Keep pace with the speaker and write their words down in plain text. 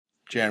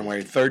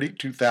January 30,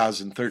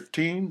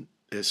 2013.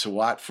 It's a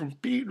Watt from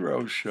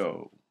Pedro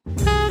Show.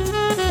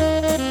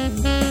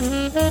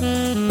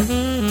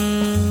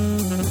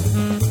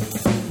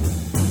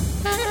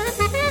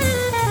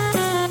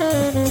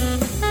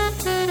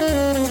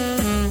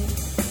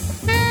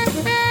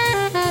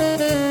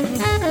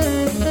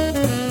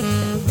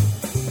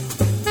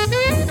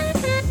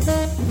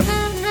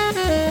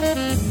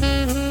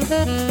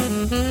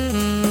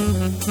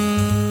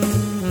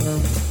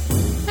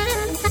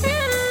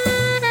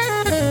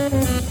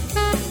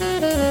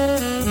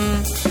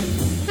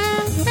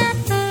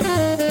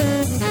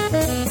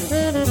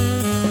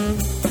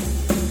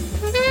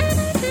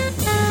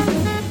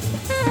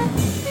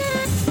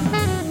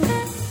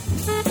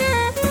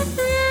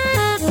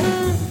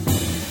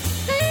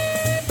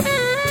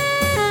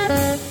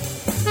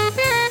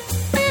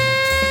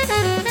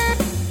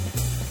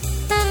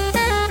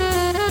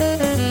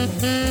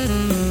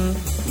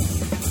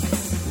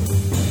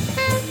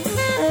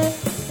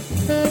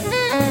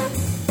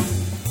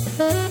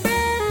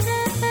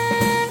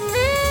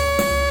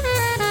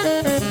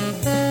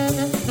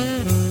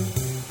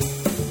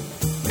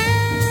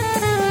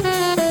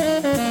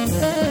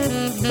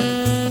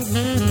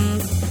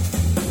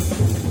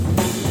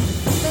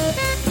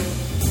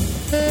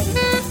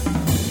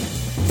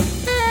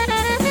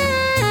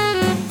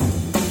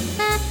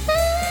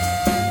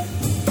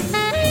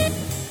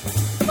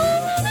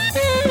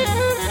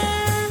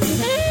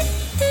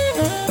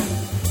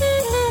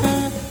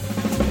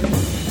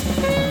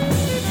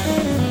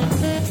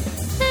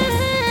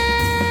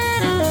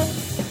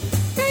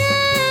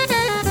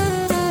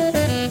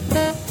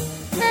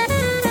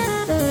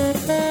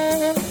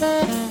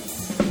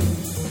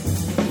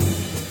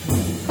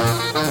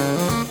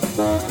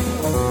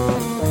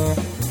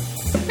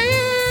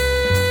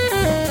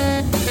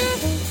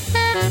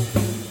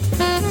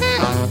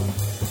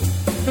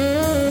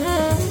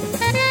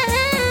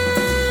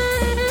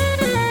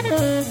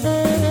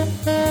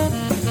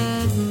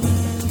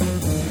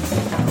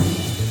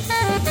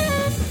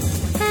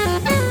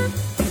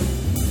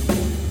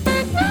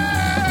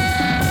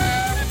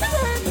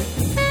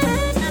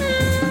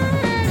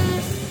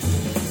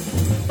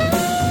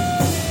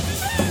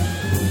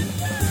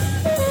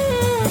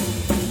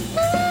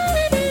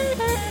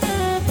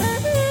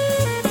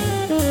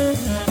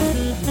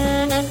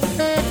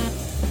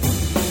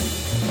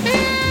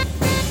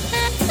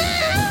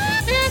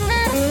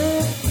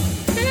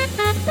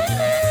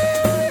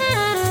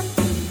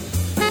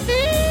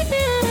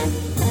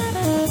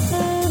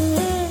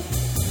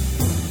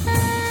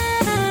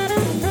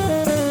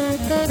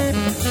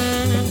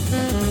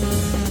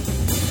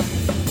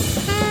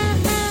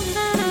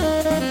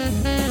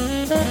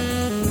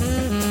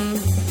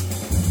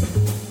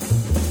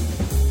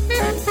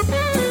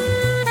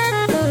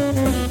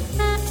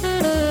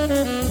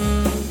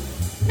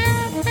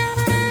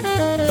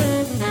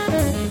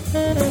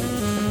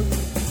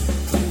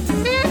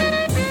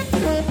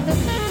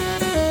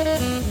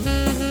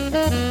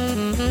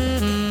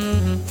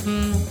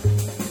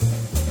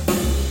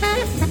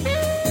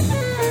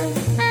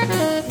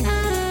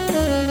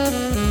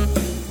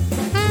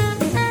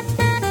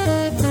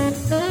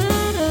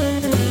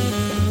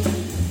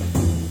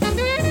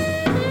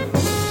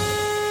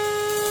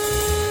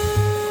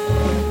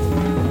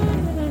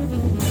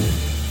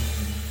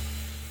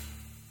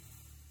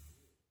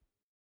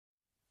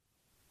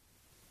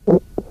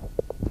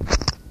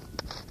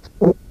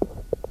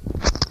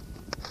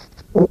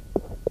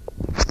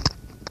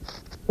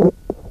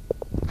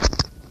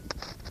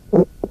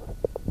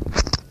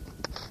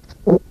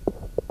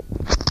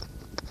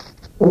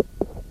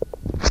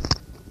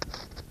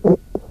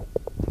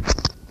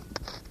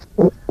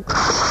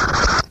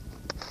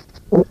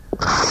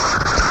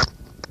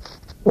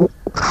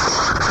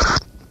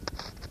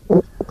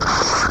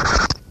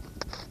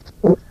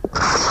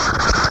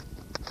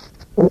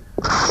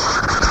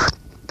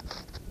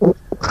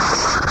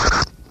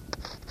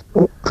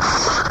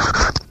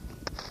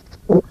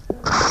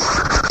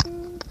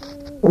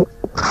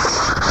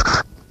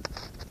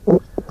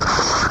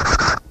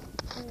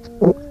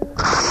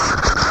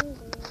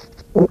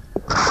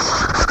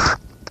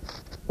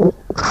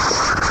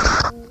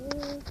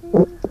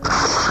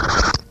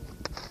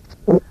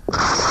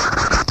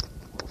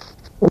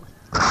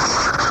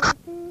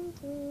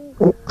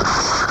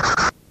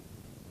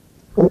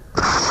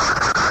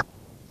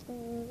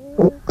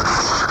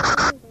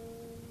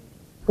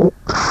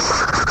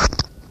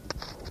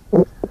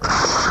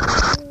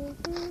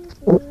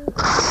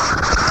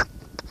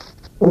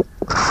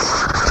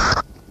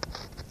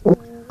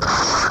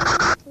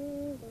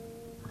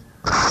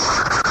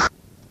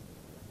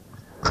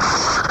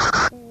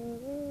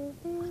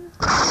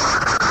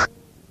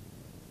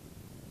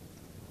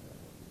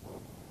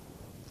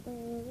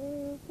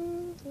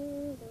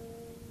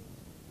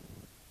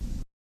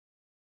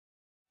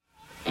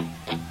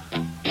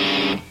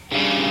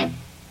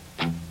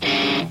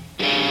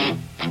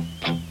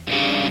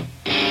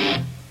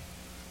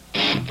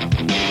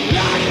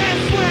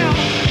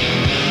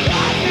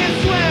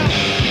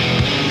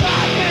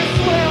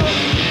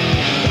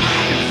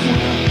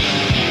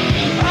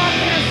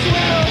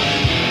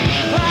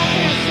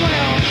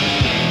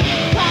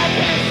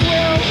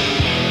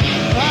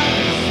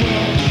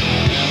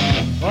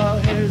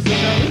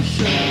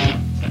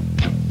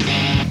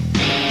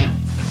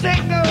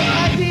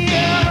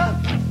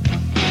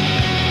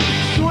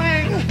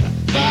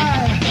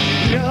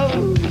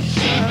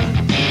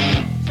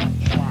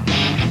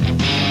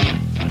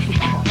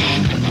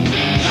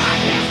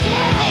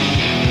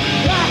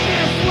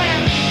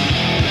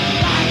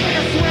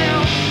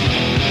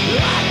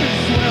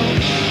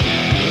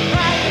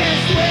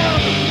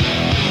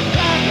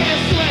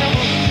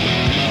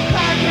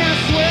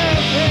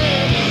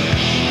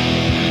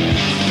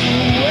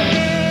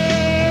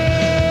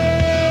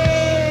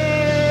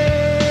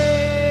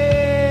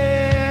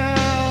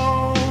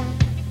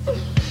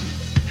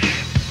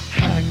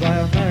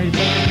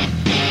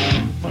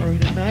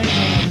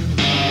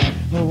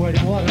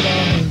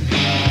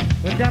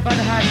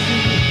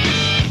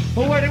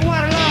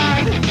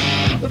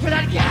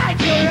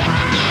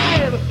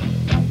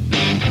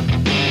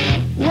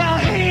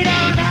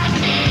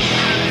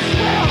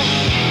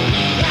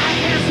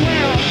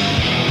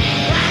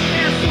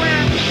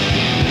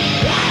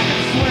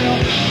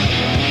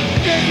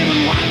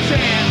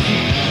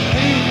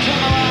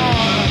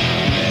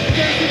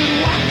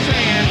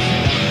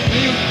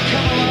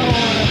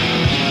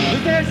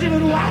 there's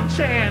even one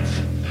chance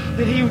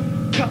that he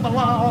would come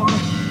along,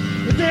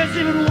 if there's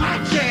even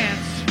one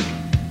chance,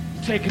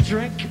 take a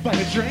drink, bite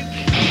a drink.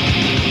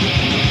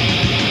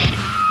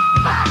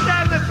 Five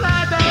times the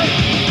fly back.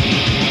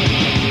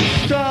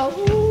 So,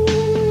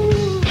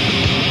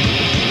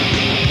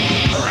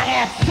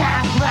 last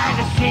time flying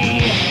to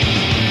sea.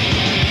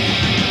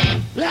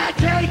 I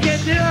take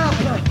it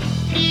up.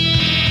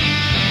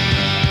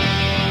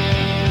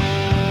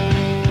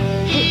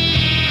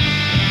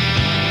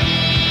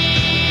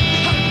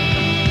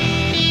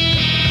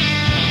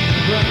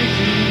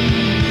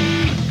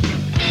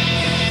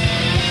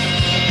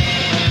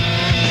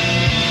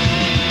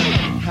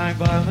 Hang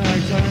by my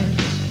time,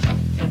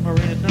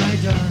 submarine night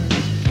time,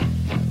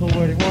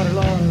 waiting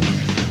waterlogged,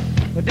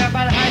 but down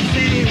by the high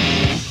sea,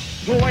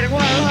 waiting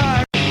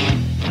waterlogged,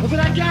 but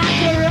I got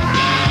to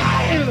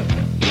ride.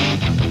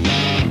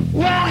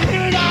 Well, he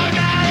don't know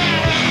that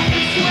I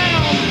can swim,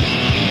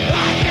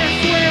 I can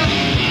swim,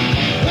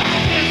 I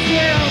can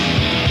swim,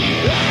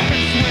 I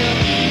can swim,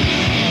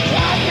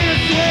 I can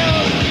swim,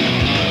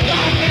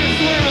 I can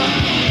swim,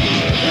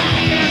 I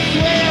can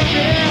swim,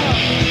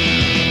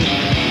 yeah.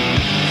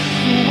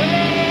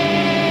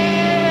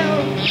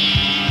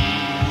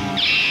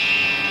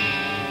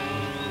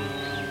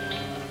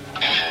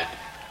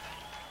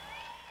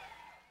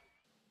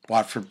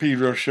 Watford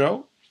Pedro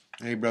Show.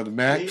 Hey, Brother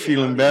Mac, Hey,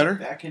 feeling better?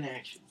 Back in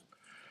action.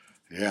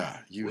 Yeah,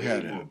 you Way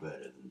had more it.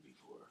 better than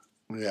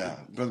before. Yeah,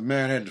 Brother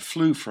Mac had the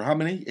flu for how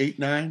many? 8,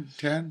 9,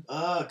 10?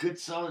 Good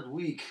solid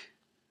week.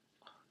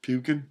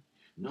 Puking?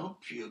 No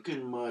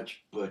puking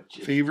much, but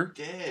just Fever?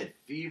 dead.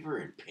 Fever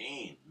and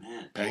pain.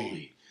 Man,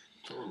 Pain.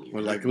 totally.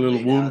 Well, like a hurt. little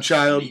Laid womb out,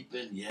 child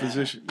sleeping, yeah.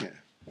 position? Yeah.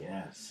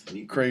 Yeah,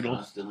 sleeping Cradle.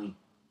 constantly.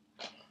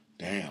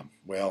 Damn.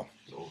 Well,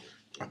 It's over.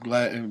 I'm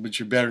glad, but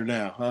you're better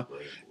now, huh?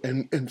 Great.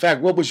 And in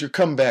fact, what was your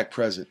comeback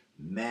present?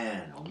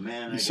 Man, oh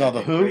man, You I saw got The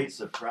that Who? great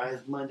surprise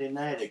Monday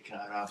night. I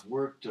got off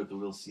work, took a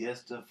little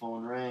siesta,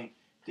 phone rang,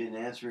 didn't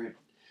answer it.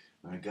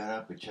 When I got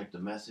up, I checked the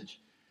message.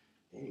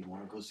 Hey, you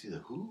want to go see The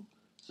Who?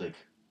 It's like,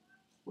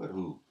 what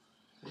Who?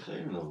 I said, I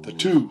didn't know The who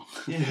two.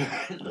 was- Yeah,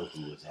 I didn't know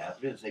who was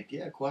happening. It's like,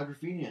 yeah,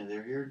 Quadrophenia,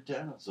 they're here in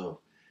town. So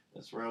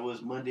that's where I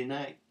was Monday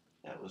night.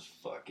 That was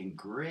fucking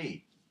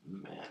great.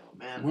 Man, oh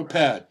man. What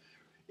pad?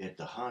 At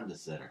the Honda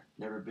Center.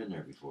 Never been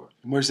there before.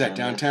 Where's that,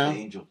 Down at the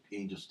downtown?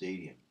 Angel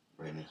Stadium,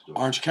 right next door.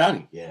 Orange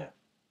County. Yeah.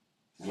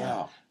 Yeah.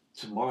 Wow.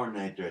 Tomorrow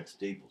night they're at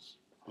Staples.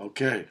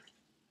 Okay.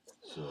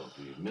 So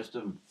if you missed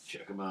them,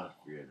 check them out.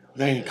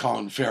 They ain't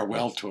calling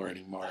farewell tour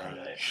anymore.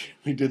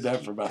 We did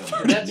that for about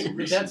But 30 But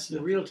years. that's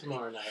the real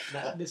tomorrow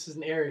night. This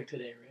isn't airing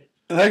today,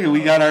 right? Look,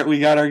 we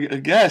got our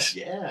guest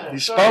Yeah. He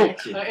Sorry,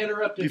 spoke. I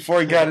interrupted.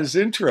 before he got his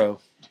intro.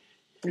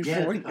 Yeah,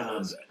 Before he got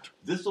his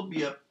this will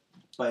be up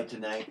by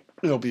tonight.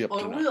 It'll be up Oh,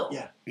 it tonight. will.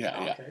 Yeah.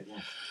 Yeah, yeah. Okay. Yeah.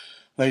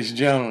 Ladies and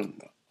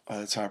gentlemen,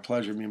 it's our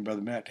pleasure, me and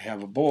Brother Matt, to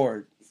have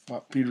aboard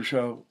Peter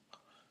Show,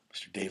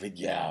 Mr. David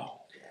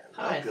Yao.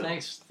 Hi, Welcome.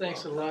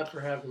 thanks a lot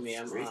for having me.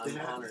 I'm Great to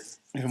have honored.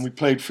 And we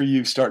played for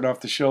you, starting off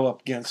the show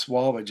Up Against the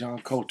Wall by John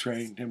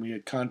Coltrane. Then we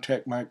had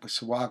Contactmic with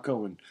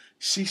Sawako and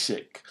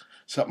Seasick,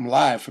 something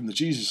live from the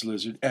Jesus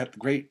Lizard at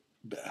the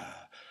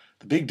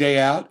big day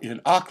out in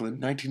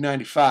Auckland,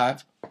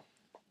 1995,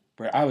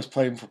 where I was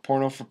playing for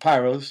Porno for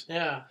Pyros,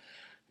 Yeah,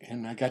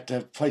 and I got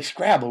to play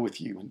Scrabble with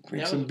you and drink that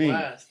was some a beans.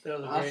 blast. That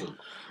was great. Awesome.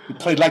 We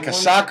played like a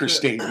Wonderful soccer trip.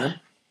 stadium,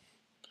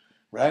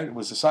 right? It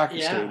was a soccer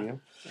Yeah.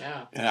 stadium,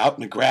 Yeah, and out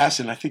in the grass,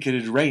 and I think it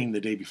had rained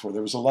the day before.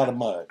 There was a lot of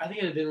mud. I think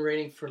it had been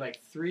raining for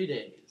like 3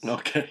 days.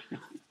 Okay.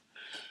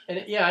 And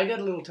I got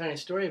a little tiny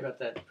story about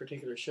that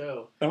particular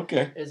show.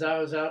 Okay. As I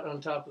was out on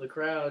top of the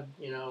crowd,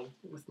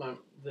 with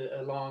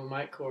a long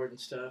mic cord and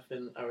stuff,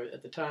 and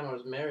at the time I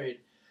was married,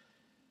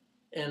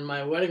 and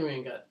my wedding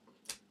ring got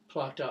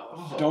plucked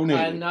off.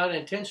 Donated. Not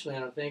intentionally, I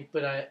don't think,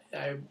 but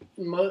I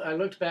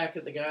looked back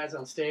at the guys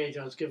on stage.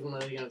 I was giving them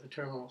the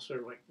terminal sort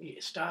of like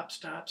stop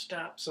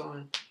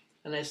sign,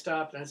 and they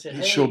stopped, and I said,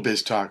 "Hey,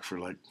 Showbiz talk for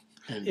like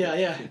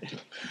yeah,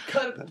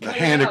 cut the it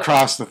hand out.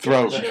 across the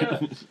throat." Shut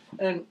up."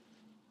 And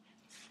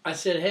I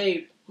said,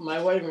 "Hey,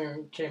 my wedding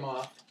ring came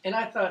off," and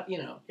I thought,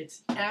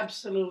 it's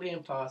absolutely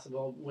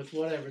impossible with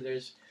whatever.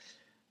 There's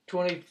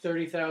 20,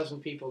 30,000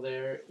 people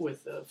there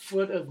with a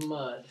foot of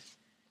mud,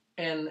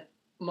 and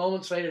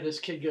moments later, this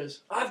kid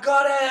goes, "I've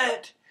got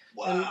it!"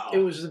 Wow.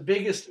 And it was the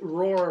biggest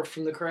roar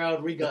from the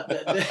crowd we got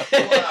that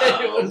day. Wow.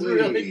 It was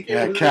really,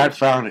 Yeah, it was Cat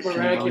found it.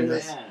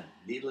 miraculous. Man,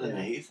 needle in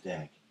a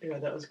haystack. Yeah,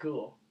 that was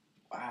cool.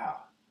 Wow.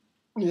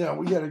 Yeah,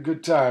 we had a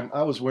good time.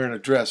 I was wearing a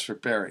dress for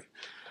Perry.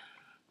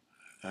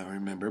 I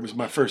remember. It was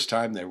my first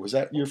time there. Was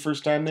that your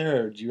first time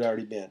there, or had you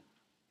already been?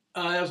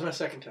 That was my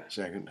second time.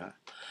 Second time.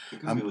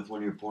 You're going to be with one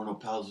of your porno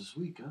pals this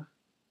week, huh?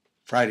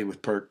 Friday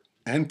with Perk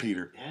and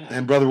Peter Yeah.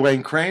 and Brother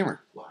Wayne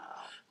Kramer. Wow.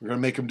 We're going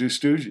to make them do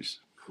Stooges.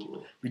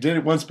 Cool. We did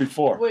it once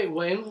before. Wait,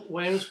 Wayne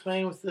was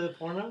playing with the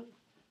porno?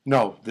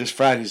 No, this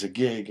Friday's a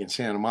gig in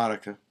Santa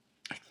Monica.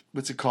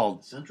 What's it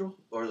called? Central?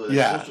 Or the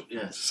Yeah. Social?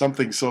 Yes.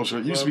 Something social.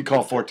 It used to be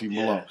called 14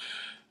 Yeah. Below.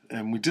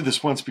 And we did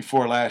this once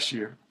before last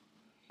year.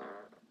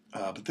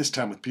 But this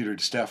time with Peter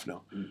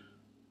DiStefano. Mm.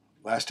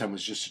 last time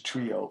was just a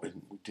trio,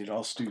 and we did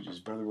all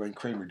Stooges. Brother Wayne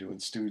Kramer doing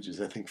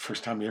Stooges. I think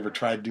first time he ever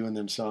tried doing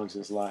them songs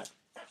in his life.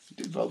 He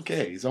did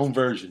okay, his own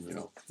version, you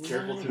know.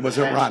 Careful through It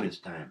wasn't the hatch Ronnie. this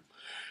time.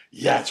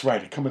 Yeah, that's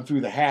right. Coming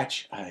through the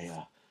hatch,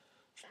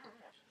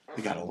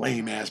 they got a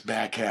lame ass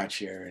back hatch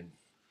here, and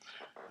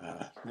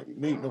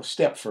made no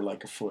step for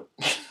like a foot.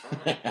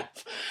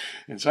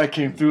 And so I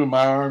came through, and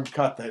my arm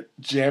caught that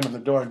jam in the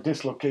door and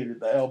dislocated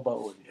the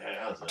elbow, and Yeah,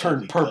 that was a turned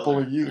ugly purple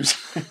color. and used.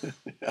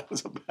 That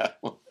was a bad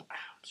one.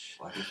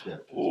 Watch your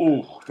step.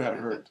 Oh, that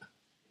hurt.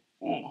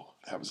 Oh,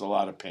 that was a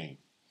lot of pain.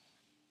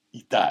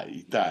 He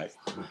died.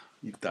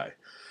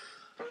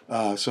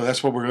 So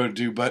that's what we're going to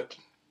do. But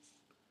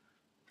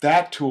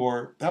that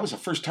tour, that was the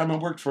first time I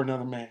worked for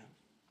another man.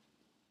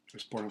 I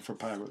was born for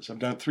Pirates. I've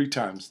done it 3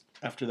 times.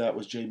 After that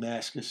was Jay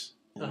Mascis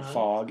and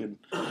Fog,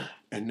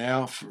 and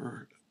now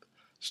for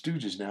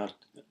Stooges. Now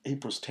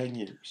April's 10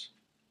 years.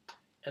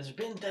 Has it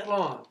been that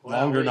long?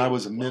 Longer than I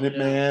was a Minute yeah.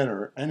 Man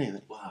or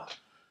anything. Wow.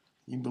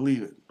 You can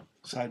believe it.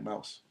 Side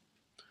mouse.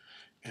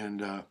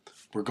 And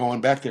we're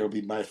going back there. It'll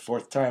be my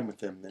 4th time with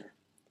them there.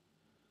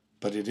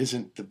 But it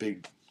isn't the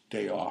big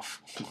day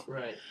off.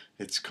 Right.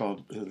 It's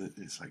called,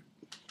 it's like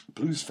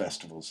blues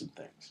festivals and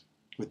things.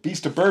 With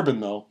Beast of Bourbon,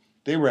 though,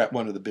 they were at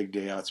one of the big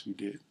day outs we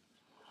did.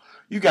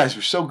 You guys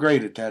were so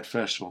great at that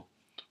festival.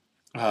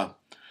 But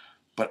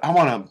I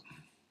want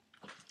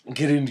to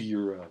get into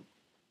your...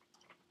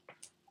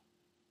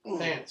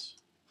 Pants.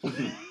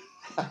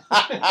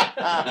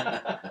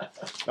 I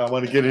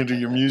want to get into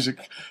your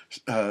music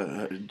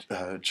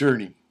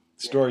journey,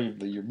 story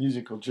of your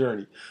musical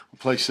journey. We'll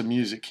play some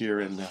music here,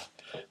 and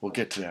we'll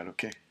get to that,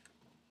 okay?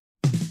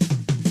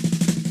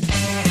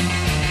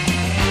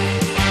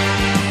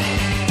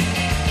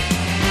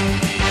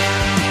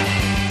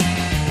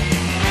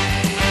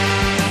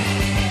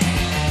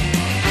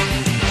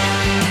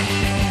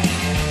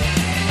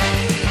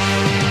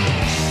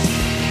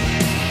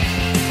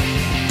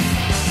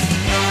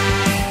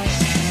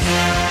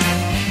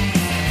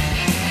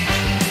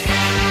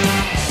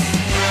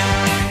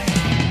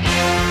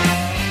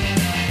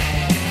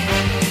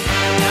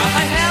 Now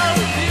I held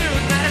you,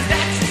 that is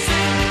that you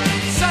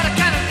see.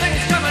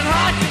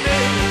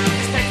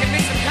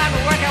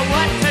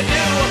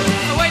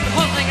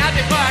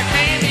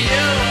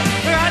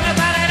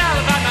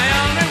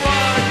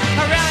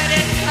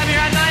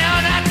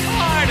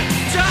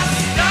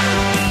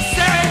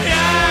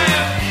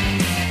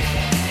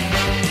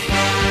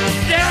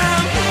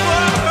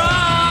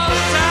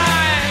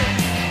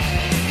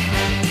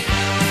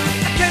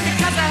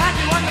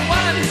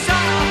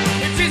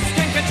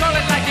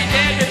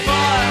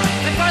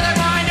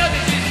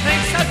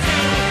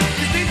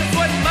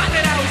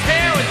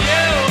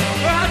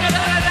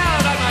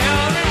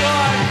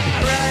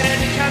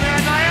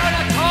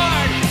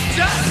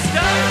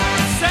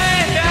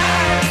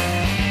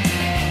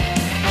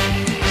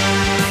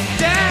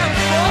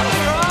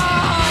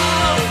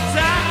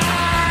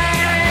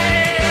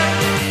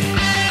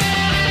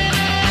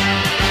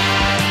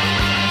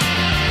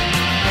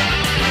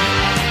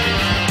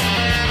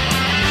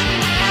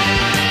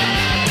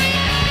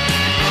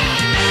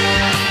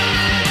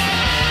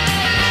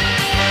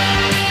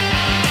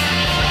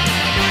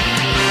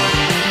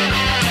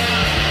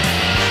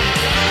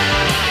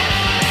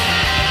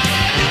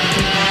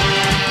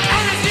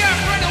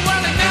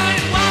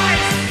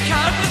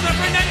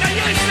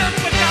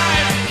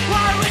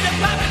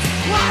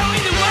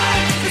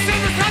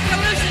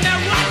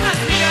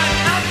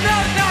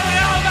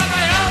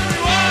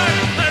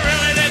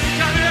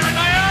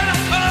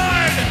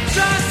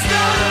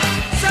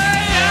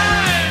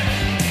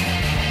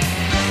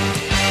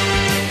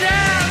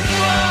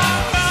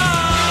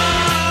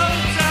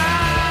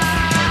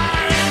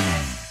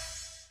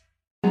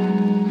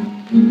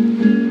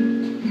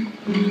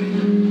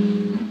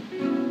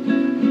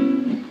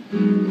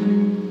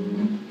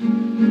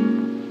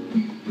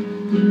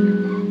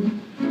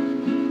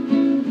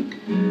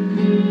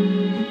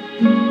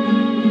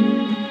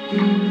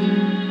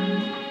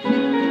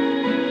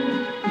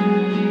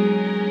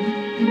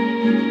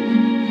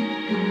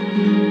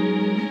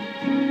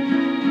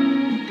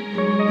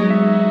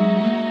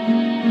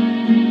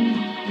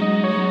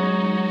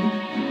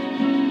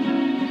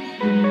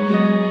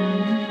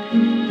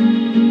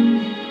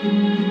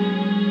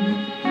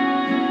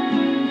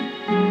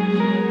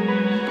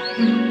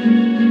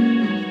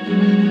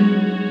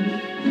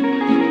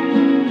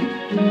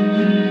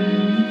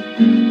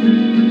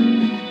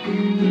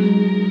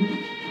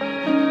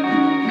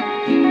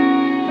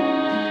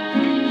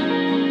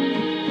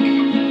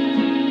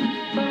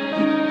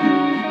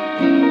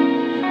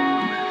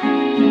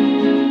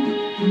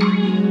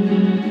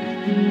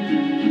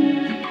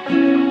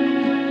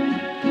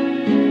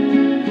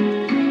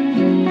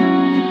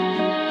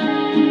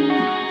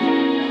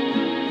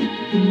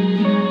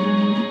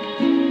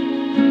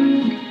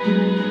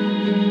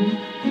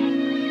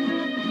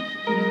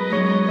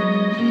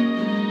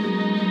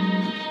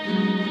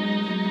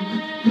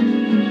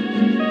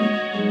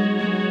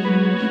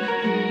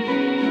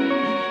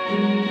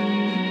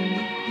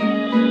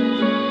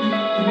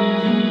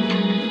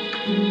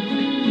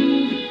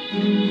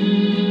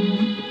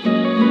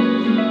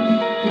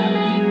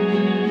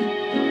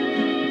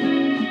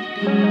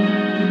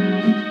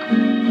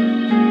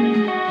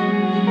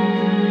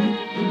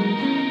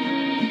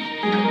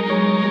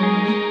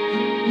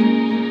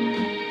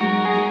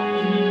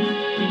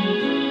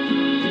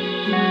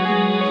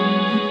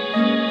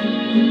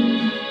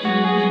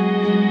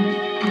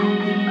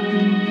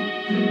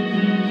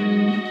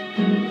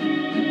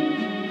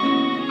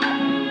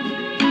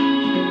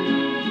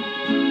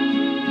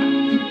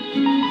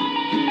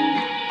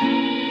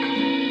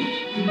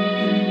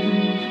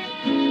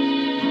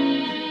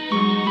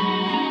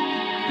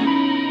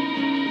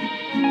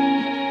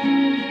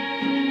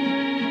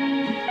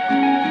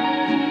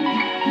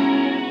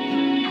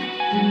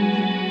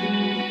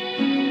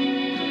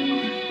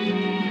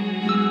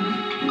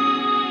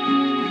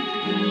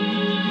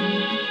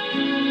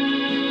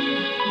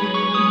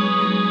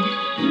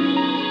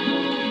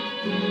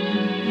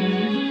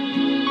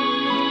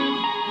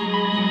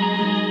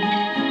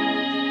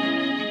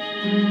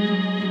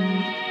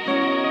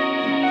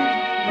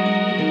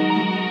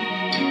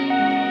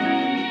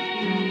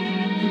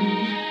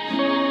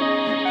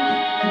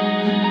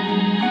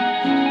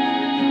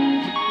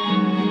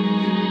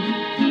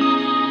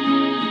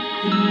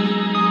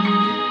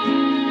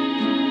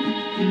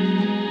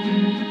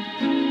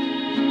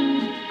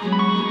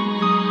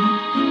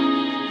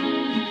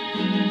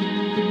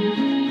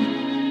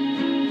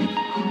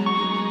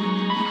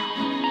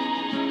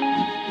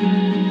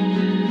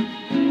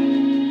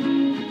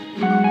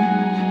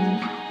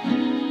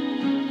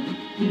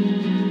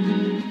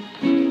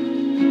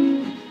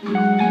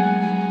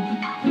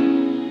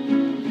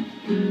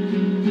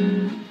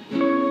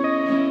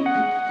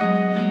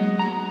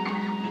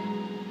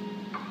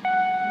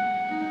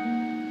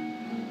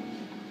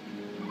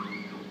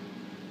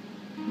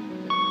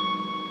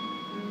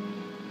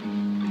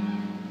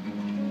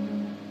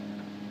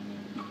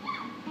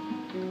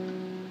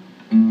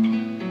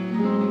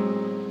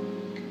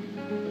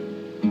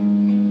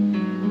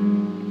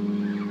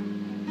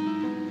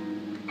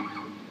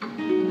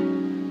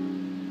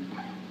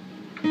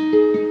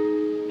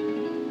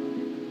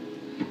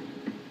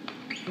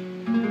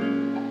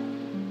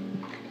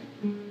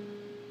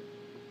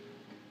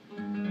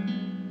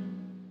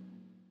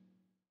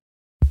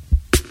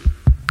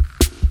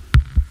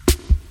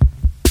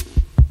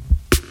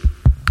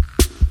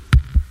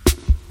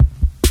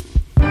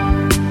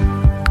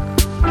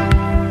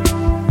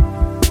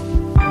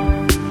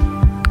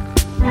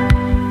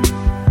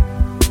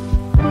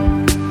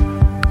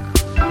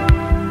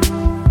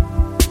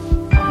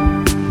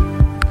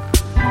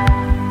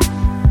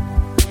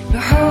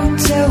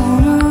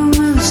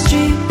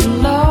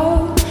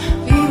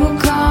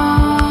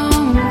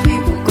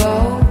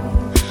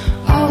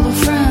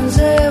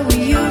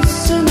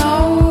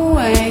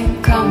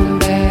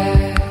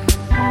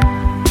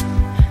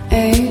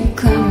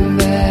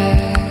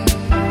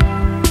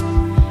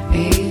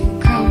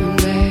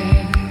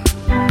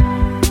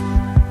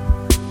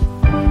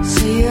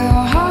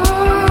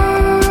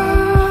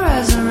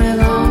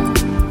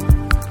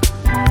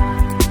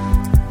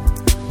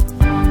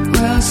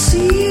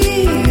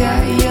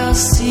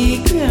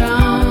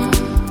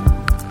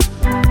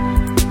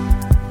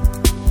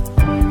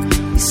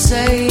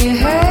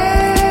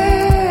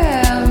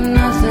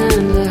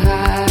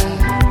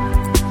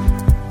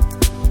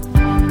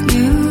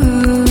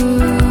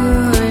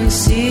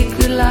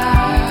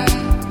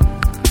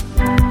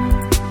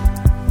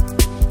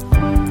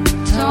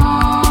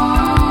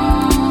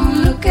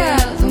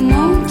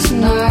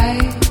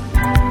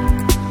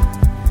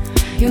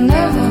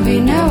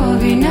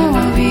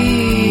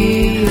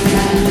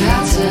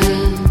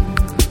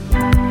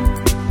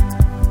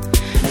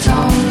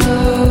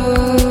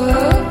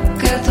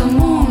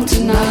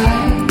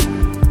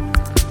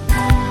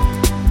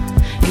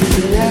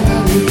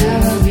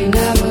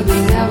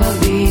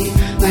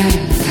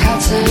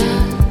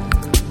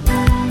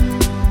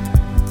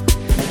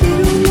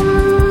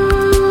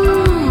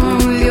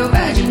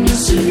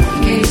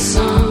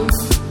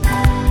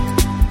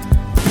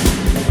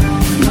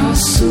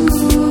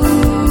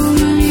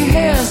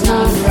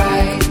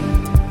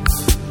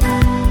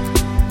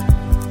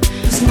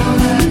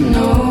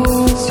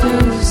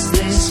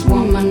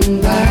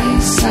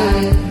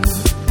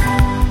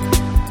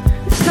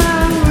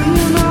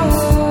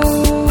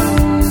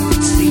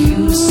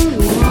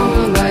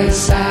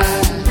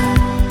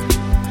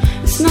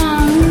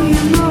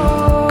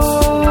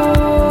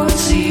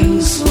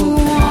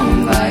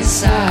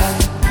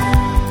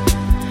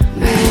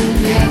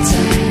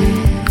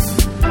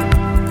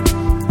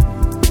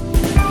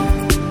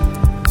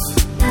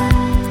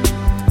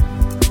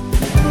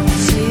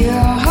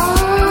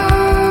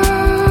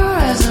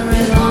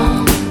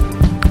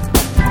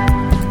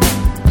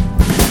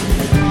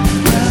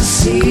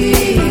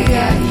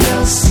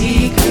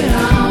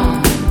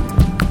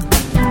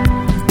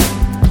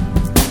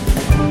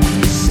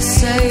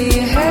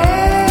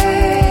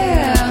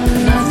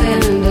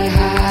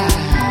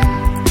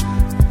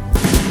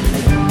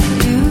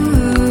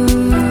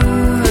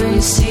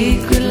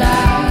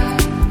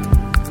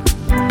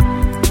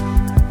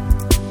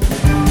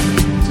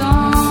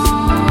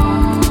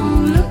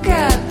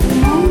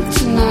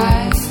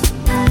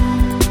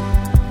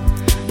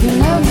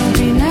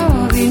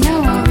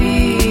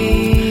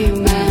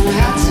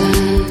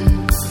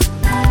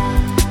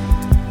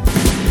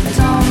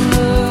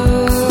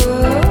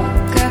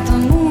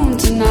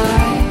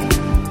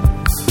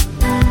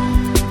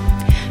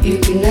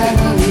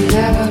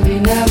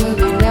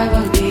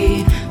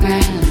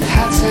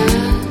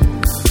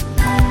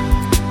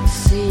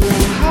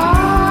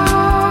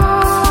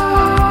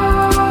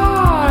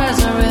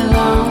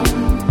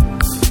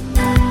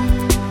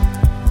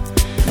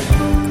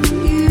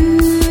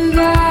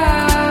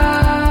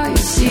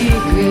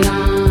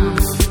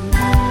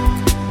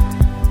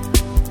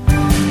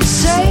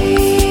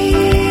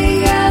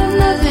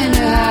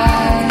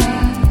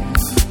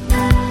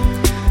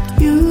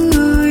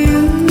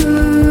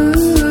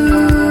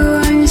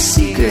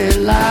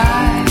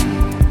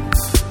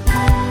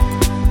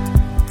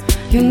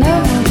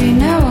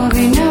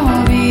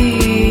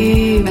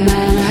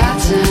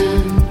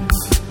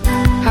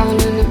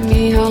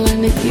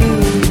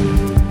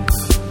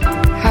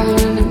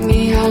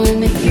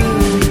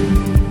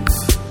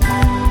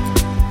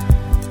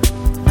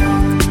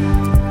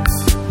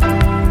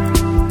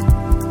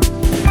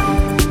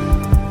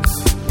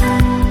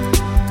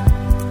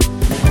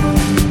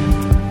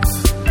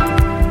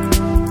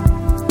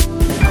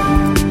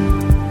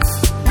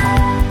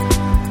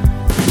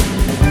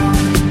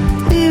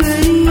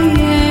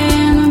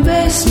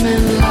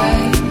 Basement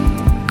light.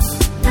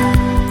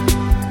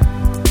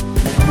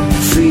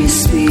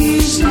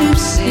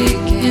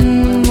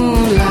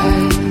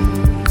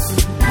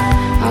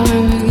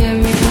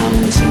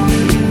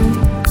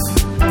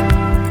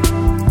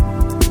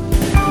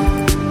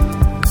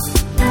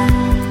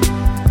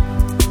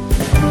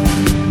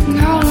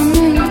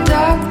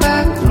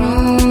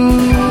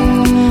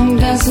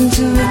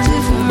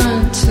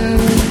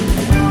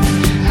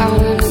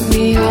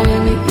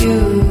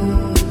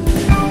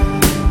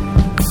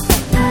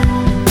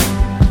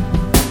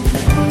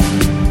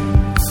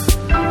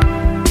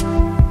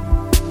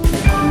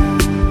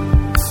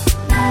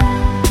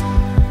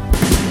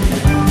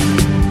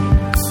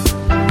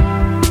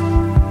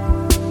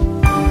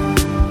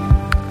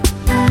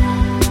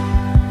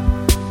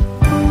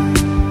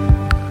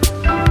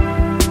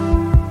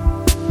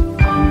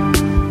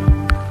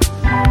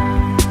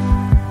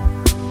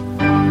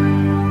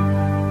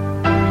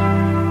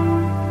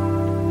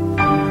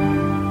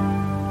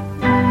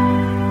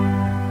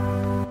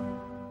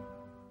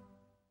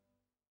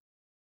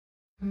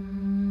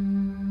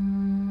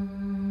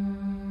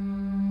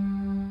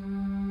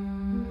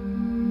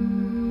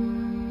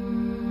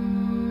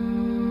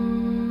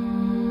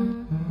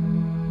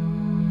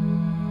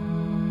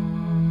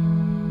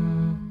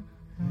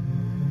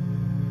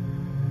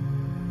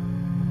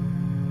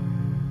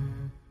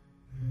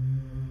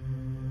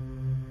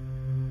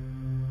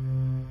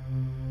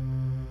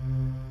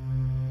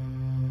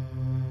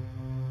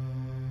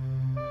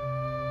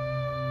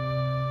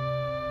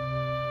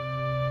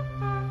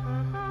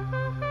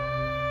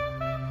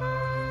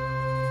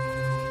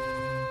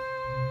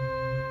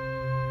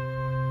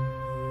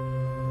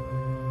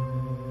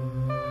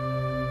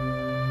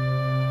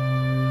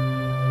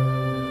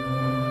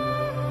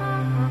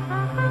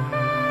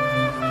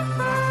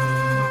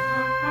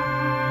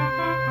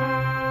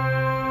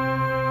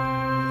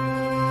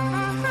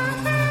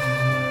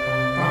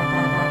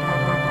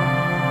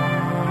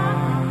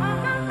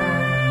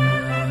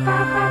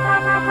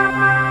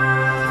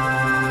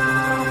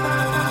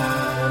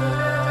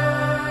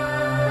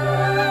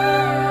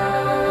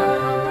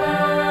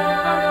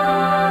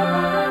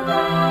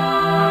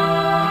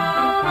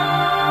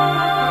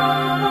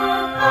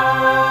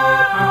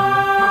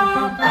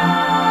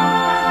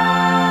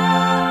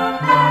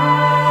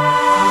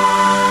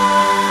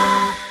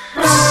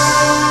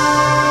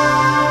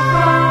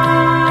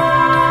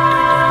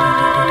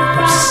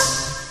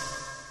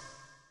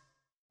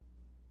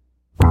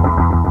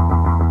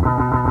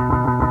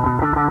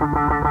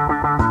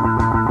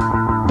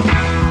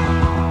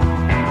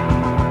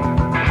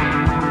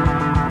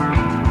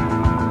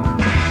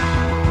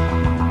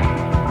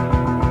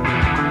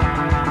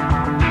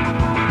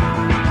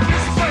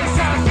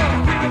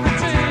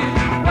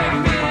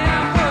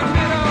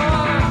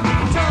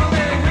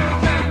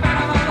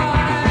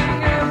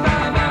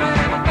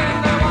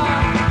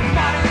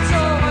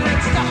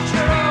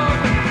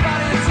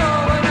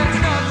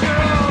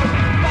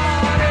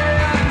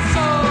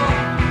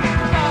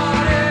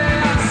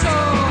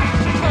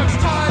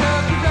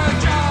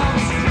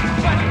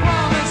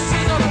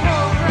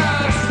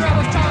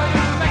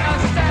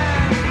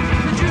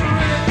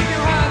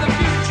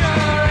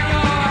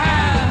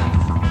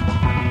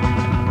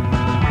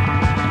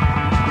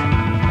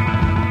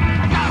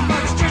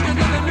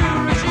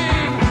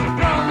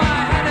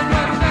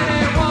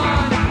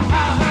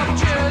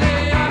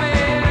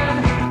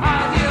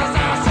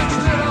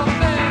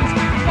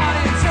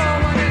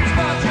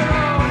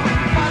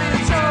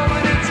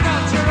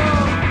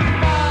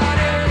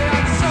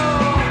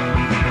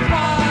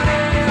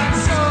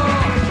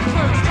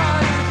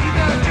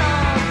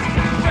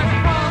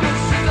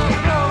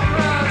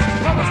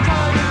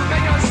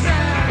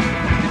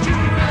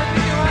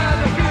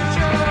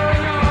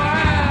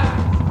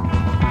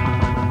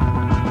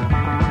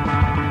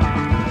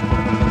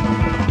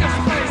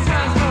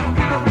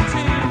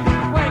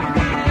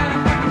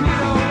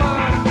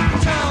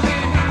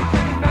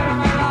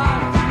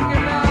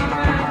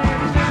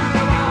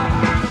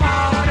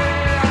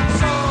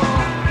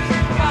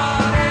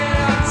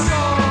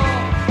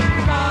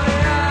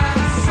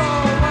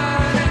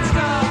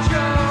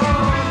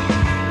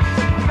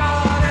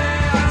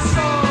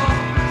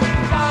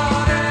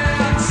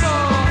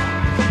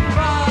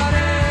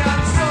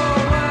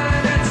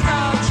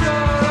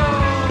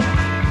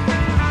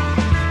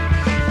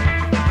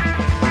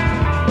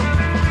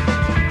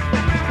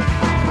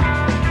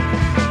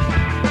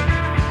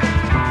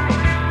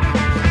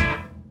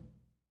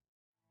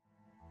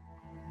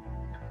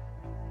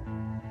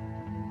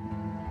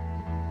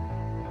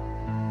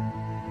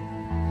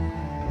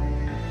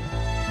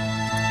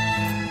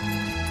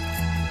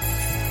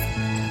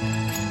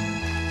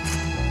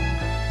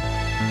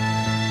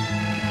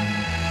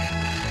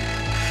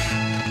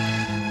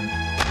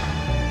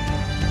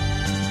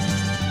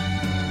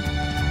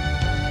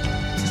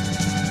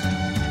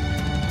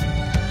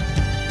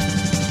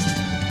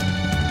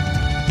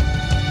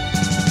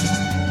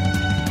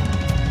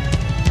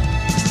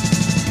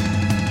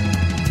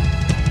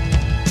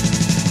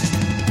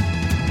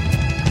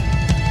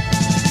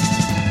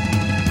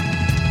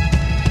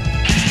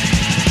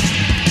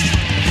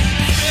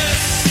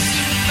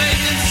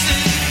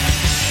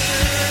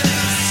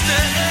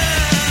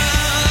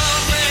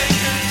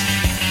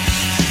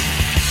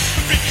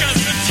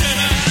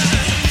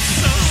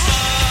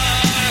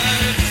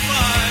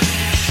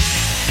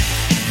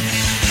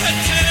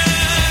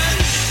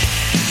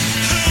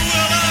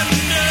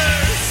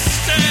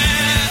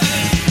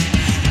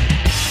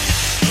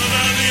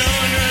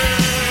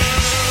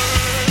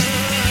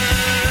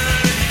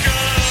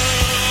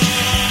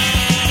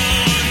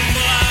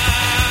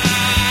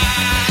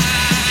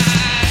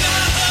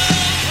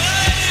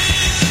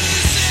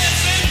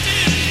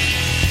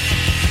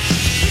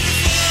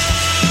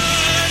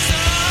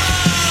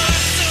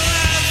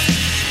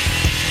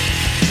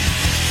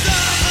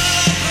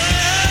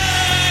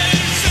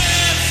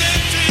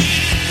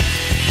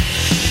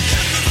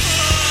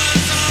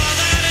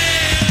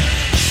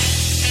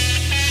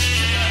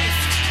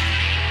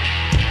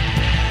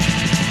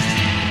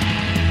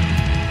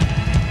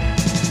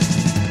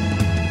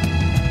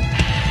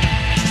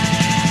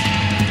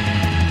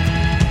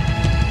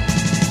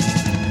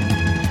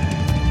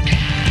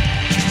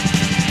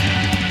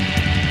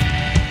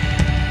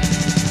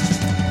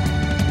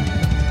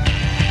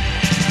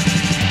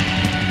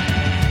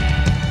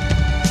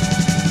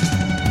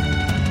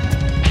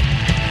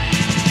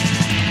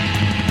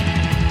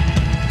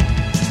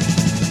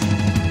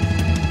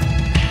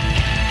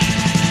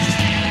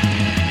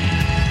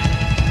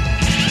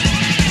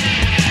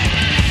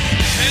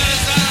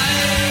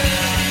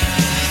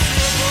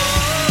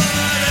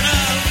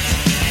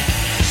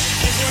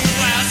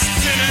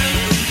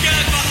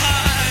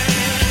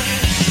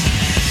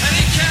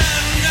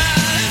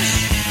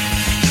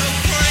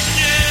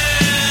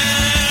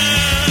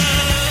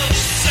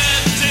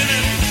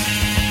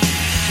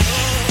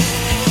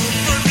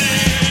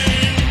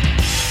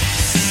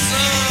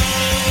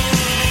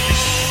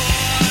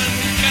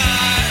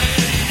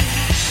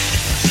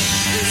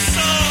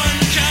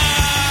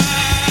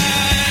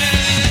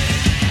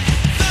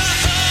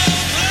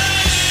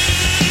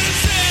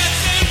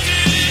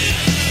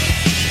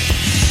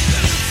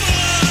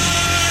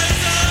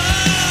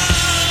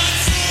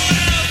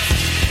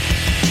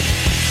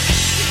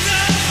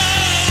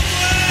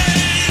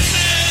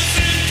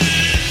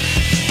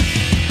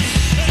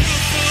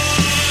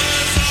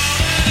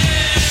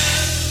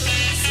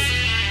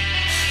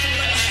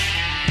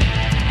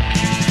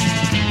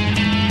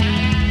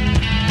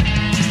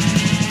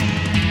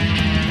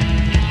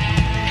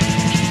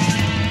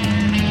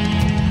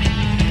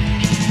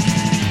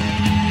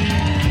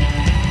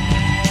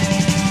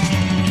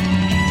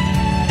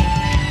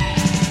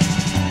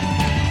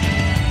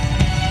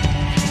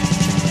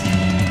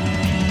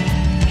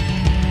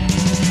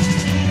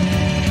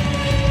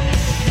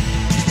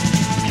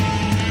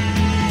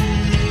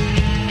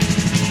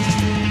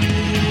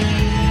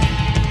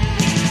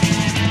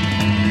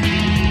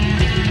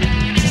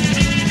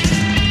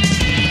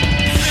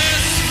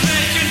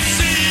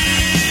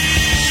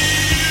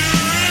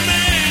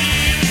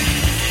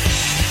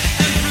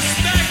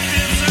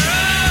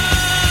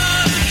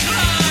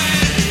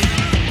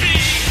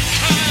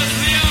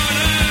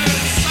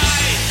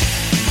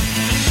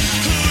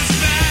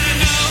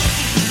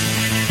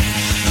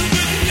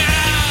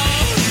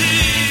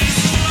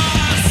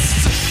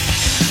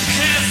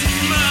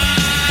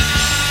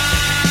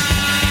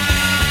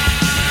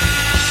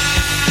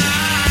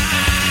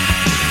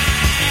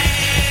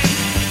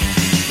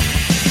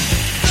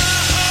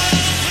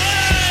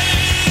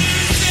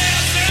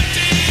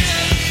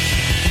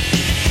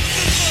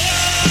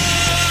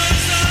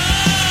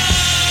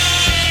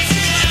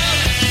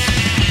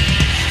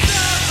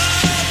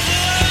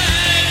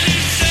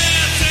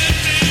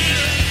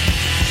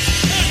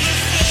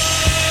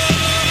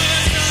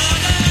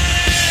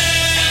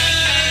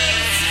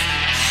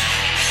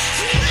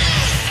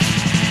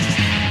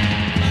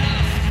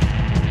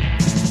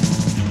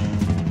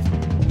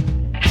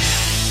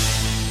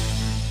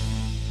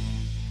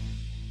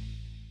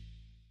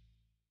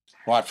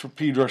 Watt for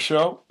Pedro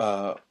Show.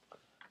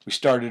 We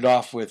started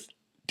off with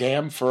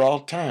Damn for All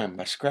Time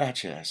by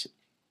Scratch Acid.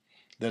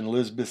 Then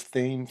Elizabeth's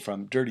theme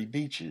from Dirty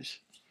Beaches.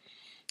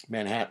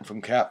 Manhattan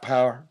from Cat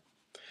Power.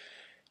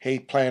 Hey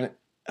Planet,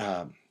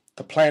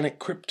 The Planet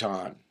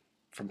Krypton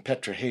from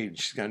Petra.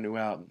 She's got a new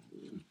album.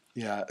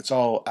 Yeah, it's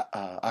all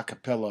a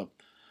cappella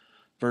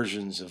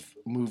versions of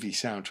movie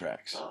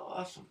soundtracks. Oh,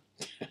 awesome.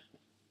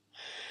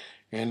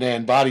 And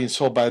then Body and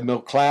Soul by the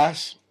Middle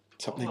Class.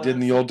 Something they did in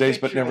the old days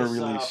but never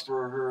released.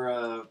 For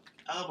her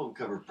album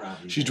cover,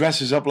 probably. She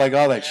dresses up like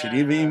all that shit.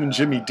 Even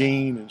Jimmy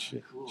Dean and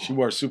shit. Cool. She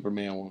wore a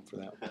Superman one for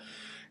that one.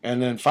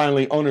 And then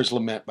finally, Owner's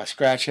Lament by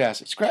Scratch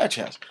Acid. Scratch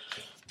Acid.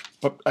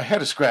 But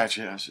ahead of Scratch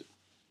Acid,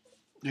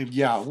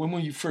 yeah, when were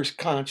you first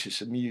conscious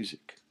of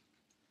music?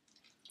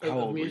 How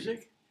old Of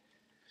music?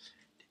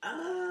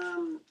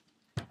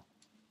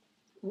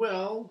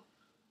 Well,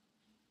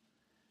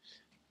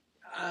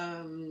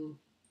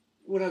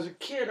 when I was a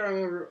kid,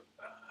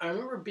 I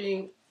remember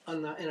being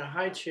in a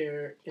high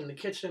chair in the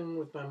kitchen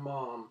with my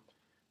mom,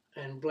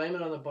 and Blame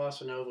It on the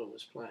Bossa Nova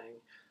was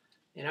playing,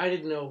 and I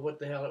didn't know what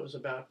the hell it was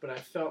about, but I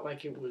felt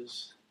like it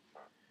was.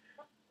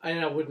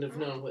 I wouldn't have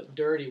known what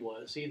dirty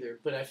was either,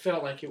 but I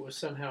felt like it was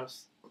somehow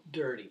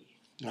dirty.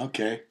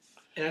 Okay.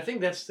 And I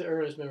think that's the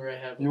earliest memory I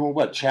have. You were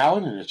what,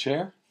 chowing in a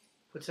chair?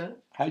 What's that?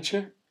 High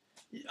chair?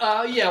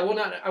 Yeah. Well,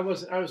 not. I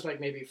was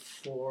like maybe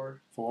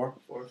 4 or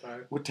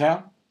 5. What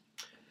town?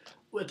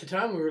 Well, at the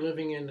time, we were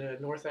living in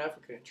North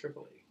Africa, in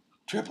Tripoli.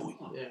 Tripoli.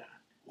 Yeah.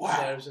 Wow.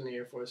 Yeah, I was in the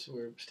Air Force, and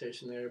we were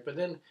stationed there. But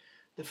then,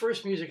 the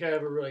first music I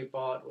ever really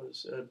bought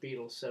was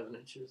Beatles 7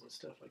 inches and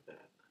stuff like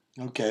that.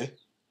 Okay.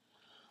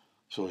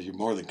 So you're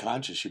more than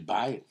conscious. You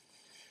buy it.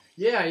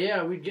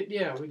 Yeah. We'd get.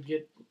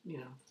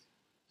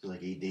 So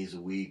like 8 days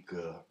a week.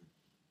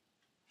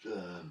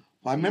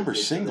 I remember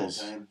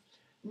singles.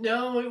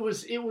 No, it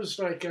was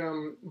like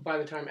by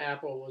the time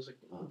Apple was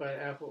by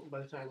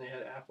the time they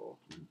had Apple.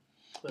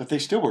 But they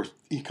still were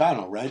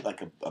econo, right?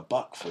 Like a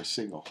buck for a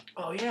single.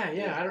 Oh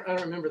yeah. I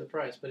don't remember the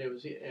price, but it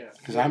was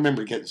Because I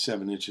remember getting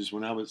 7 inches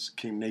when I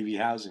came Navy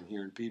housing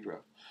here in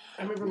Pedro.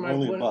 I remember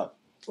only a buck.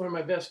 One of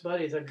my best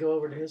buddies. I'd go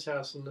over to his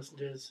house and listen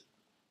to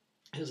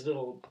his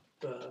little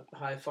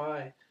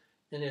hi-fi,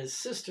 and his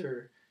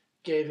sister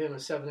gave him a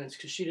 7-inch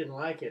because she didn't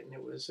like it, and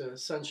it was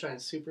Sunshine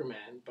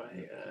Superman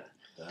by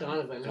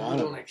Donovan. And I'm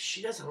going like,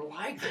 she doesn't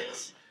like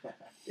this.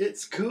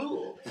 It's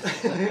cool.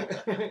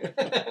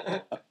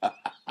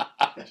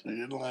 She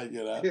didn't like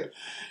it, huh? Yeah.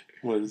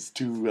 Well, it's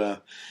too...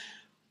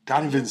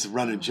 Donovan's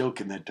running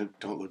joke in that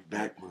Don't Look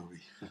Back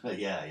movie.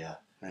 Yeah.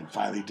 And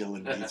finally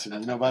Dylan meets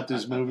him. You know about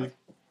this movie?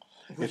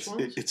 Which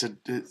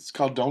It's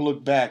called Don't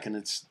Look Back, and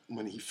it's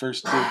when he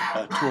first did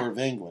a tour of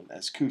England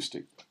as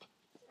acoustic.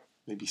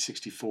 Maybe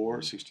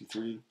 64,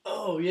 63.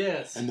 Oh,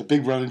 yes. And the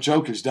big running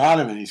joke is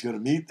Donovan. He's going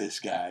to meet this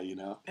guy, you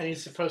know. And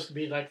he's supposed to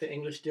be like the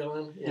English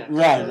Dylan. Yeah.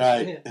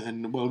 Right. Yeah.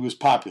 And well, he was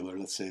popular,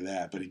 let's say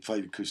that, but he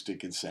played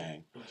acoustic and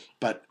sang.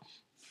 But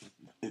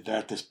they're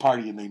at this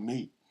party and they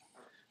meet.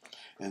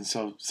 And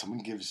so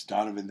someone gives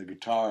Donovan the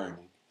guitar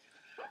and,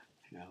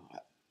 you know,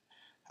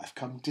 I've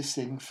come to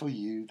sing for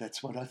you.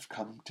 That's what I've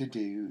come to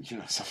do. You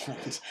know, something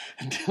like this.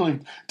 And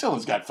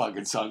Dylan's got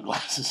fucking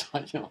sunglasses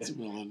on, you know, it's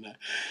middle of the night.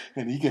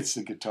 And he gets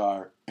the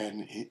guitar,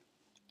 and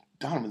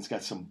Donovan's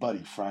got some buddy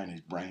frying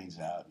his brains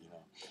out, you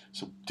know.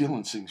 So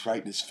Dylan sings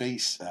right in his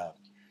face,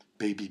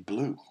 Baby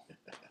Blue.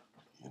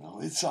 You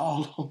know, it's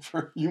all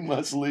over. You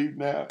must leave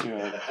now. You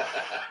know,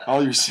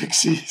 all your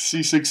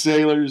seasick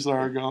sailors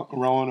are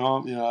rowing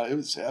home. You know, it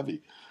was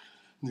heavy.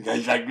 And the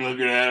guy's like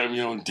looking at him,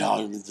 you know, and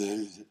telling him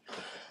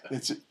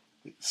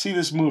see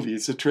this movie.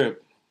 It's a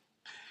trip.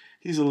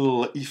 He's a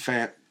little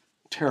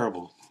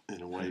terrible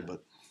in a way,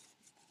 but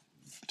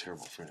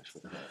terrible French.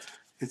 But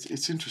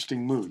it's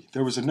interesting movie.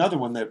 There was another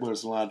one that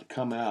was allowed to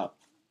come out,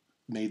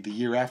 made the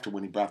year after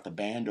when he brought the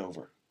band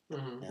over,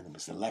 and it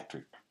was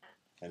electric,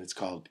 and it's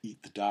called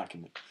Eat the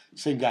Document.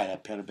 Same guy,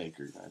 that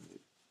Pennebaker, I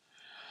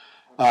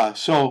believe.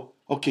 So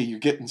okay, you're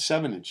getting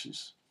 7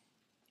 inches,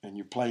 and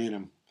you're playing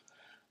them.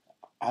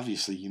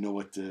 Obviously, you know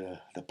what the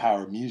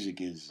power of music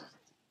is.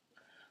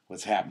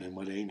 What's happening,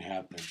 what ain't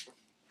happening.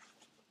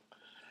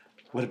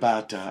 What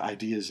about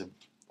ideas of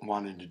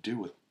wanting to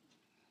do it?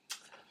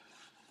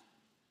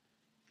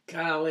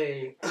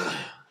 Golly, I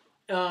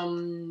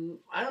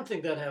don't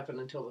think that happened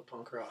until the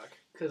punk rock,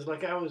 because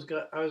like I was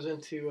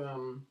into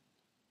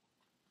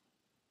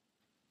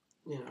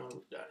you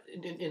know,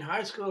 in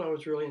high school I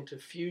was really into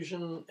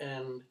fusion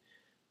and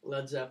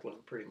Led Zeppelin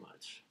pretty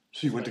much.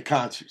 So you went to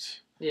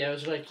concerts. Yeah, it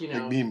was like, you know,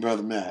 like me and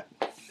Brother Matt.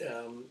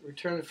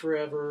 Return to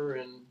Forever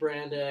and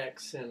Brand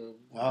X and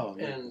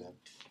yeah.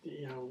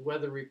 You know,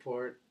 Weather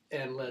Report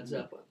and Led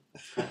Zeppelin.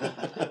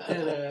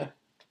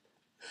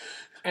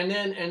 and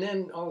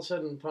then all of a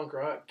sudden punk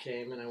rock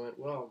came, and I went,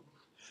 well,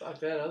 fuck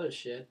that other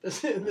shit.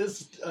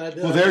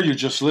 Well, there you're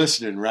just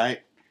listening,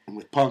 right? And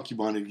with punk, you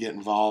wanted to get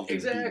involved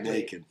and be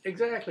naked.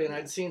 Exactly, and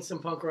I'd seen some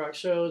punk rock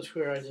shows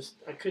where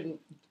I couldn't.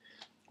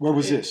 Where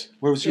was this?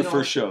 Where was your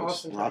first show?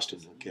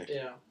 Austin, okay.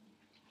 Yeah.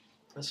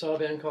 I saw a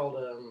band called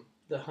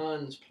the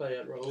Huns play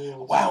at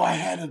Raoul's. Wow, I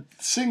had a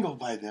single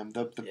by them,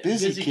 the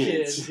Busy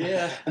Kids.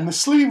 Yeah. And the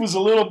sleeve was a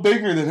little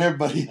bigger than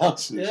everybody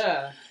else's.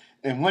 Yeah.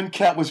 And one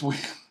cat was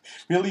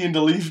really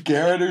into Leif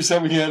Garrett or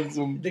something. He had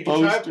some The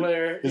guitar poster.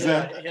 player, Is he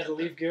that had a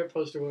Leif Garrett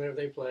poster whenever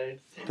they played.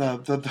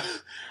 the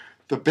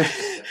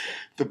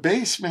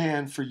bass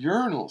man for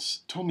Urinals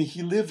told me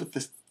he lived with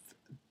this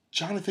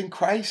Jonathan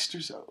Christ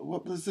or so.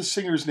 What was the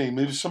singer's name?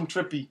 It was some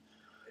trippy.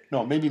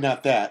 No, maybe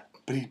not that.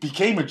 But he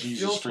became a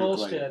Jesus freak. Phil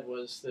Tolstead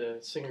was the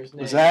singer's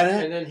name. Was that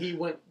it? And then he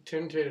went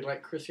to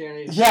like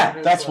Christianity.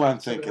 Yeah, that's what I'm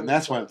thinking.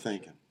 That's what I'm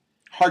thinking.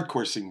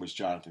 Hardcore singer was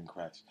Jonathan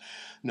Christ.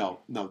 No,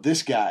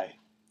 this guy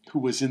who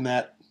was in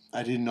that,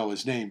 I didn't know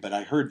his name, but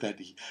I heard that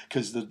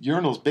because the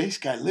Urinals bass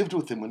guy lived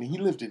with him when he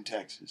lived in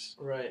Texas.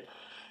 Right.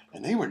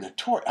 And they were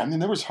notorious. I mean,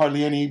 there was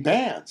hardly any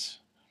bands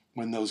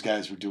when those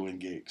guys were doing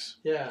gigs.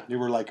 Yeah. They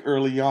were like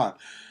early on.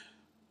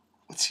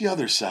 What's the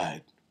other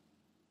side?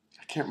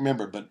 I can't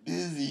remember, but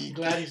Busy.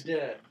 Glad he's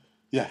dead.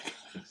 Yeah.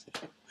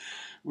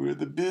 We're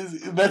the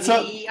busy.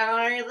 We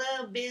are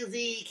the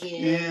busy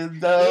kids. Yeah,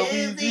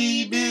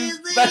 the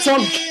busy. That's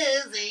all.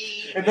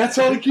 And that's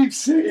all he keeps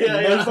singing.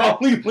 Yeah. That's all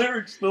the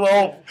lyrics.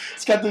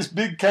 It's got this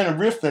big kind of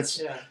riff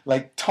that's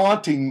like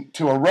taunting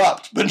to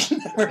erupt, but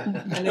never.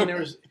 And then there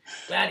was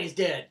Glad he's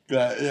dead.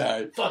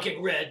 Yeah.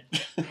 Fucking red.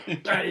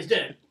 Glad he's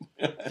dead.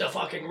 The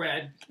fucking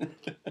red.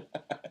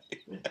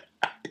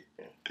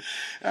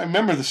 I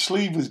remember the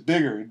sleeve was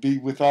bigger. It'd be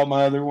with all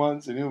my other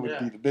ones, and it would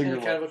be the bigger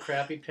one. Kind of a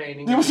crappy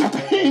painting. There was a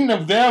painting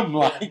of them,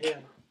 like,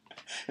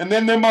 and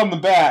then them on the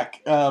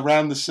back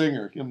around the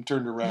singer, him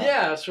turned around.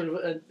 Yeah, sort of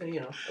a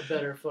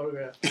better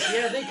photograph.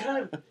 Yeah,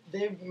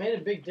 they made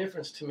a big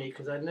difference to me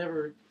because it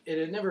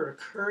had never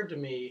occurred to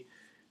me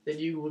that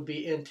you would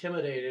be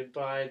intimidated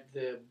by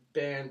the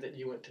band that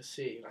you went to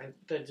see.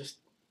 That just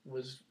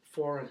was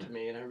foreign to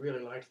me, and I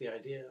really liked the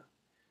idea.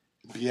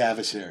 Be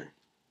adversary.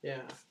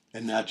 Yeah.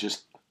 And not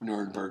just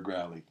Nuremberg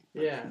Rally.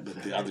 Yeah.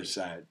 But the other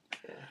side.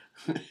 Yeah.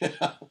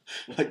 Yeah.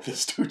 Like the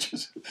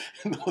Stooges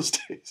in those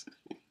days.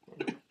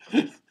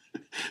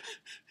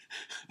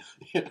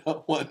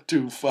 1,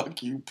 2,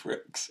 fuck you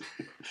pricks.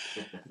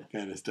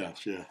 Kind of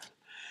stuff, yeah.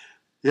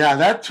 Yeah,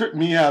 that tripped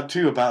me out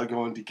too about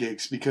going to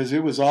gigs because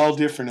it was all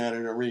different at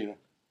an arena.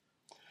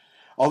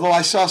 Although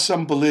I saw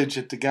some belligerent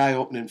at the guy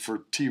opening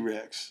for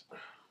T-Rex.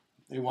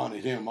 They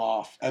wanted him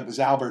off. That was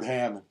Albert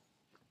Hammond.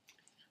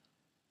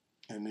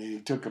 And he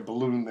took a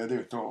balloon. They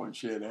were throwing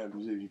shit at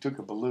him. He took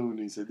a balloon.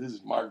 He said, "This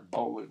is Mark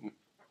Bolan."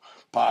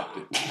 Popped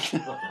it.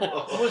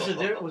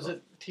 Was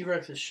it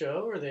T-Rex's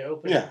show or they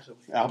opened? Yeah,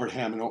 Albert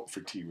Hammond opened for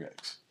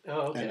T-Rex.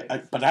 Oh, okay.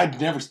 But I'd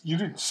never. You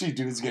didn't see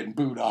dudes getting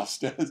booed off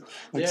stage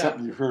like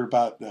something you heard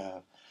about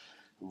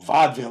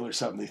vaudeville or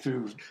something. They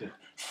threw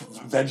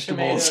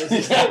vegetables.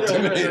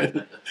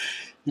 Tomatoes.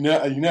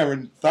 You never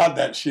thought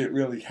that shit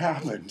really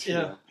happened.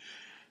 Yeah.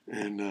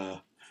 And.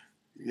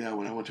 Yeah,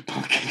 when I went to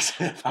punk gigs,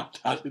 I found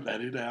out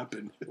that it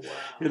happened. Wow.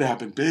 It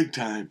happened big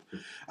time.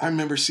 I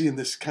remember seeing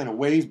this kind of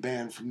wave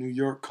band from New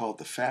York called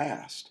The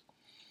Fast.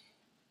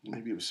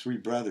 Maybe it was three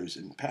brothers,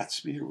 and Pat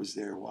Smear was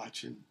there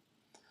watching.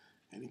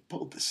 And he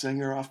pulled the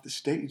singer off the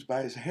stage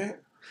by his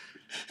hair.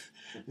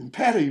 And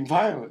Pat ain't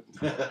violent.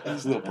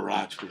 His little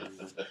barrage.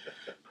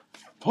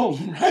 Pulled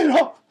him right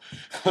off.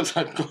 I was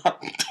like,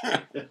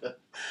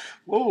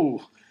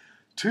 whoa.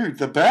 Dude,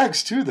 the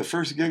bags, too. The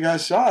first gig I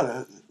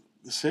saw,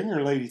 the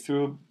singer lady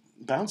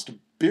bounced a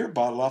beer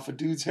bottle off a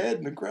dude's head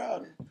in the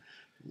crowd.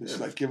 Just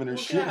like giving her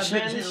shit. I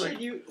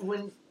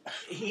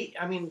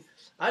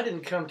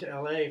didn't come to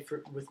LA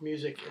with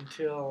music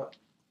until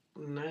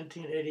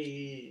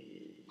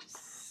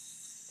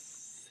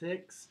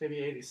 1986,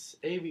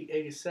 maybe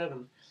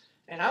 87.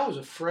 And I was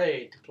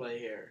afraid to play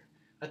here.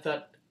 I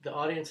thought the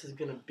audience is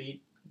going to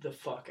beat the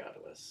fuck out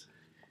of us.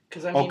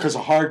 Because of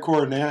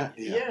hardcore and that?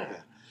 Yeah.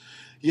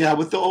 Yeah,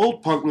 with the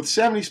old punk, with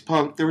 70s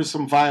punk, there was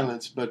some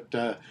violence, but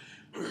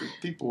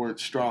people weren't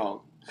strong.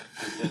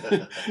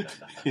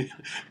 It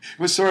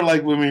was sort of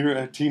like when we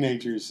were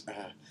teenagers,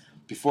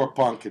 before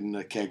punk and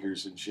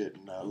keggers and shit,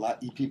 and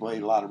people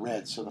ate a lot of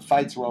red, so the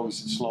fights were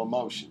always in slow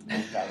motion.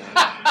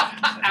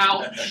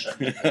 Ouch!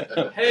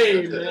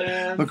 Hey,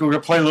 man. Look, we're going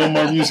to play a little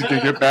more music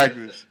and get back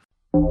to this.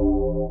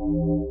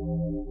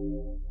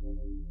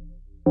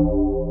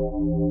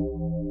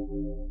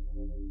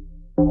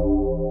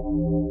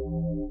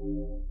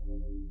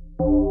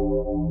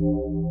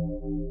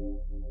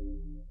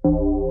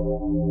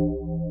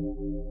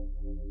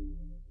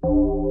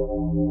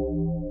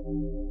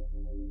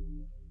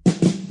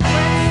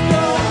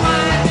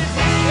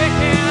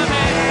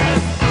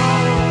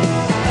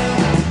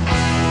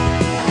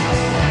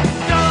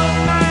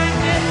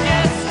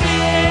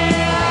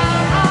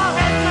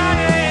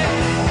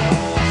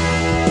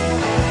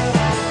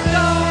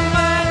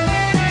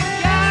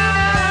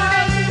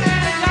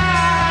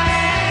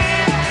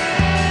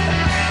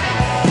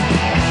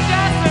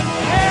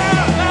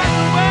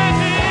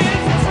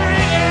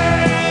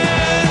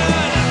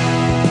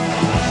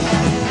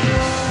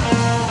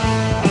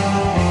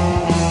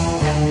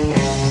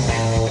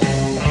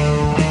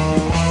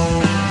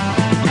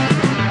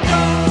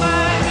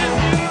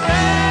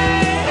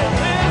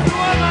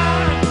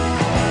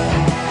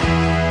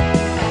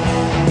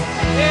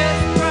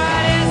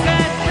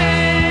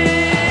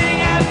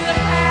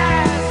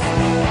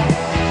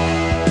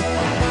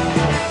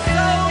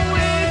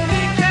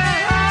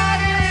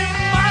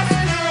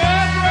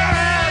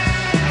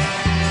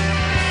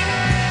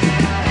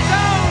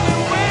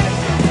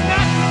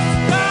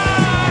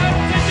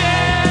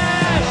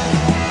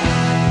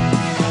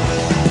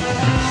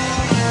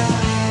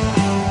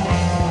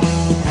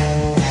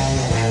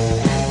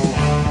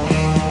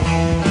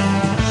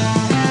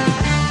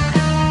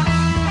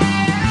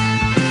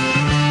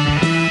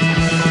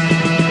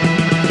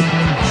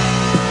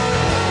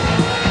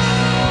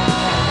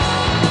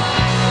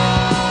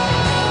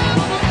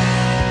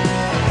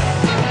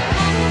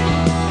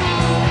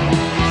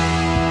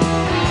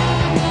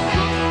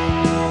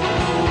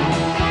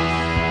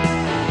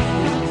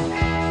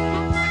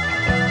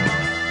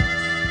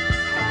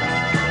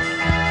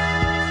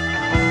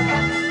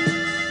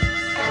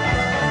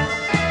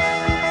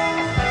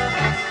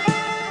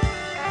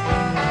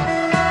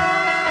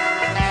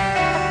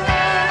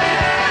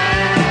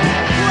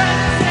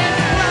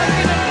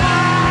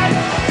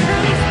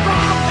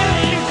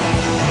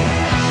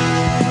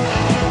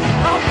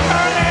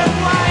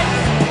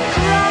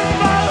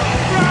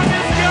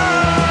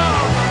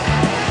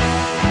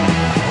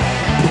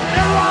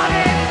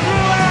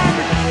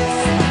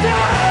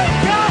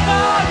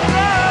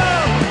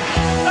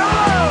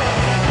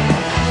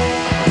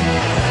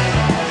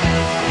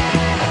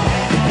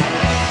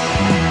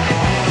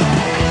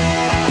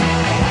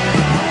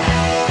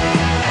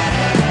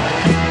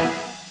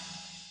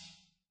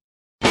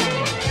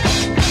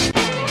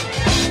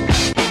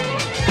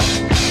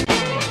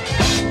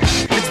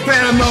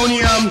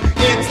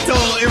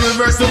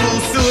 irreversible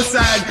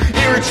suicide,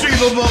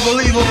 irretrievable,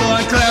 believable,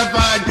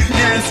 unclarified,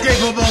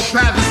 inescapable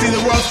path to see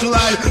the worlds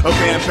collide.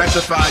 Okay, I'm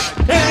petrified.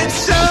 And it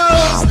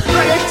shows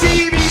like a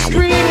TV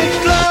screen, it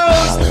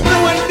glows. No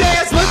one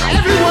dares, but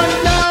everyone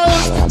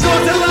knows. So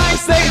what's the line,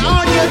 stay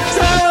on your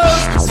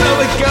toes. So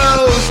it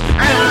goes,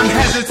 and I'm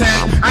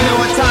hesitant. I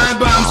know a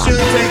time bomb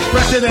should take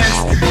precedence.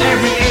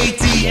 Every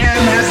ATM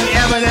has the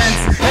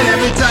evidence, and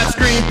every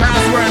touchscreen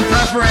password and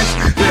preference.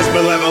 There's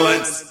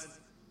malevolence.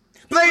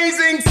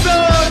 Blazing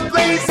sword,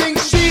 blazing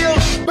shield,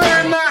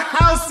 burn the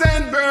house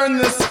and burn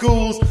the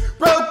schools.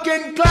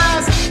 Broken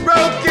glass,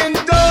 broken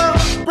door,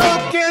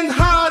 broken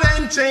heart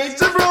and change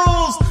the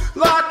rules.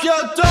 Lock your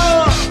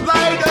door,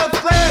 light a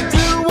flare,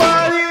 do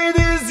what it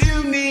is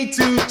you need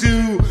to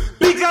do.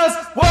 Because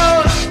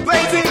wars,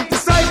 blazing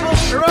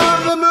disciples are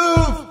on the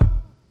move.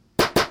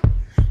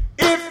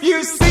 If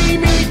you see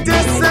me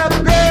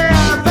disappear,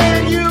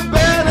 then you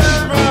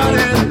better run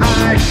and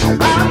hide.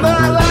 I'm the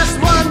last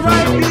one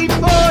right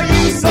before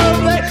you, so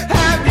they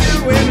have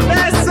you in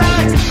their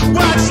sights.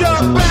 Watch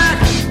your back,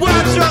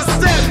 watch your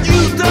step.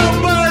 You don't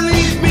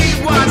believe me,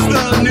 watch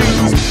the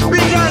news.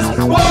 Because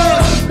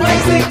wars,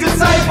 blazing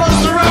disciples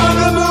are on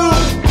the move.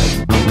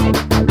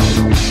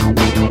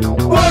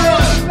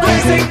 Wars,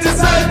 blazing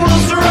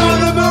disciples are on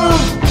the move.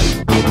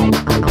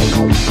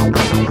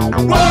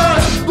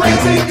 Wars,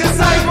 blazing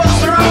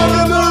disciples are on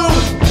the move.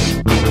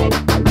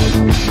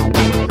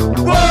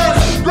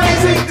 Wars,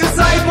 blazing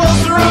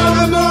disciples are on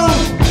the move.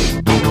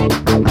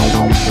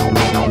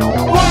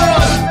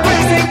 Wars,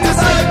 blazing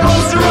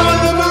disciples are on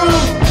the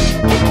move.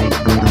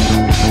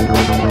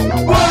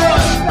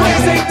 Wars,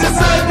 blazing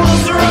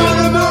disciples are on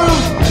the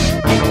move.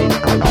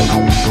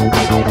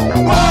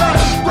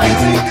 Wars,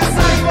 blazing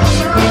disciples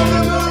are on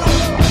the move.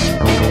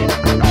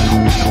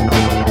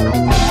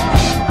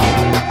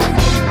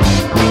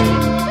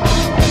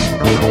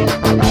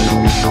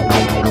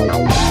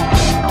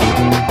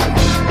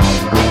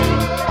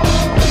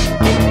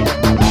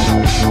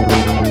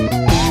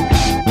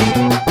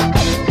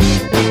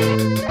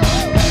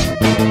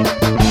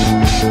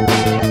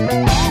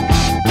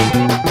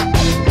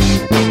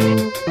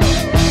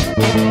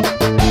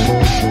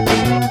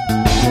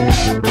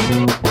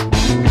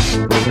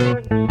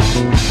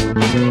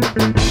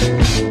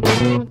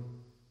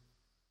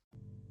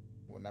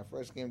 When I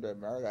first came to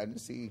America, I didn't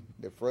see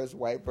the first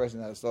white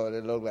person I saw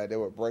that looked like they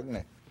were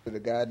pregnant. The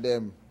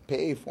goddamn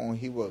payphone,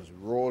 he was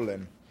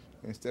rolling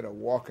instead of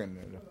walking.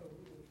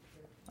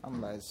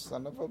 I'm like,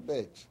 son of a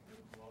bitch.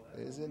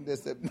 Isn't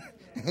this a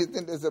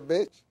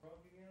bitch?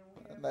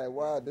 I'm like,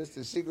 wow, this is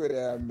the secret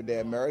that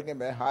the American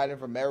been hiding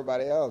from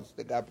everybody else.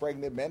 They got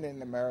pregnant men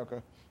in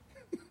America.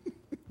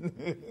 You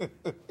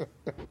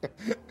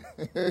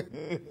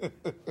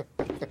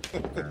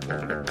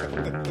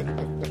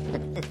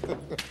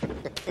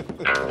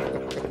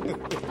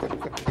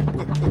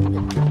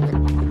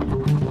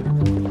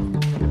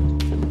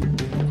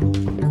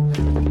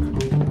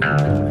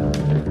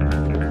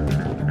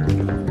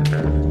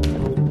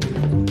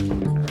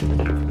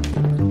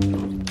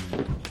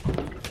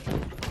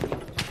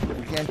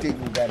can't think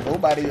we got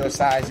nobody your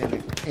size in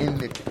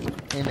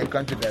the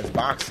country that's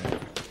boxing.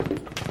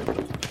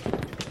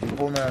 You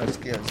put me on a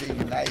scale, see,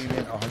 you're not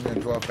even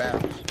 112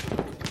 pounds.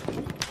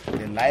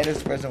 The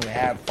lightest person we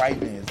have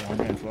fighting is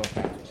 112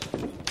 pounds.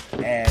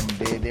 And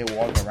they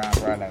walk around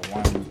probably like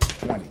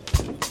 120.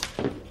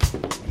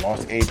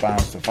 Lost 8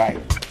 pounds to fight.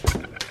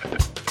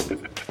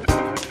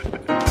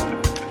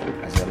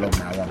 I said, look,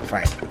 man, I want to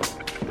fight.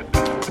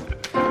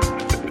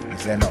 He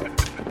said, no.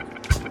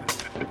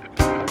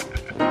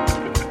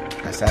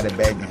 I started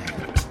begging him.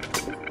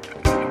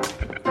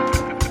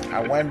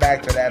 I went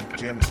back to that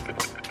gym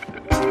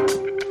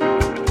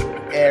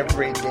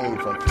every day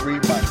for 3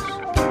 months.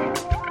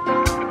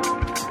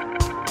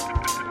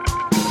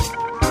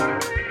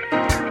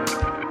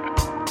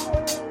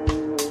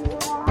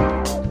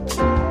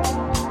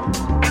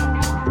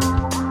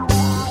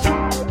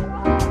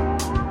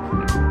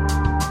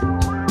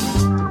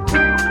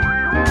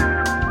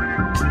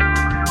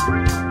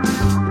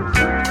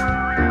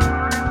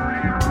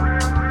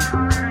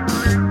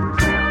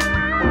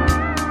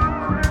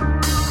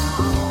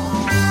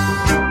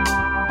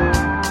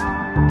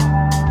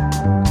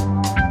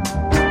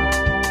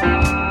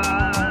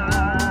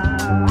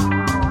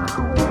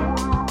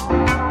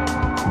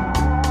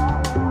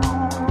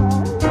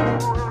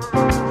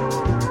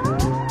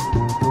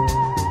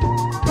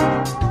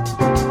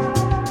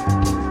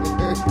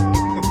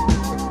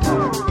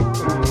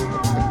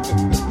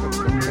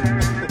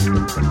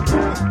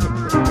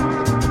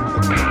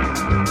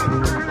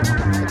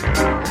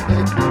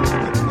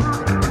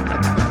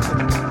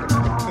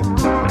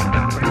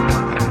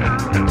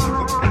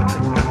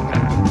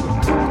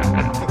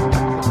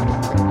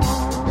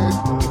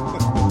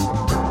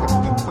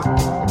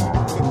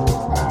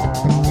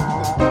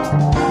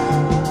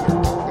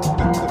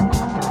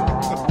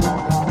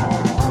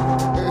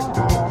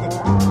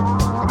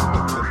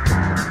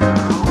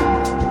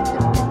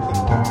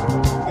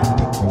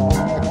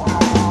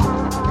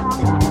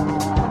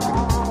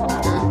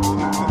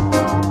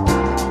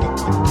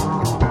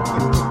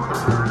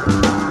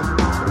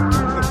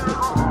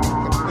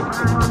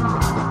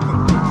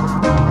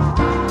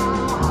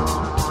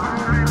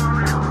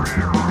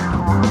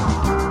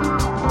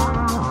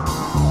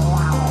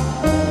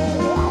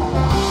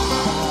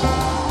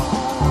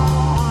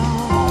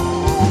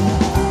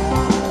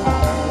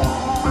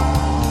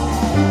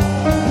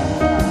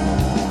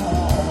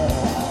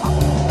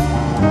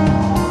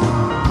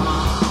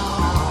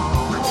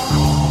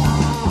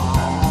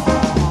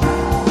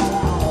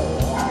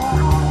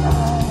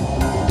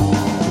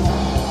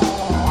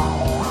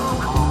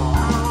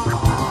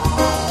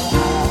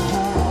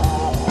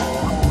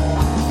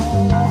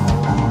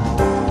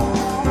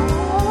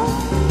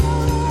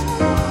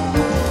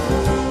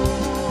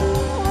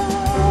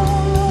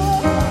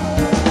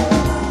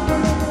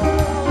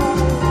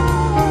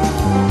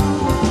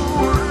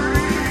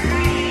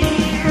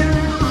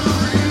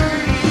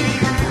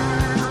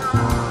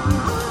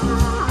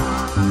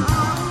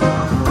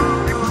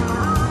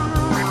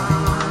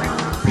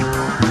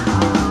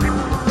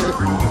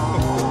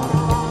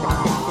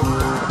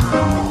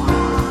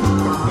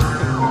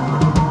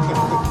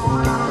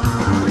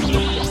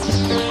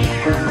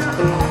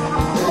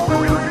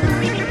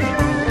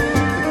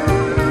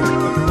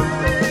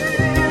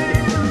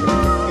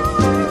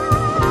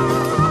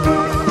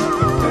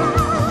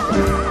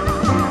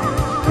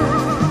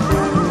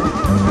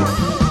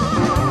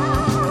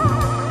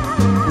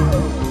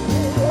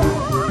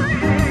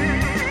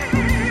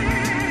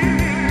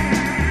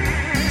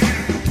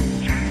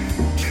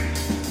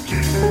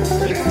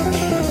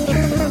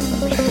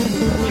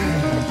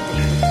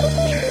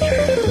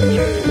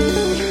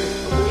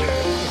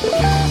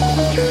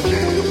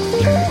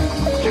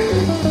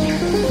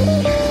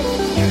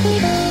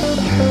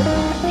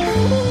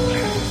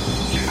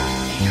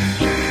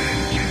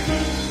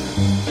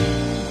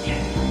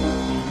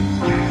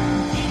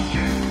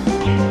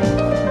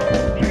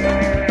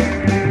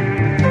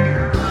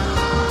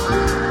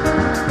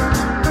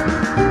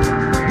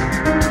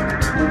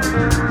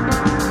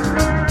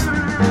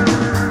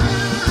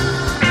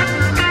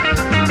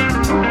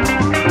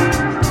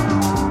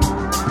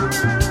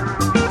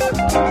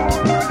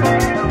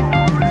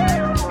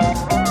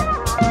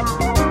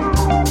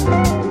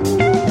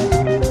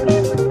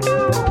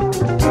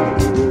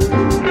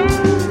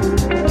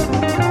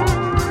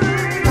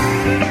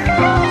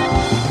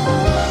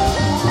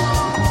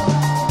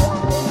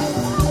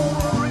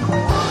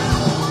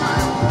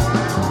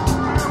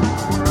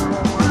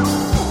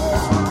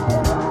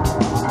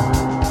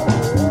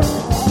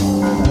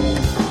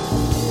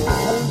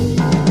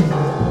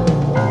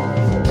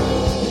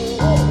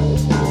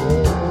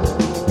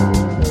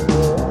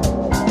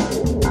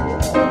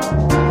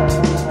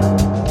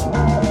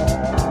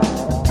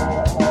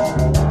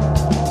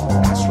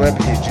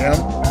 him.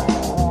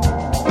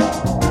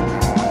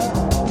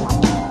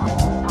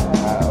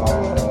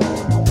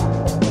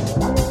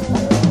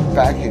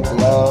 Pack his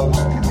gloves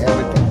and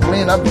everything.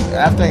 Clean up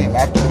after him,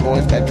 after the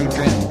boys got through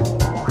training.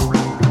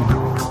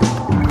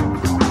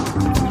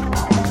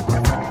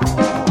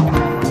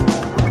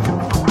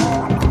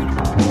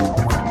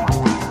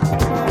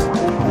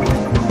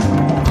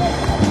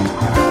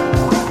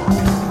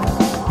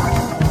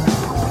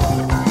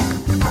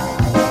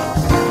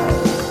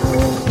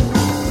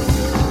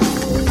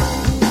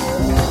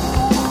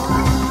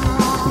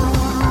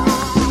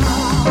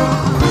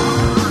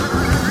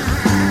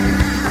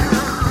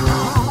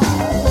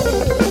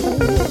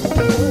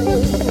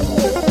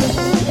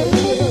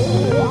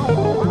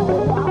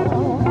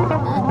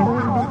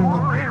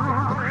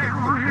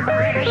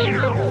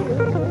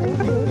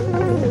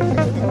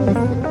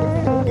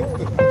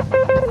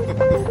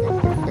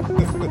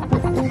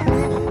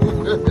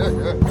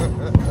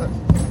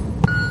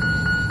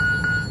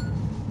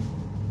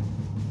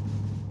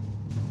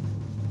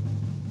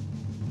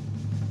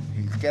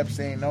 Kept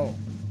saying no,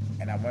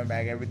 and I went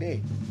back every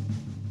day.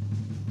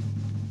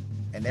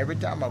 And every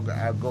time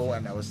I go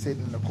and I was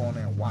sitting in the corner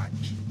and watch.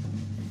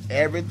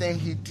 Everything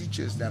he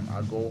teaches them,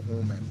 I go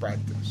home and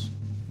practice.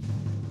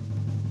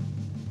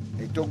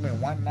 It took me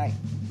one night,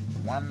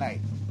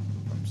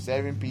 from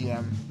 7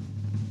 p.m.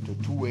 to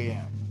 2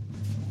 a.m.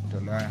 to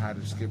learn how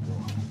to skip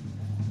rope,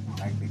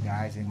 like the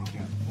guys in the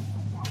gym.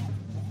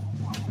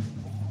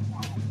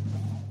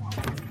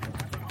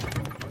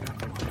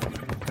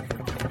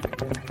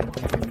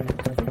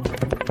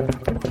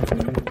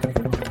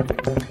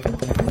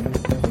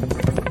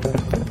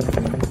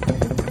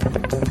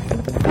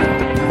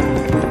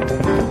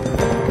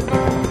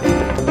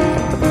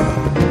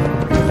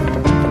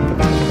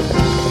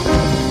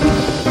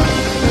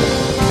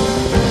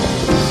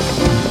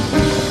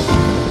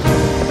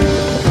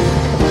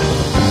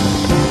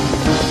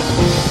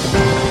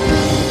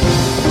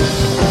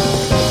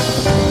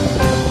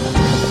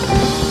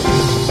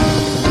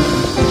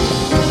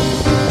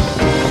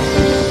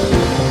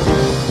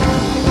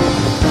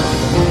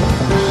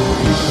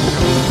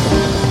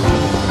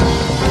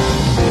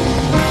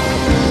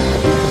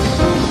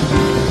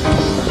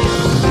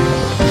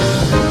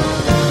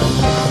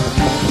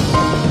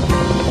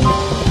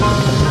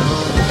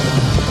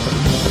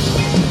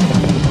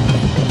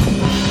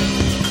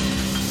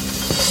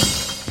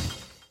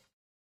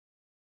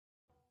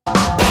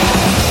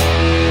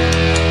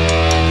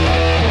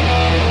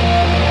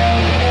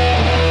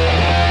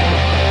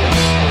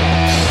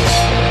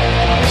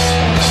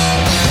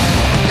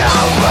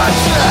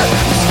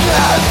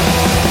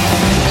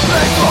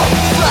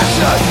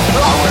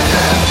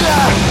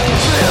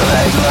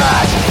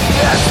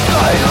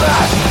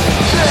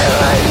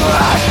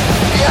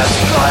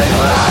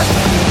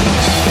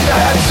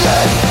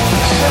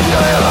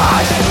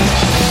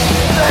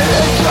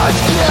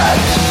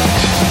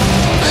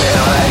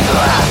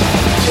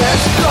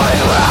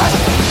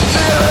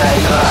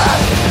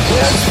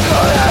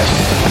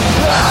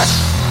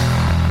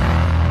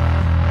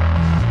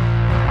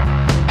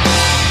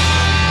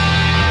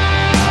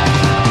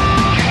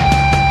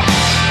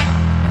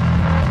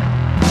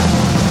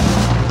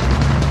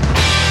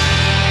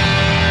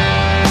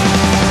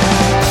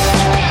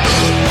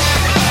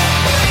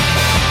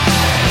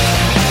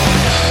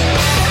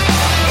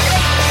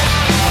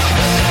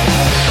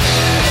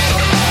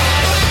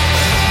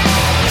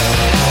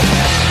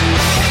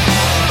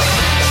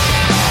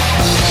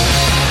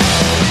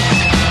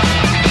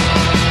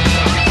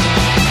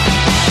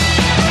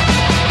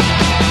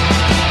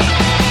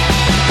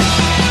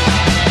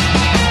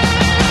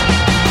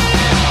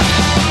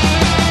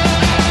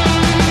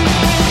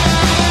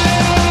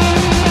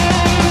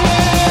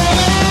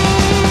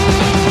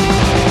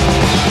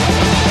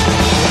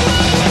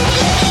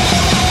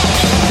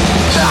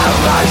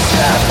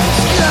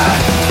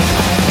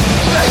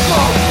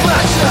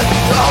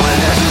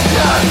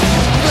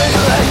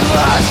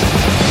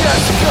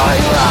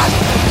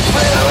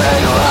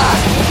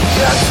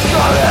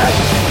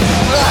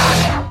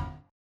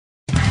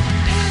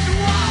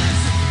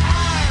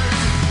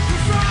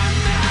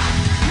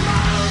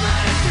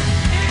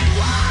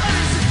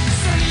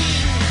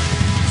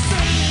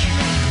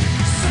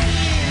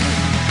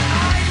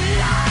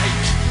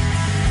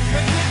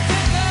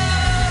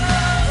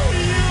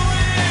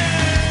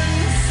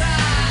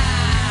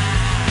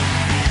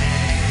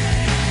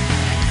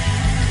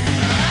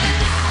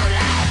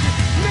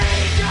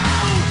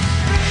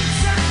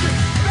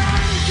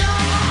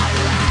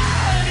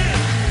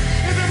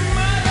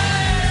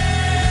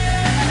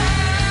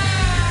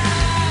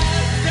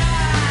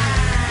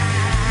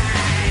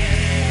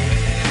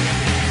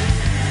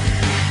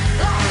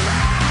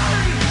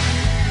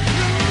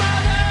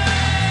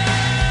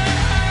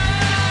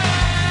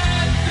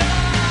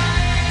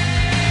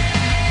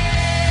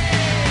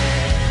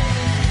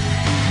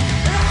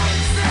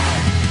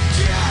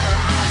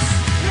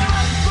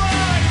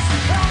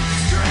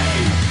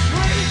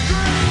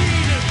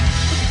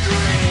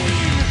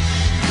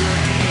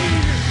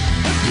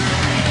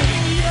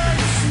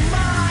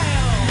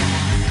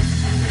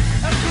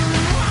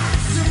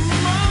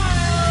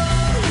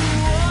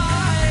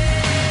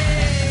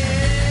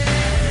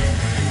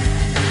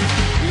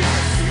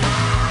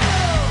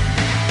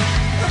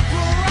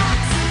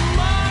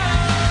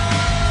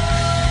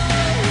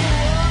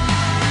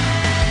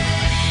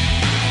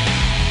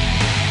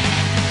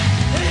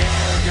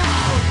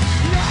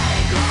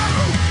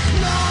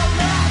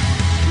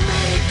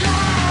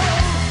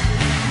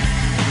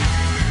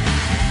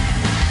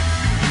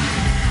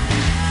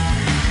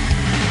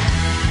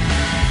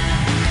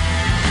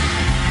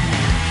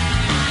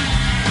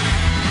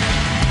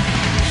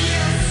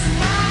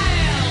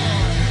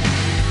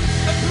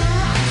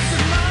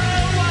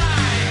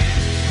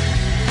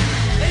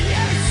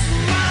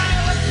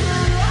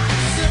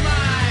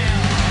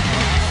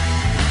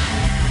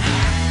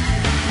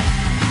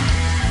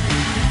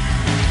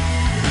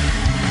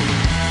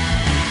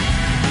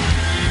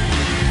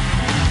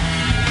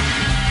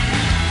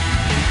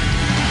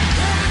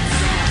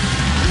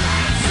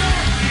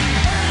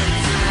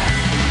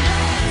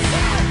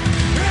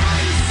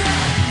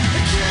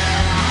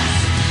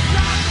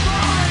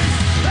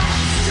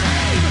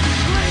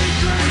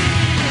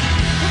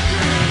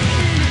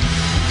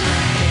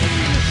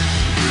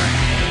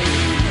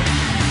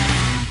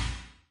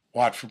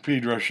 Watt from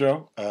Pedro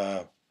Show.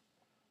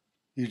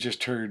 You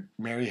just heard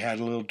Mary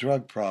Had a Little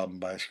Drug Problem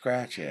by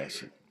Scratch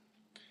Acid.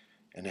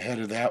 And ahead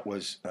of that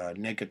was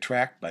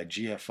Negattract by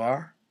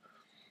GFR.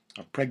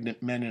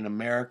 Pregnant Men in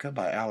America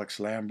by Alix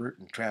Lambert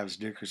and Travis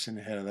Dickerson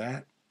ahead of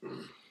that.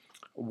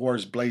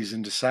 War's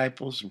Blazing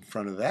Disciples in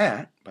front of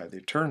that by the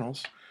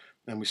Eternals.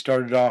 And we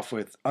started off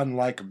with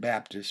Unlike a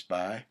Baptist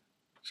by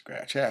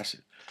Scratch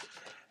Acid.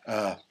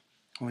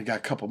 Only got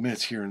a couple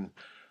minutes here in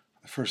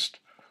the first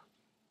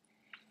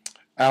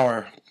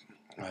hour.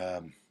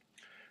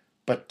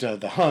 But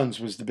the Huns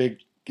was the big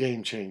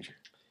game changer.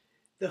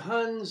 The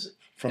Huns...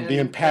 From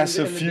being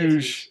passive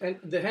fuge. And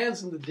the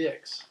Hands and the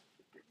Dicks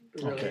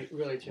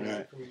really changed Right.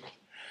 it for me.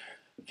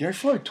 Gary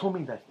Floyd told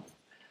me that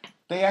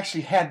they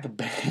actually had the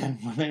band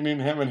when they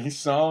didn't have any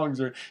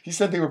songs. Or he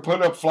said they were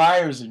putting up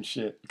flyers and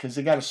shit because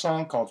they got a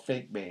song called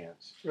Fake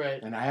Bands.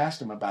 Right. And I asked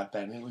him about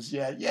that, and it was,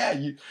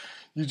 you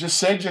just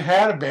said you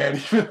had a band,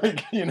 even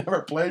like you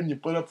never played, and you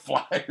put up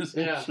flyers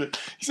and shit.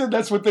 He said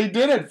that's what they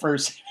did at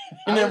first.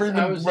 He never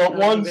even wrote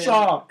one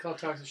song. Called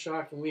Toxic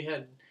Shock, and we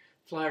had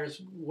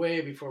flyers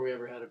way before we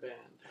ever had a band.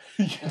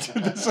 You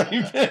did the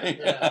same thing.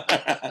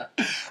 Yeah.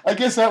 I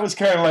guess that was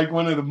kind of like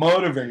one of the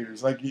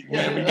motivators. Like,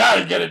 man, we got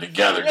to get it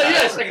together.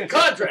 Yeah, it's like a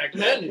contract,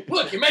 man.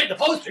 Look, you made the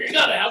poster. You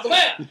got to have the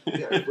band. You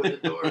gotta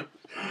put the door.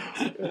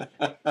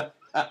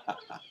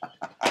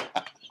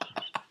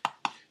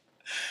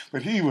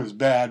 But he was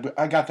bad. But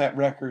I got that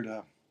record,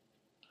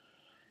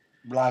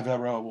 Live at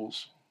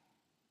Rebels.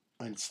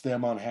 And it's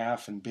them on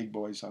half and Big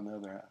Boys on the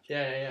other half.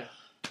 Yeah.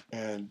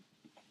 And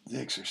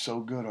Dicks are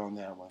so good on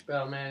that one.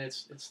 Well, man,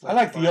 it's I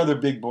like the other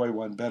Big Boy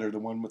one better, the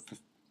one with the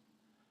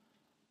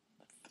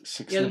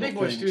six the little Big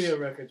Boy things. studio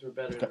records were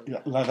better.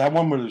 That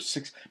one where there's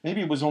six,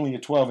 maybe it was only a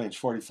 12-inch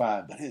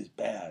 45, but it is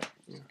bad.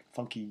 Yeah.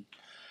 Funky,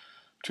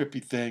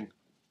 trippy thing.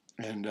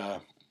 And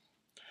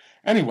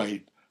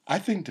anyway, I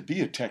think to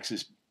be a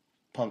Texas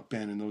punk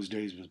band in those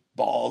days was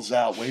balls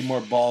out, way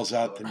more balls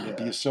out than to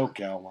be a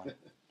SoCal one.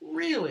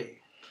 Really?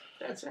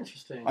 That's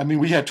interesting. I mean,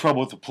 we had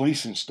trouble with the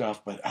police and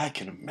stuff, but I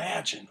can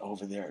imagine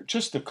over there,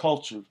 just the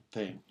culture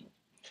thing.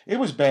 It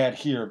was bad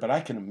here, but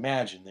I can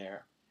imagine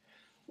there.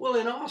 Well,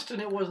 in Austin,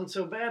 it wasn't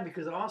so bad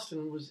because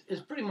Austin is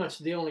pretty much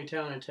the only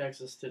town in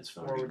Texas that's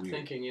forward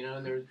thinking,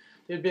 and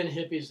there'd been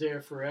hippies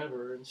there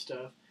forever and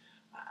stuff.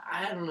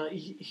 I don't know.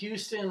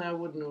 Houston, I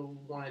wouldn't have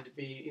wanted to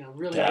be,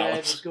 really bad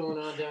what's going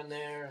on down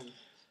there. And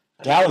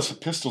Dallas, the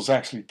Pistols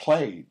actually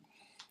played.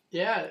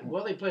 Yeah,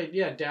 well, they played,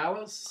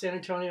 Dallas, San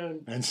Antonio.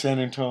 And San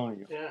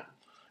Antonio. Yeah.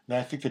 And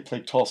I think they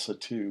played Tulsa,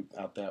 too,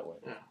 out that way.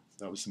 Yeah.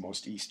 That was the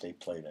most east they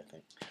played, I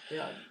think.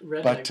 Yeah,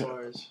 redneck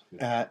bars.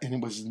 And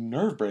it was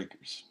Nerve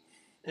Breakers.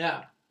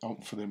 Yeah.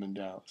 For them in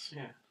Dallas.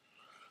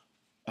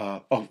 Yeah.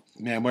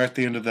 We're at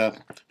the end of the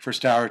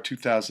first hour,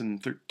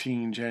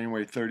 2013,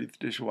 January 30th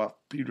edition of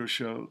Pedro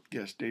Show.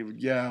 Guest David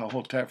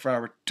hold tight for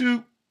hour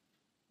 2.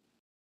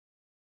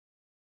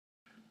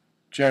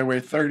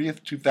 January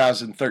 30th,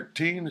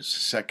 2013. It's the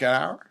second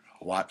hour.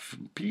 Watt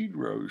from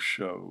Pedro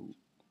Show.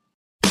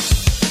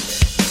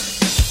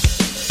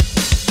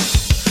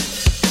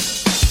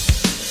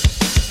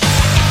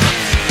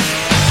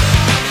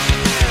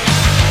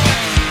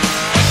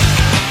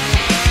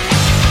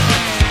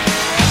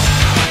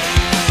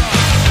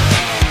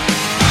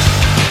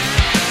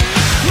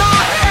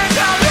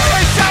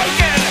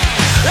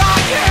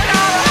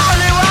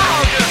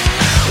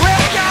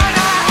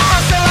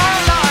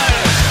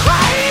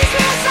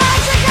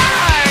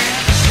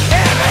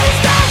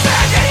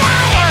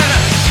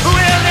 We'll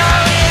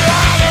know it all.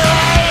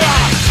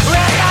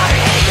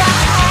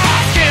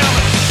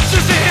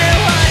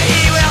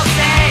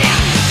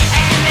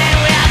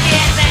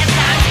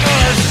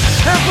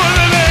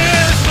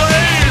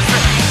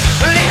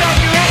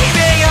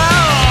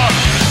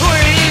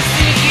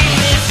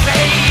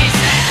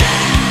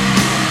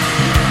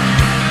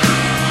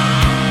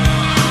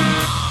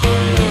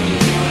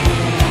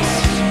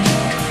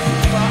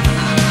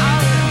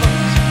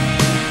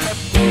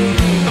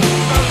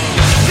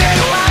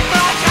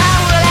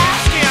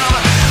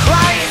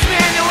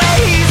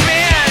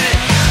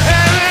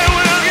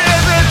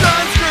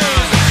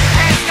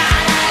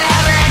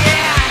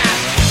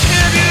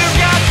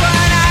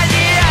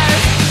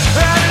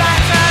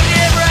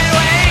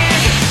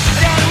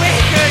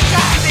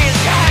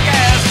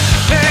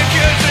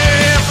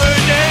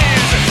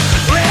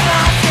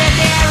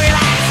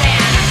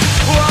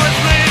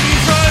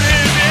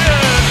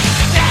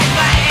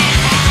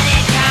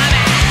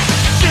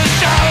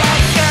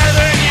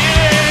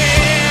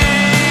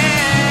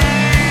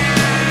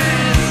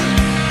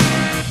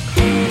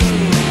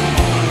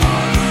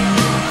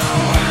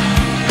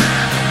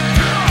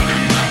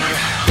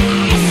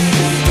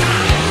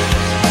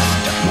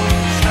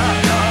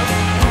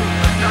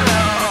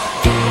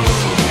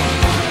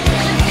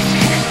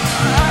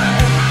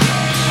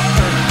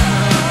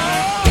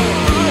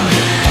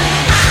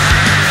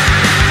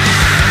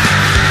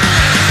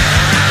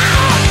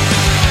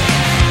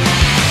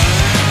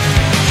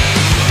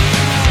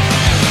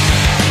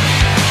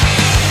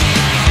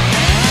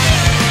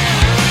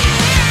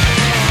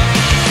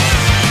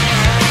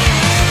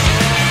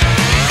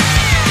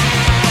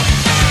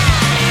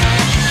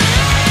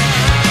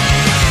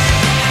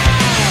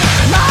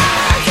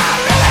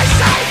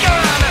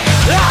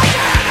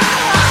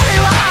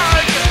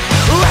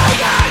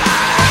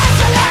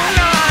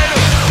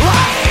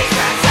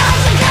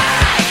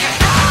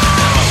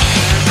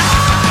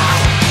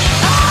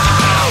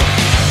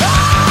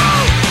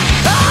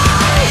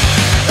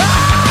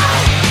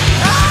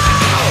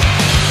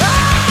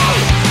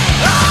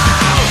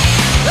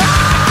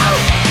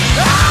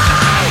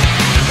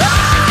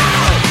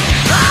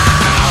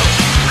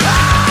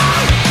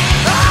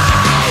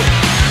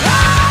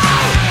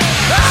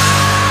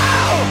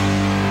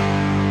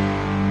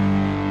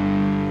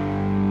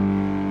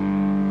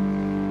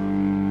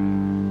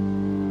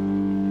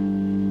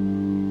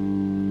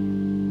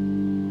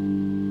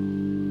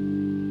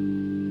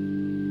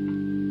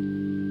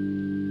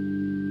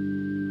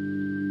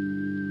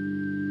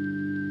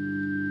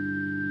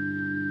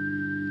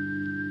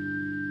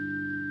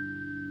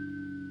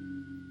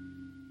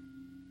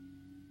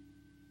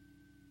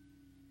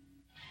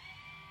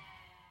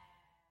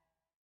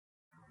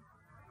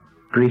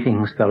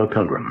 Greetings, fellow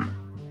pilgrim.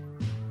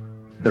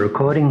 The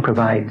recording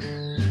provides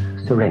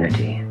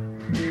serenity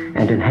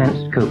and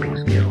enhanced coping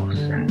skills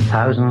and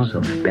thousands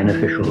of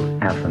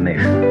beneficial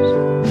affirmations.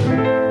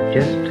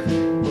 Just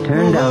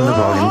turn down the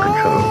volume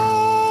control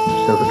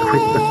so that the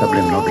whisper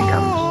subliminal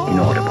becomes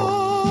inaudible.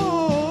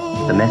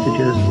 The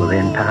messages will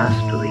then pass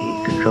to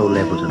the control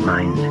levels of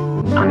mind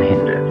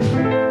unhindered,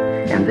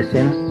 and the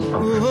sense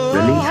of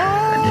relief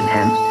and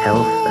enhanced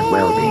health and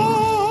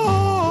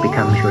well-being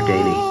becomes your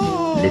daily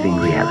living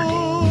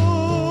reality.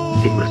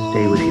 It will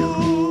stay with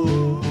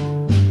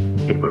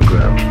you. It will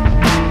grow.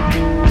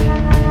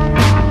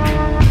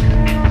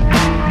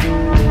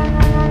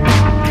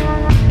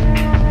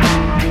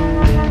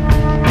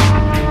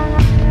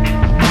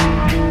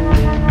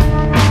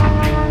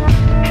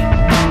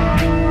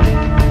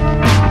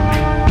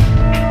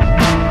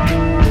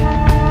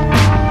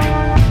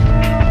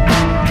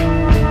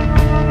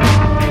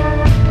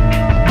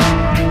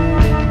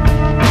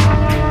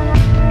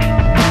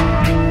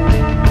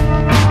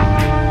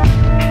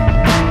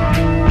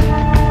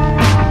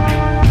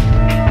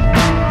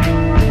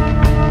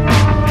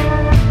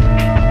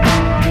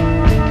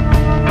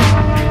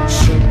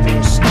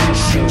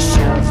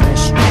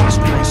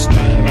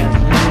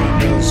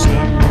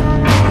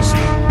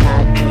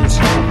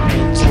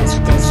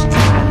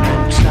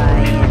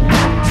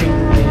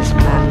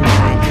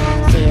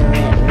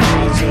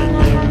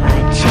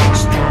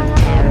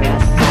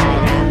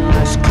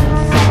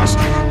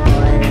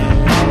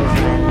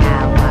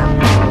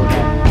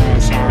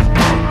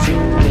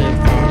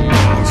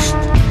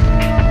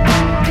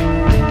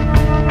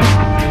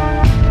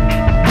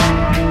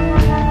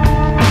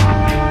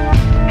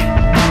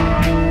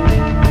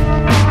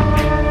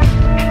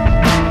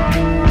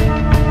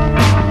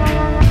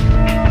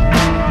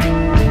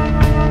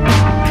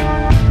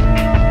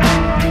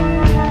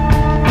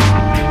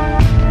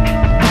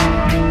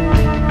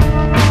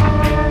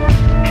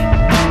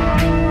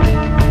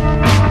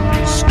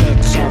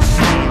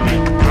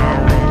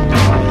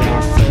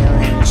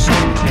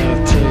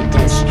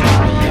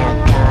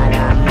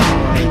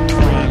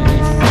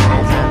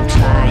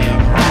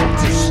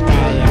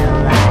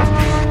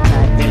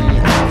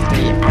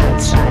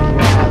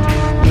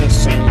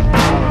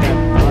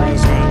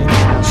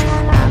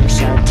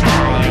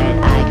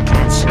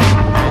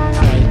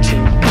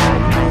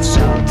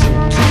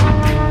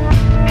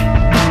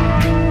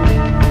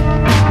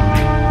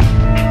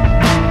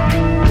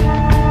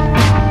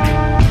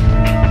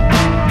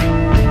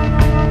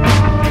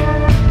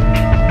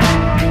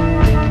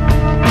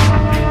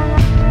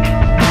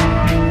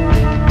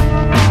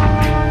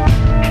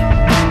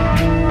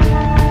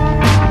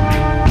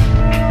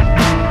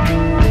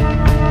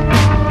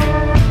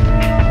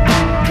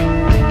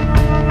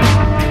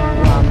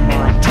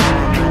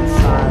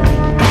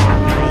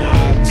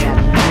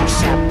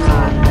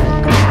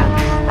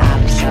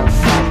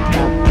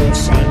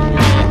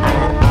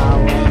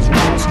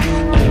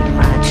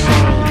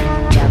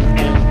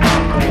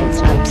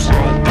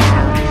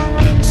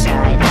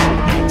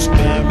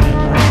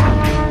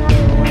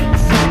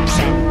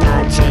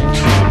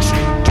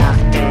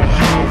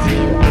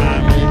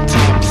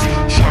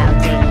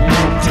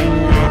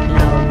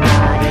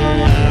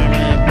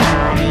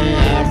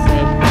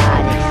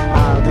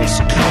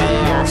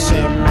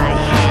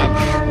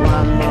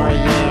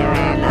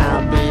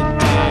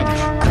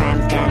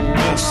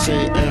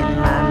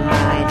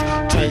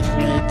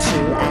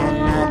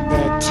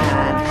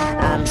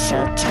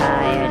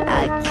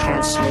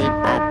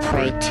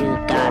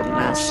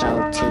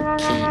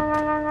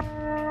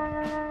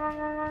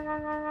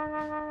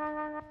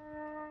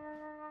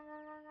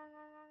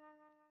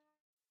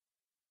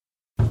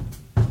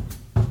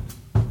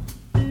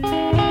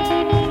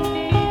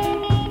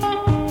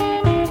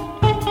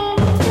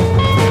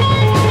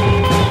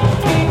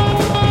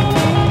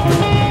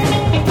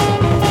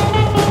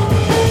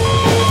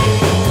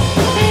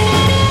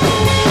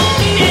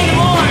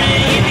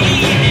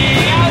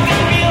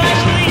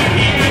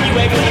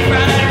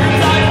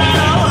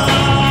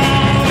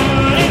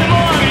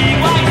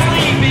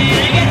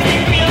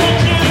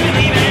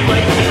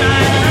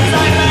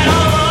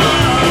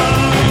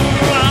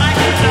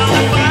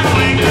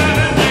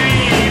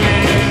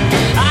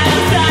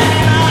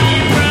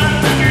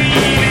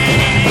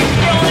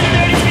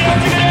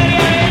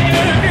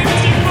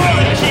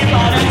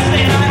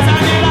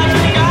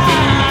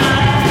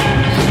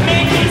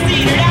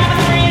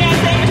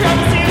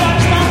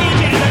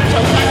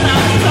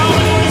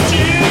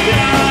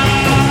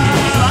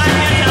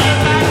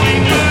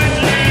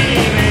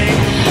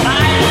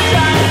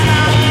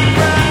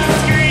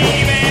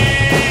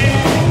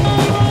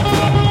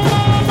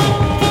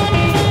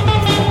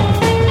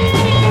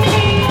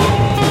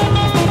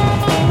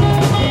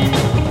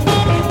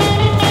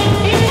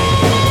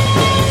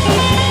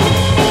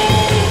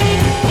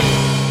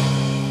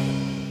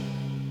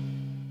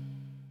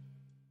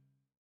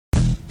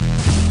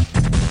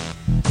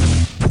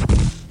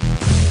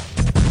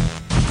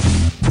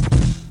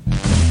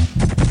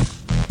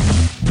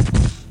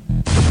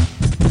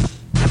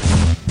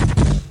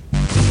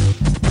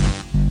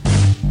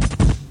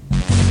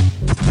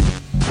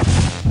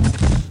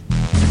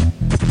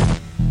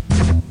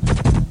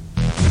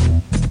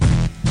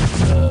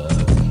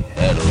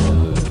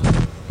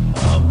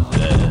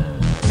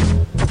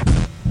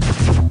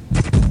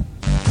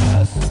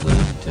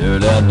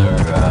 third on the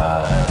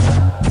right.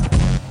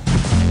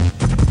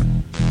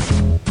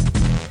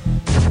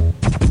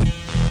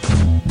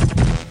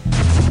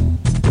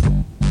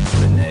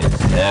 When they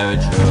tear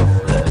at your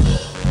flesh,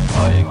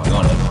 are you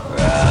gonna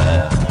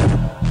cry?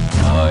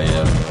 Are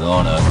you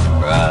gonna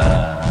cry?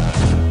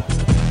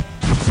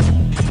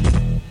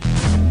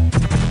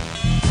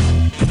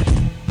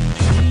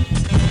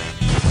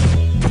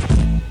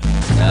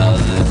 Now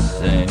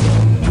this ain't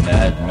no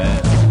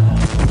madman,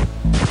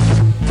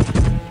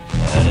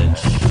 and it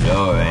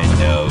sure ain't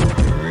no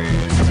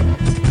career.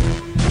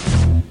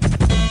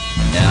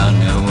 Now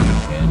no one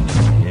can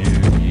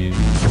hear you.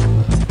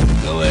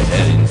 Go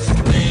ahead and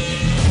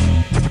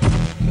scream.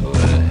 Go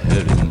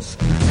ahead and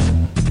scream.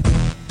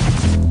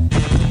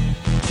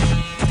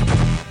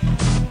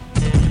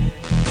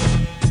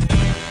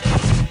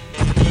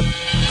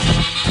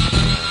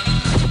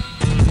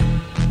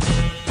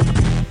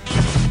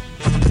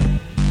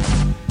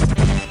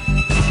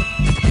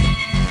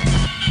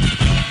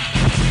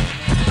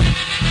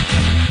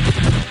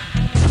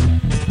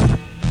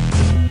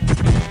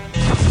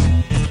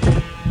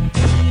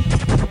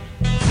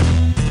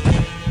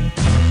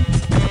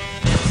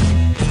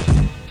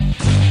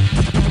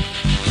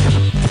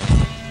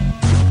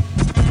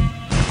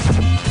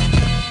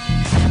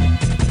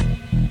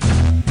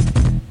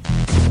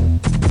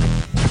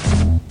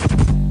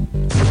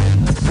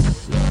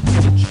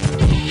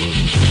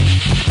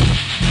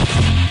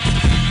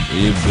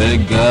 We beg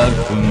God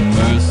for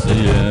mercy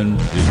and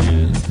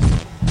peace.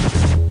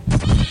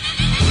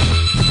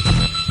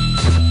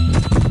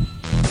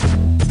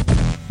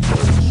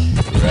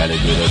 Try to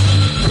get up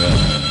and run,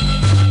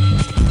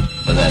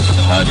 but that's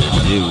hard to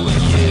do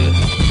when you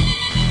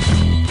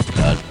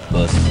got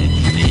busted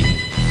knees.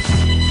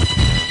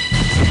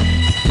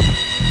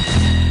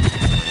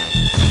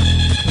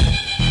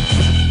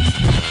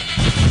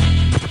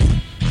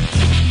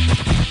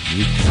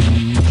 You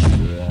can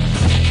try.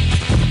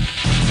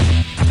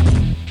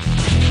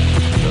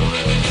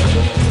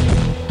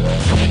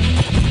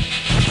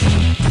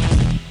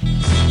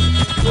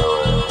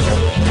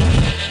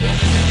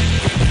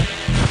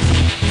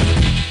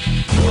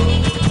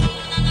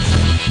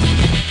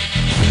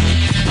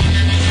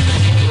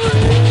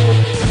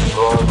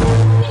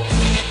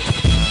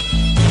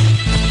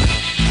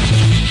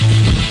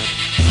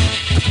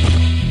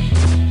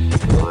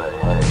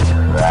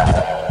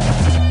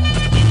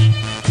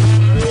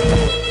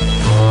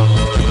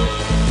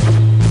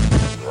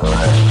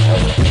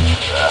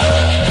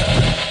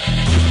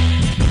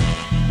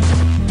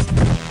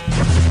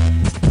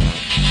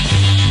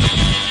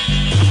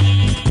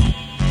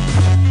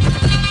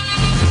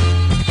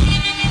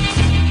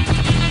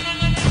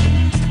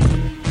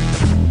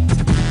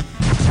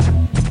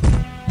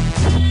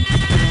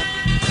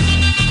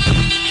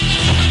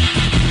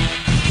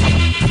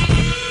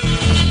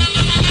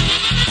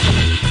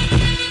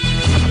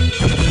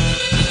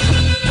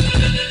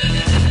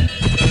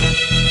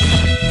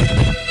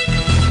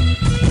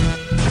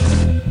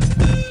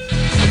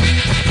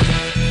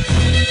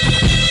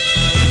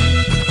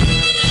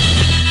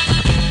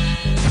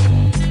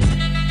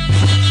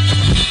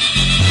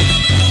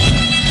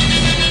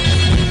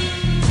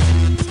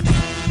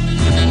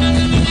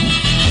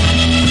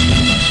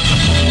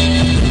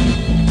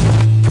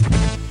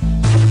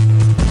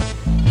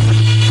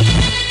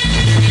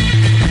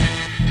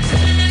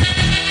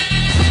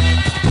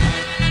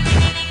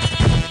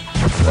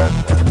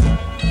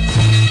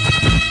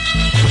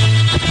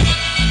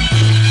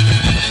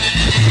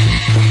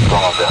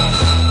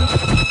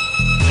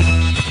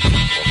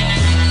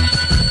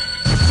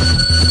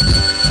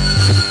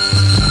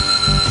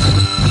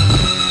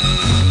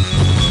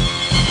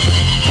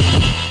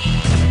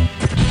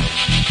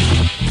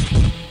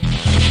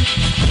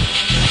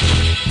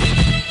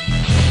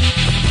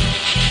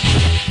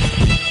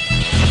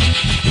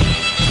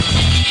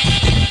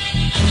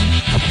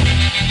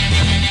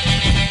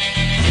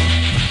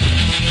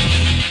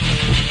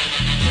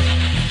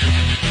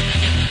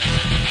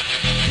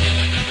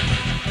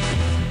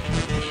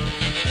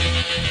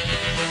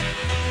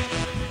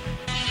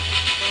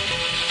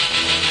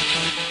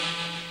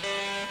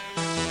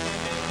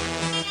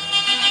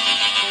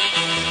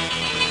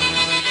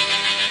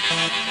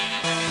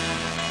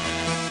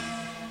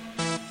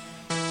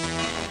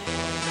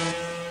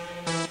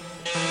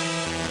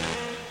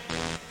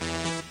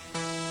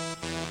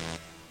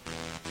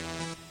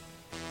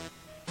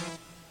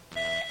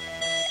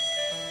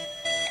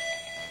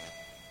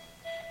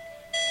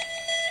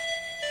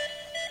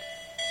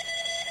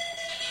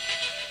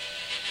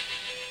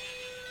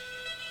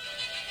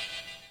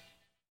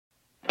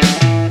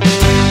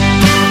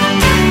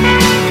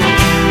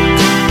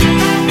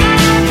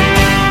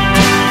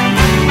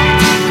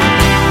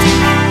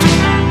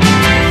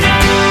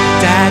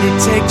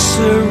 takes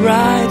her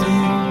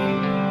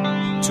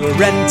riding to a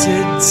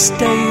rented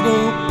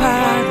stable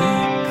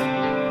paddock.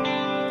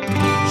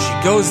 She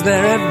goes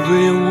there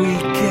every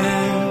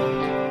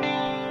weekend.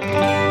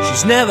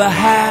 She's never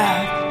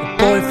had a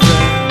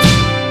boyfriend.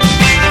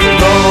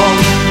 Long,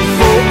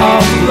 full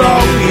of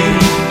longing,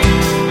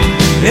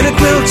 In a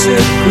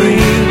quilted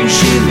green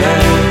she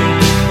lay,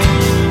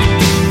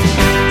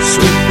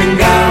 sweeping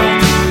out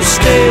the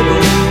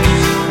stables,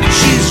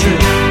 she's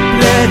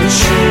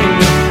replenishing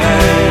the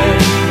hay.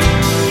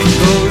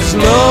 Those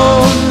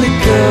lonely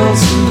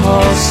girls and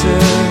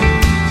horses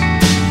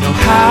know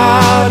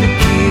how to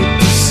keep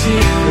a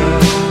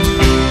secret.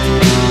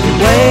 They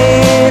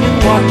wait and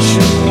watch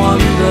and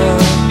wonder,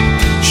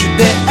 should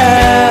they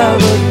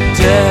ever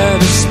dare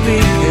to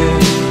speak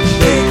it.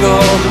 They go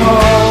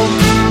home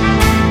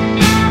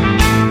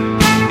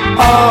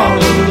all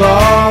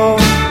alone.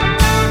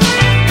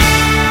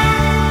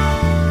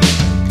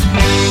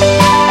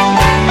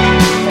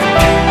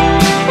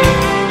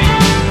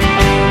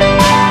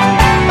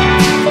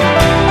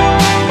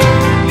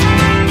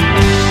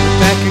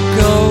 Rebecca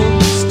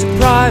goes to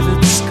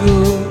private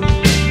school.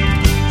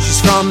 She's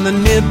from the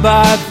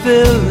nearby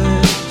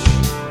village.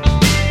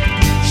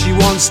 She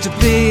wants to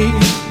be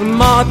a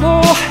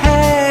model,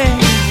 hey.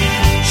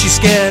 She's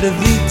scared of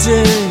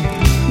eating,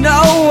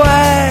 no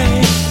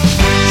way.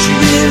 She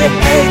really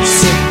hates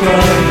her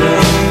brother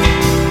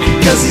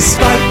because he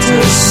spiked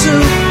her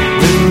soup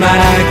with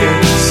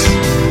maggots.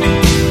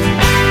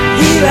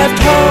 He left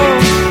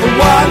home a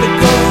while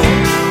ago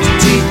to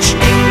teach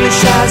English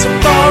as a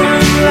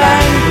foreign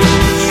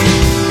language.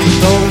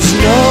 Those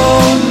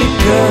lonely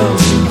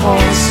girls and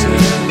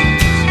horses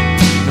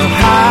know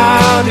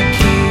how to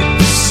keep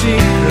a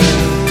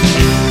secret.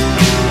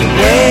 They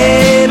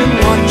wait and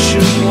watch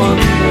and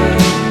wonder,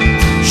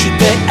 should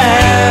they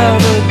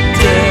ever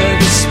dare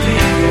to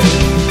speak it.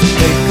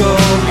 They go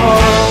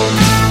home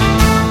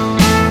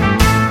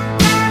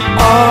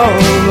all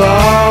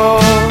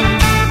alone.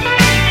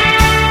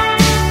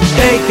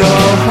 They go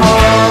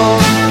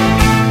home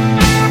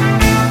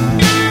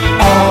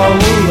all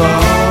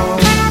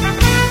alone.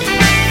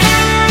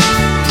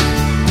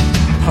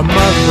 Her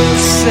mother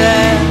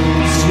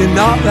says, you're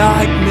not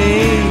like me.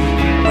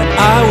 When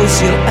I was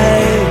your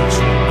age,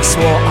 I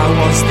swore I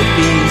was the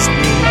bee's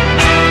knees.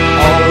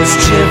 Always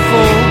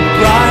cheerful,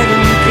 bright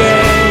and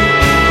gay,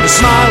 with a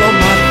smile on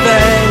my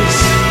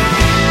face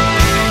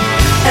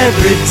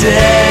every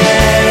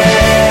day.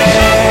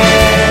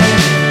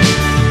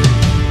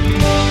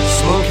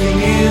 Smoking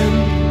in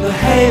the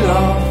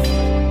hayloft,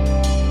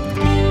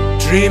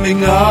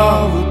 dreaming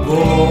of a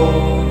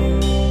boy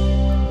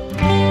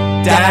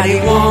Daddy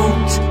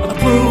won't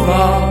approve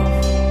of,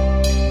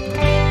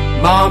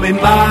 Mommy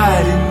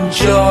might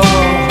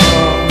enjoy.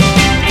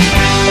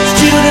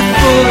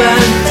 Beautiful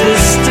and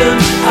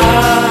distant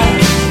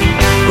eyes,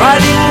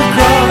 riding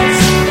across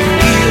the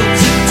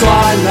fields of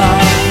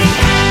twilight.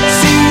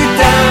 See you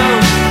down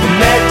the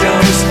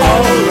meadows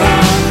all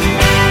around.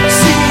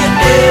 See you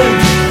in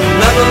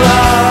another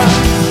life.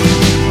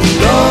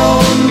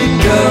 Lonely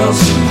girls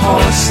and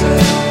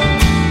horses,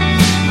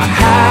 I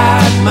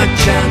had my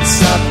chance,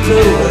 I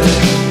blew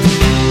it.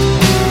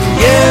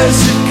 Years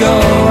ago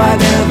I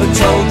never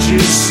told you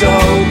so,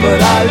 but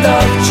I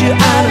loved you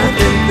and I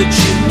think that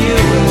you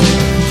knew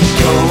it.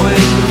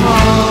 Going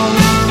home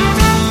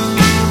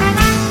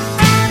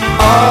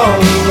all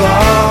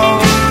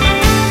alone.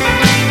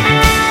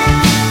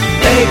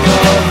 They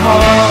go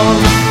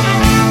home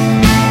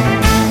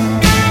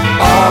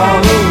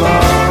all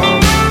alone.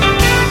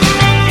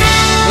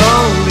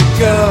 Lonely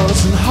girls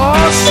and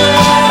horses.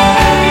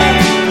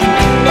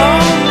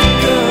 Lonely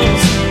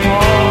girls and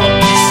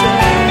horses.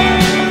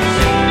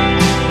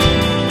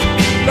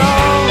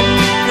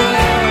 Lonely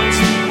girls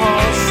and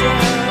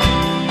horses.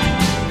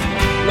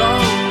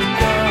 Lonely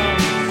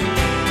girls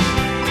and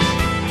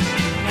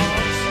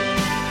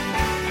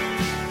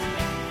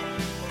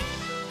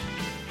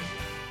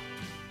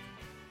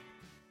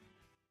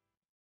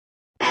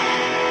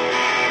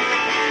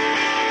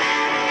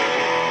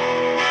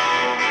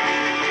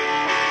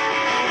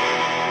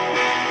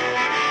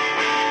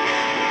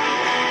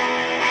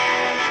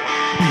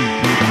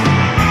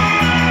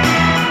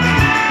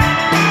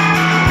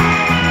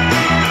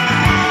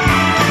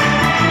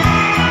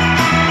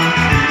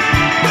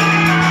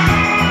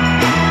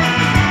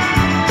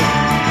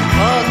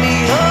Called me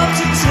up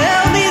to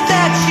tell me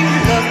that you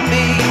love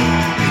me.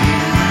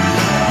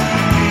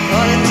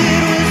 All it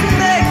did was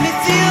make me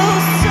feel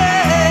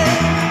sad.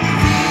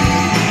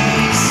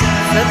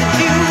 Said that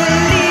you were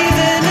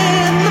leaving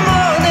in the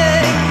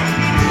morning,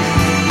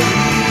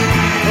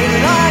 and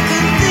that I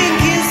could think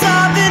his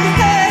I've been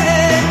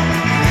had.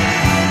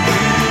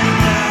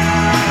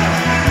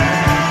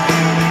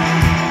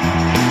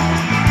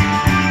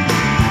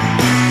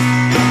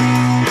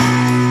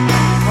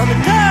 I'm a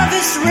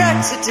nervous wreck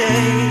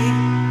today.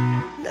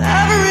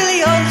 Never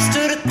really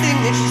understood a thing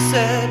that you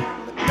said.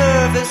 I'm a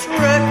nervous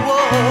wreck,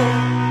 whoa.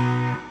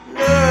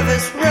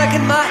 Nervous wreck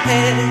in my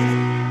head.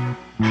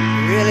 You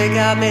really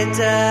got me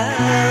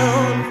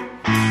down.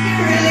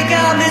 You really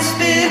got me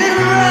spinning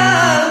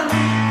around.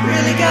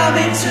 Really got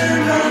me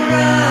turned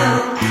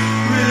around.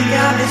 Really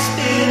got me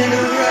spinning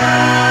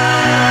around.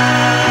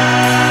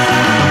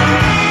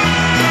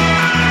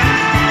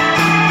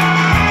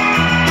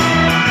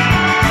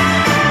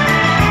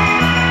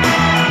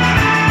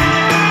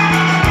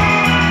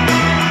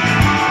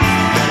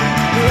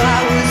 I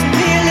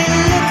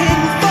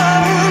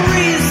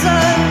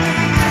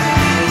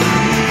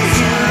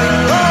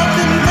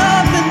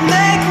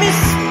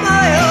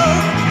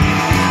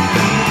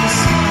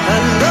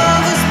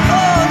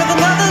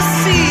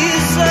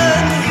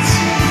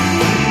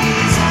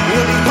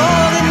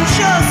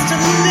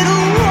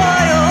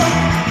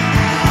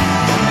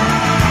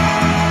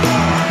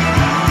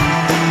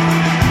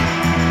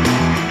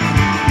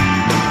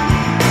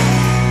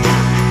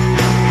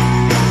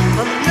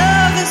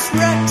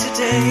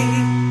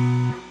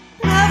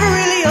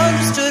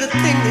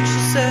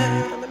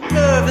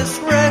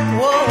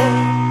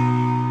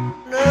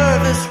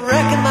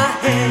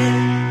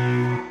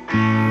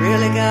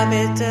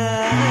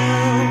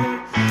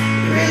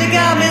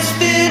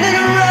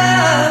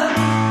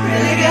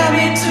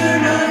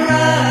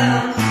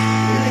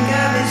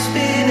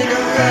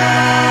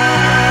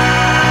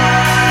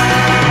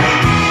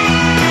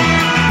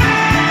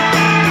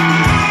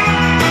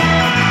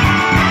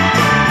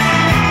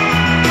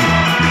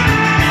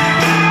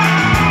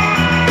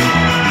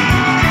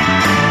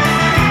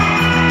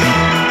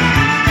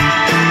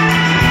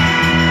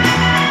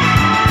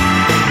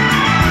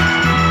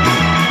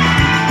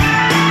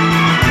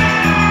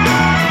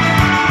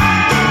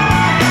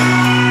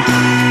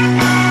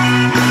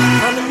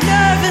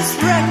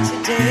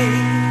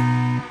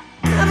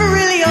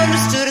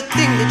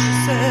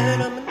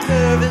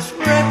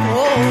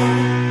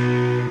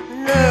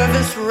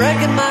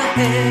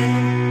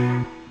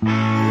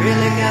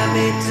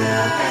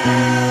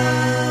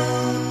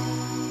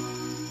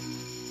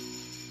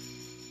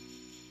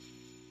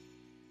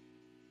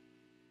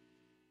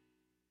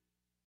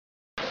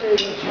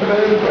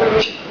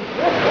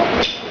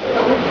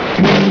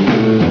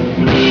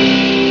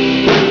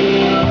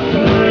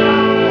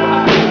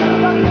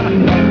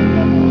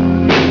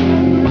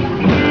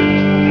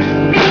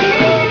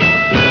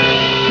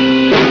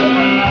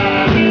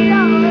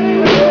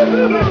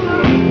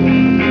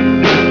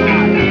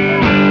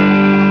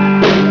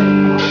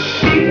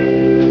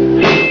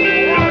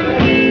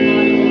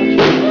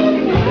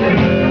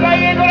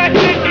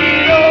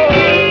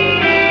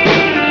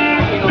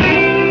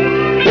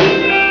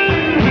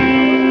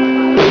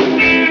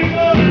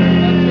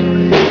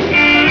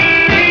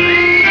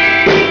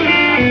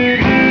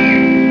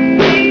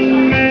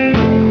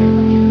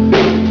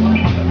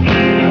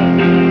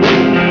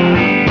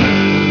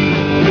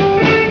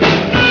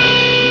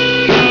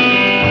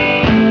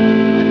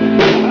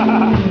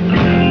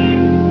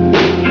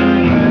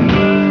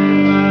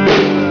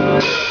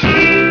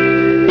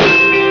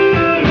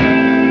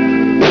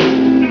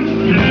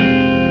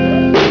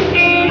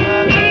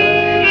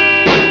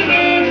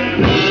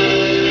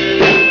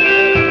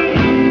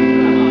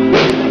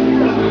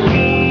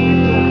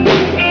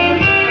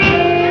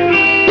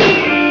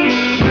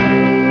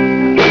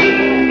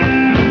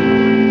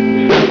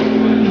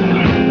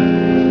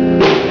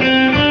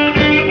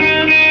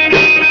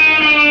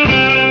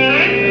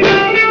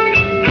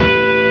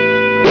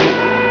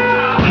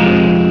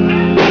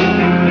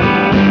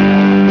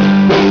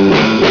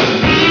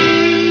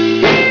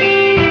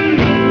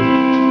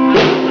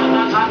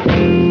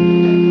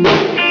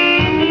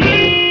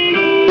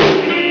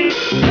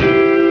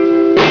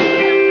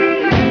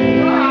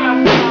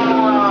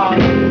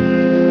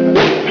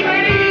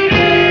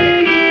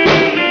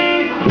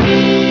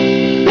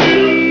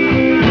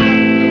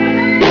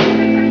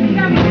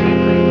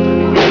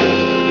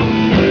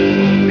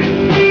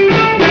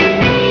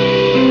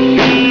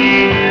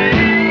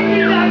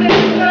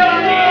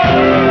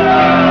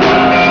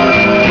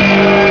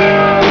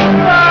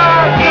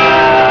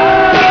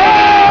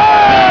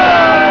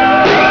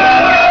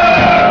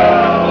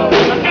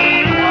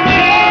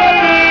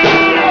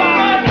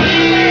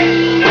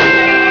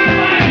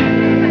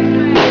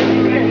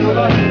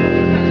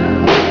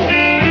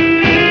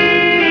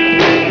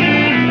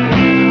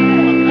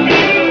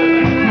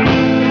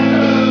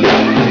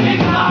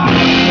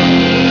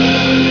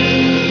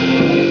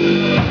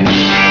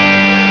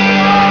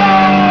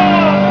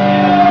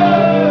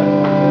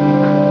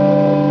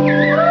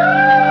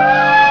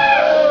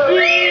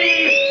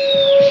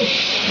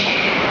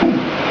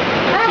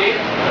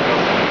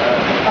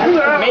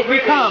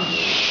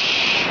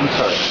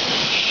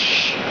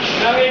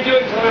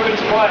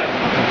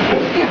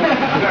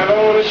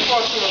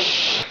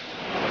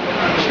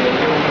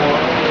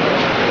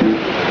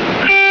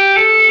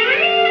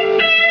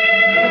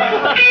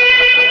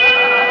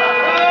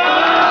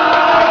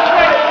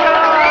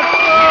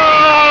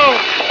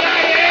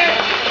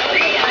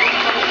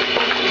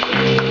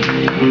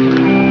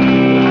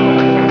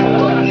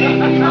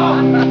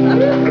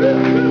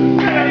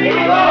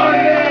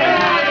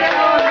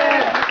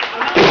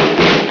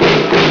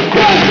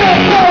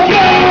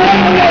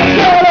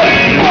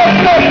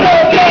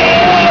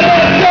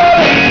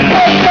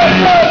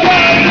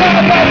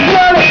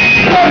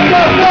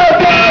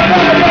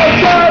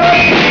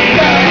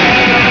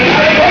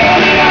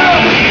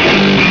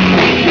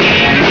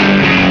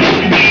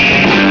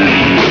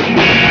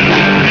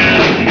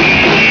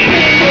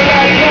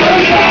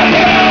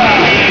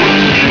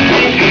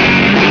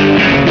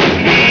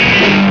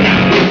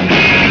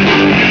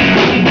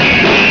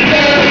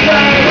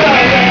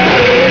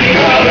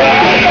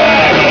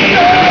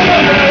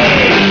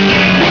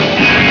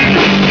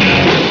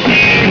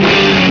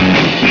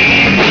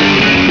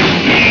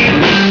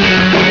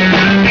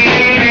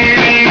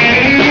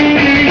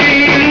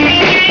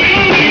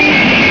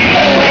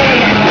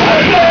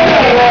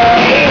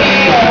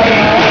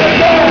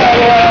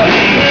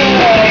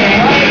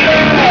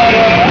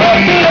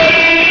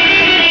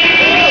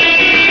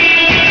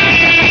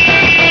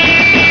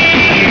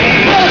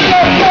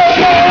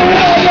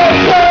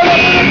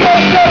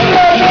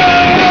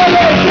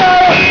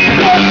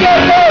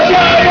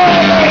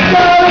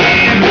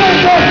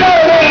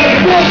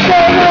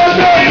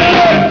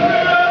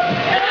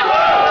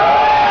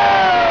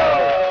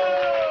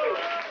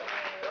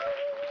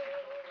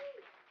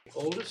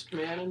Oldest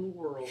man in the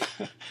world.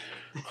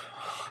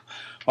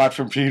 Watt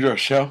from Pedro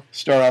Show.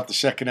 Start off the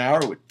second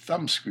hour with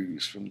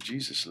Thumbscrews from the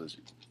Jesus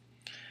Lizard.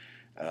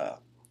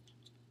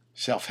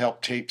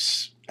 Self-help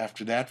tapes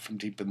after that from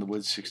Deep in the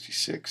Woods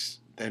 66.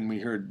 Then we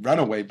heard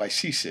Runaway by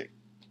Seasick.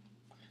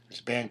 There's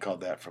a band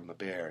called that from the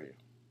Bay Area.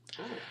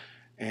 Oh.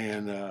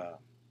 And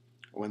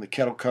When the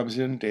Kettle Comes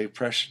In, Dave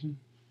Pression.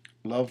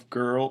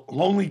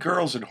 Lonely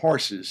Girls and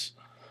Horses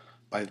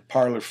by the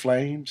Parlour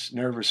Flames.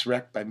 Nervous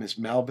Wreck by Miss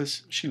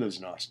Melvis. She lives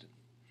in Austin.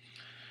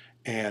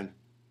 And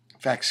in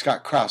fact,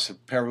 Scott Krause, a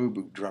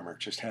Perubu drummer,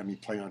 just had me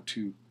play on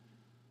 2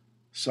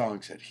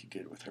 songs that he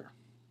did with her.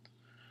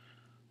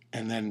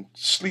 And then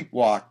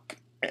Sleepwalk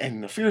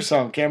and the Fear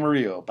song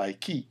Camarillo by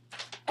Kui.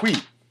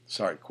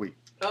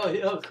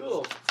 Oh,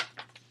 cool.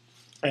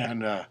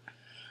 And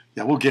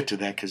Yeah, we'll get to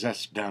that because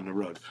that's down the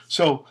road.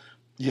 So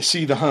you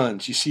see the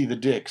Huns, you see the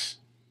Dicks.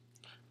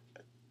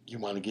 You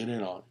want to get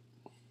in on it.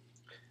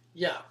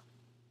 Yeah.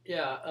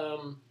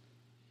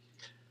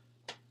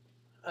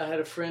 I had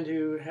a friend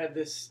who had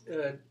this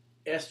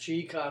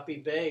SG copy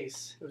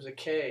bass. It was a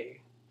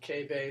K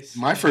bass.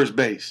 My first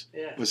bass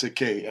Yeah. was a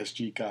K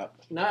SG cop.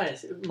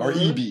 Nice. Or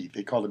EB.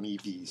 They called them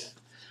EBs.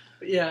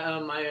 But yeah,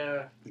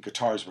 The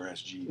guitars were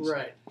SGs.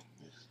 right.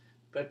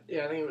 But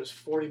yeah, I think it was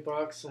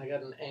 $40, and I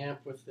got an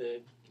amp with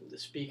the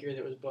speaker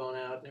that was blown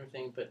out and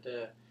everything. But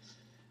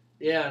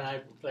yeah, and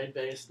I played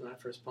bass in my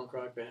first punk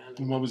rock band.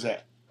 And what was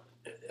that?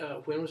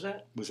 When was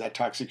that? Was that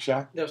Toxic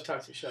Shock? That was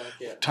Toxic Shock.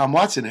 Yeah. Tom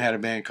Watson had a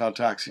band called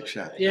Toxic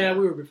Shock. Yeah,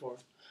 we were before.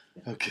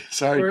 Okay,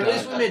 sorry, Or at Tom.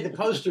 least we made the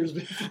posters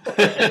before.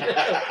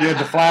 You had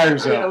the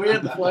flyers up. Yeah, we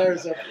had the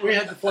flyers up. We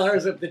had the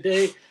flyers up the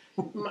day.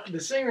 The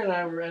singer and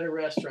I were at a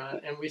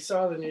restaurant, and we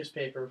saw the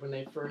newspaper when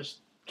they first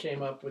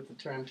came up with the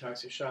term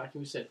Toxic Shock,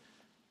 and we said,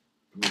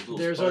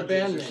 "There's our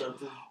band name."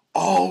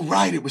 Oh,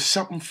 right. It was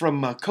something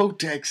from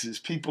Cotex's.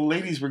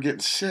 Ladies were getting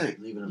sick.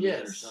 Leaving them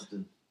in or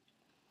something.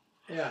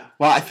 Yeah.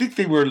 Well, I think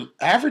they were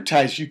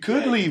advertised. You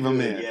could leave them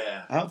in.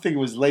 Yeah. I don't think it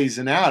was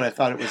lazing out. I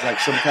thought it was like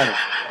some kind of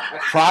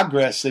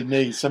progress they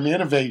made, some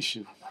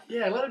innovation.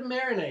 Yeah, let it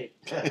marinate.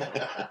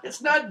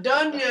 It's not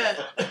done yet.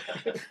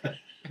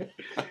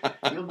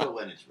 You'll know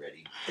when it's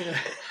ready.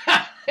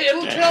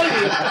 It'll tell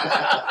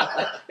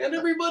you. And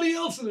everybody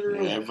else in the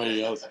room. Yeah,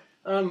 everybody else.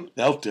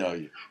 They'll tell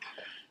you.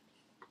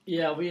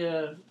 Yeah, we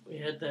had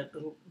that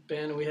little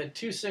band, and we had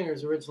two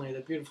singers originally.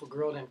 That beautiful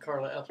girl named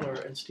Carla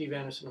Epler and Steve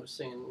Anderson was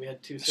singing. We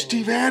had two singers.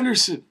 Steve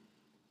Anderson.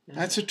 Yeah.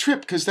 That's a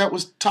trip because that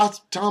was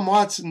Tom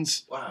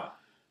Watson's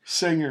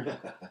singer.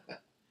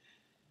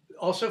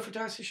 Also for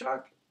Toxic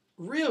Shock?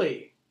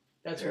 Really?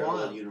 That's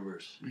wild.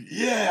 Universe.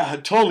 Yeah,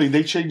 totally.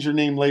 They changed their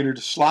name later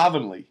to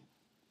Slovenly.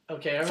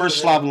 Okay.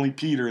 First Slovenly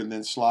Peter and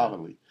then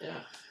Slovenly.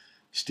 Yeah.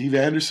 Steve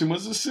Anderson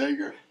was the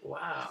singer.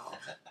 Wow.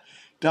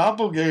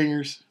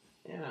 Doppelgangers.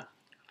 Yeah.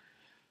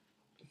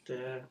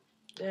 But,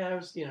 yeah, I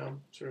was,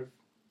 sort of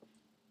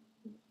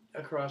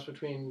a cross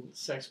between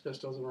Sex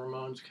Pistols and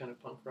Ramones kind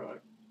of punk rock.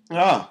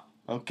 Ah,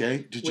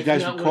 okay. Did you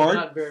guys record? With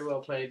not very well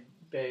played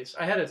bass.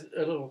 I had a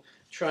little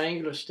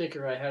triangular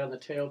sticker I had on the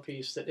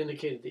tailpiece that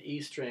indicated the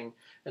E string,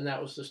 and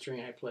that was the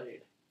string I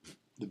played.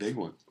 The big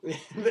one.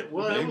 That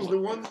was the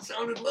one that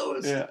sounded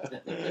lowest. Yeah.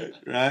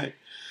 Right.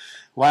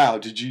 Wow.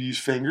 Did you use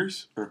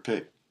fingers or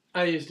pick?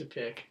 I used a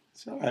pick.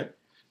 It's all right.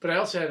 But I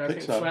also had, I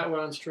think, so. flat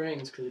wound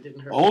strings because it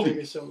didn't hurt my Oldie.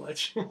 fingers so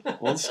much.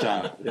 Old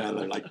style. Yeah,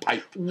 they're like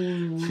pipe.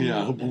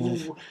 Yeah.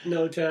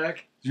 No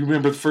tack. Do you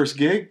remember the first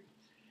gig?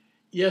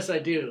 Yes, I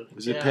do.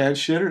 Was it Pan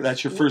Shitter?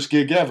 That's your first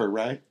gig ever,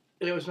 right?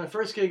 It was my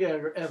first gig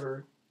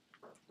ever.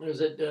 It was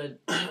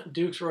at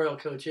Duke's Royal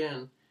Coach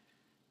Inn,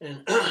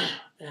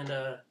 and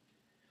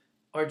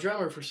our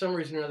drummer for some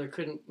reason or other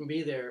couldn't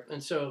be there,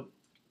 and so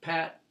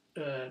Pat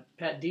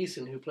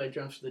Deason, who played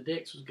drums for the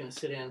Dicks, was going to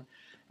sit in.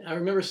 And I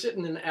remember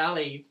sitting in the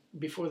alley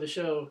before the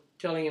show,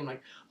 telling him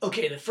like,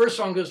 "Okay, the first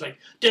song goes like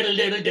diddle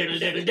diddle diddle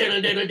diddle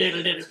diddle diddle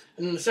diddle diddle,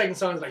 and then the second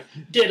song is like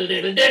diddle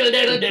diddle diddle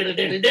diddle diddle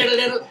diddle diddle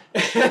diddle."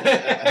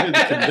 You're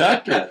the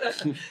conductor.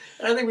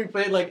 I think we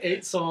played like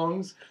 8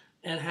 songs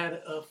and had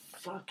a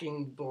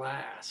fucking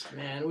blast,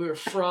 man. We were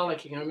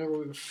frolicking. I remember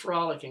we were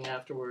frolicking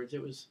afterwards.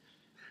 It was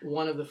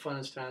one of the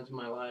funnest times of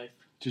my life.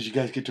 Did you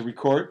guys get to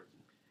record?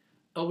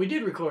 Oh, we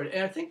did record.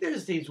 And I think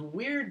there's these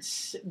weird,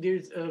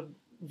 there's a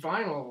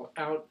vinyl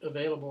out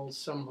available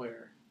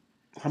somewhere.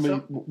 How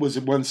many, was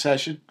it one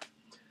session?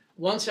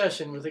 One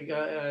session with a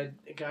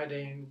guy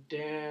named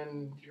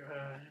Dan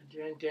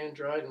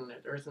Dryden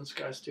at Earth and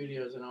Sky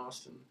Studios in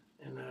Austin.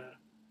 And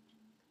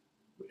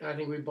I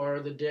think we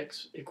borrowed the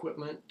Dicks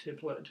equipment to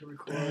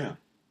record. Yeah.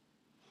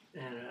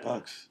 And,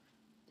 Bucks.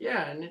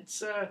 Yeah, and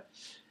it's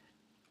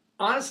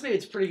honestly,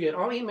 it's pretty good.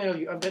 I'll email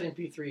you. I've got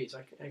MP3s.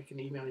 I can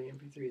email you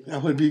MP3s.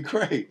 That would be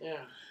great.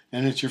 Yeah.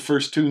 And it's your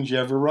first tunes you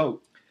ever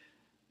wrote.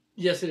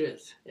 Yes, it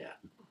is. Yeah.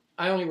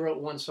 I only wrote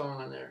one song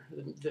on there.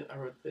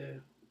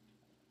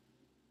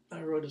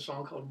 I wrote a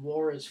song called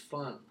 "War Is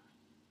Fun."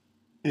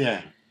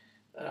 Yeah.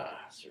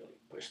 It's really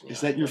pushing.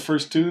 Is that your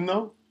first tune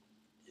though?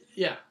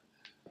 Yeah.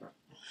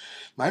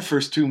 My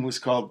first tune was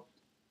called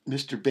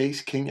 "Mr.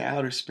 Bass King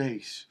Outer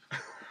Space."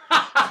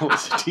 I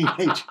was a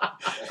teenager,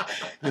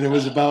 and it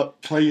was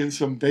about playing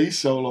some bass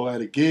solo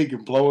at a gig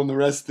and blowing the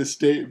rest of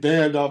the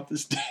band off the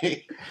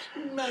stage.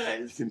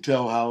 Nice. You can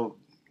tell how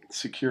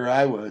secure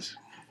I was.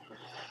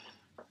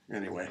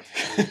 Anyway,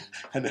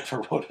 I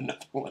never wrote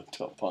another one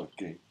until Punk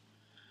came.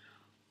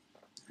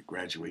 I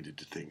graduated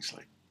to things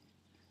like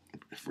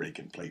if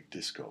Reagan played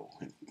disco.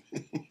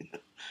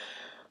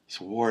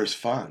 So War Is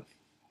Fun.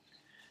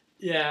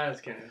 Yeah,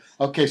 it's kind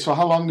of. Okay, so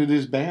how long did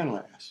this band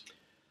last?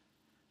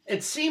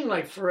 It seemed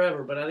like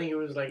forever, but I think it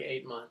was like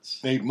 8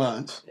 months. 8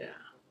 months? Yeah.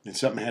 And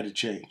something had to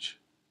change.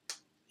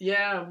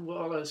 Yeah,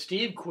 well,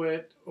 Steve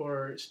quit,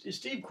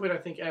 I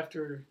think,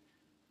 after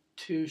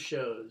 2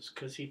 shows,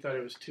 because he thought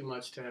it was too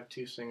much to have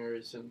 2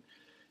 singers, and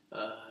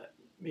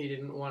he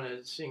didn't want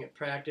to sing at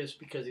practice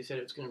because he said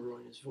it was going to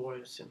ruin his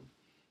voice.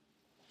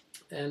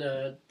 And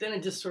then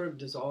it just sort of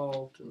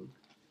dissolved. And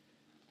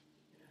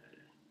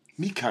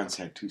Mekons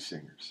had 2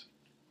 singers.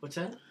 what's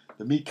that?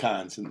 The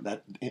Mekons, and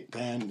that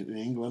band in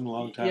England a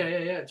long time.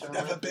 Yeah. John.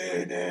 Never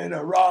been in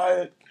a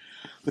riot.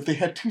 But they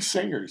had 2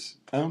 singers.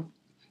 There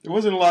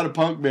wasn't a lot of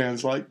punk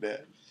bands like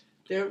that.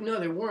 There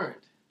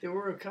weren't. There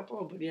were a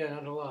couple, but yeah,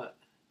 not a lot.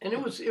 And I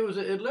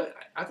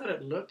thought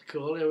it looked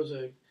cool.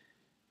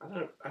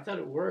 I thought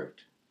it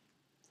worked.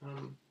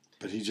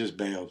 But he just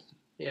bailed.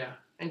 Yeah.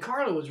 And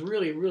Carla was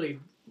really, really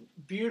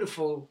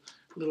beautiful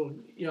little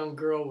young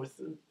girl with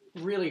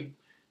really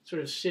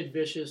sort of Sid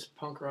Vicious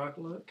punk rock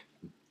look.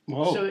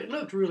 Whoa. So it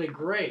looked really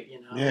great,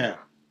 you know. Yeah.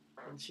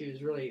 And she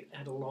was really,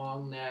 had a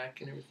long neck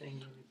and everything.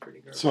 Really pretty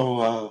girl.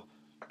 So,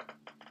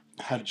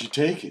 how did you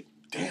take it?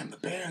 Damn, the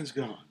band's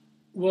gone.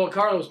 Well,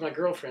 Carla was my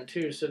girlfriend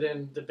too. So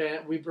then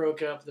we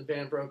broke up. The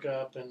band broke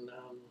up, and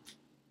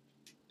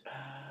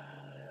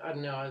I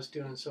don't know. I was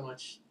doing so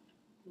much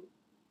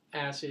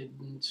acid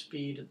and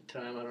speed at the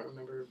time. I don't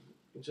remember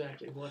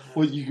exactly what happened.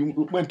 Well,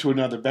 you went to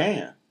another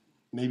band,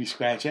 maybe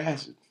Scratch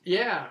Acid.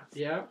 Yeah.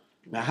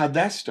 Now, how'd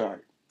that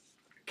start?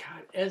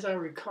 God, as I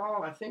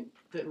recall, I think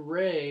that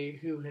Ray,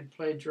 who had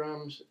played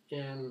drums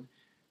in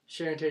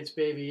Sharon Tate's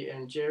Baby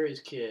and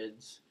Jerry's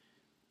Kids,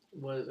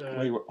 was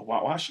Ray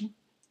Washington?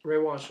 Ray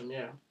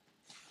Washington,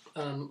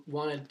 yeah.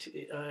 Wanted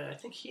to. I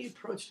think he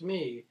approached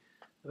me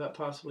about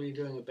possibly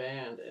doing a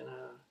band, and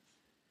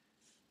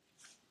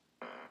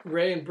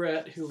Ray and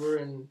Brett, who were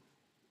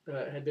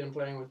had been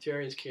playing with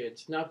Jerry's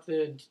Kids, not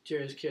the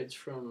Jerry's Kids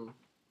from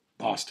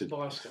Boston.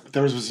 But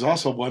there was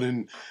also one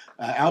in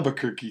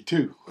Albuquerque,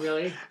 too.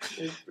 Really?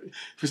 It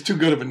was too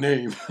good of a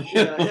name.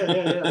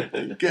 Yeah.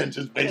 You can't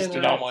just base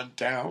it on one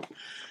town.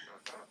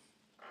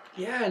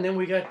 Yeah, and then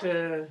we got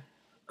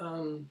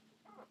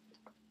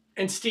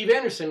and Steve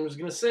Anderson was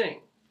going to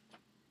sing.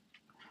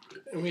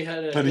 And we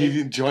had but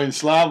he joined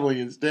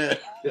Slavely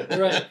instead.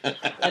 Right.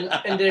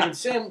 And David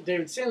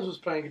Sims was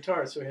playing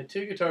guitar, so we had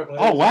 2 guitar players.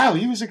 Oh, wow,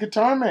 he was a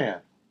guitar man.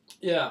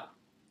 Yeah.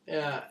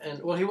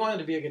 And well, he wanted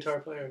to be a guitar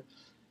player.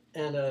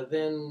 And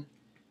then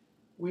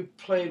we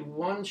played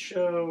one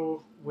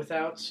show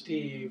without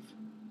Steve,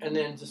 and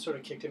then just sort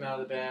of kicked him out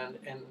of the band.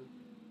 And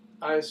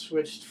I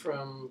switched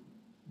from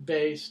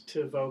bass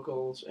to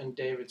vocals, and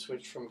David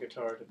switched from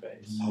guitar to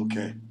bass.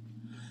 Okay.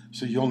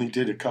 So you only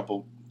did a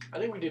couple. I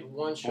think we did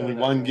one show. Only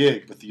one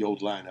gig with the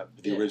old lineup,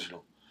 with the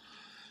original.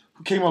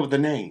 Who came up with the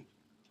name?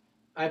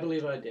 I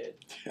believe I did.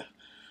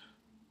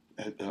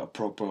 Yeah.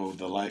 Apropos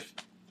the life.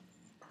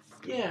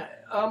 Yeah.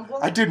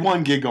 I did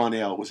one gig on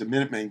L. It was a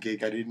Minutemen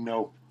gig. I didn't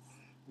know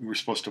we were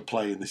supposed to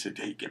play, and they said,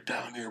 "Hey, get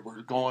down here.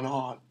 We're going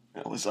on."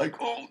 And I was like,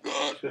 "Oh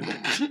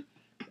God!"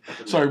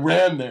 So I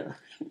ran there.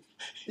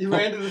 You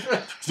ran to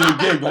the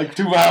gig, like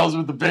 2 miles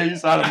with the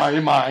bass out of my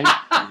mind.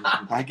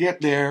 I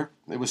get there.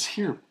 It was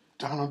here,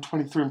 down on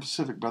 23rd and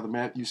Pacific, Brother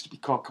Matt. It used to be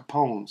called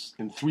Capone's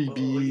and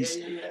 3B's.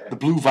 Yeah. The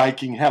Blue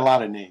Viking had a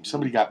lot of names.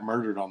 Somebody got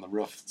murdered on the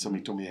roof.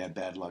 Somebody told me they had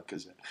bad luck.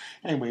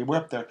 Anyway, we're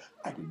up there.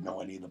 I didn't know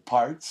any of the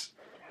parts.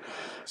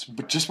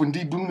 But just when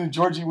D. Boone and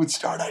Georgie would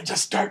start, I'd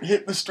just start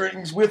hitting the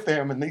strings with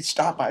them, and they'd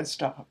stop, I'd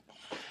stop.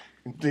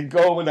 And they'd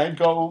go, and I'd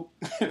go.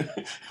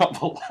 All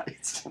the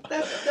lights.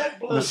 That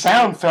blows. The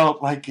sound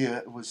felt like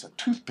it was a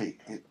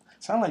toothpick. It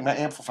sounded like my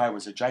amplifier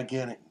was a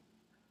gigantic.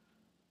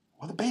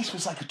 Well, the bass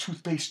was like a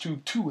toothpaste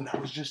tube, too, and I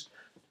was just.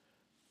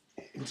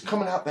 It was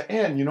coming out the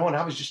end, and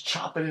I was just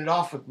chopping it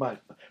off with my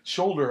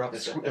shoulder up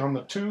on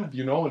the tube,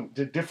 and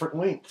did different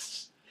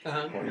lengths.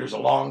 Uh-huh. Well, here's a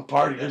long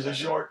part, here's a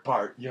short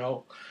part,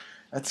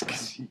 That's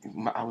because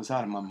I was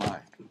out of my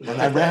mind.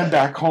 And I ran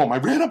back home. I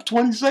ran up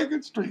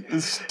 22nd Street,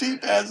 this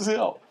steep ass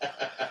hill.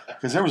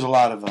 Because there was a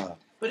lot of.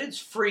 But it's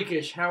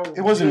freakish how.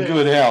 It wasn't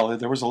good hell.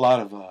 There was a lot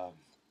of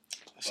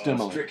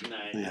stimulant.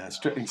 Strychnine. Yeah,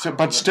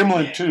 but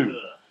stimulant too.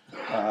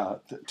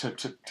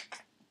 To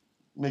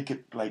make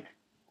it like,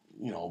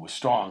 it was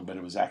strong, but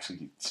it was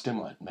actually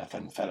stimulant,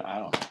 methamphetamine. I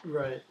don't know.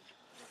 Right.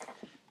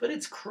 But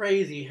it's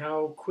crazy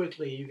how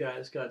quickly you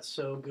guys got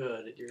so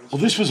good at your instrument.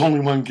 Well, this was only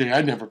one gig.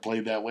 I never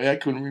played that way. I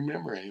couldn't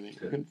remember anything.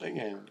 I couldn't think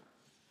of anything.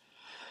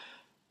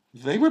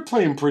 They were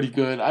playing pretty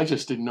good. I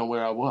just didn't know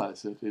where I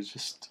was. It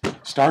just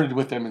started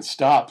with them and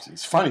stopped.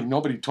 It's funny.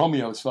 Nobody told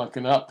me I was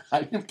fucking up.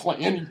 I didn't play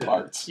any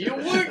parts. You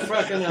weren't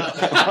fucking up.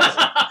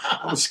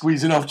 I was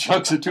squeezing off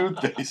chunks of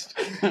toothpaste.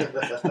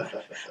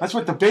 That's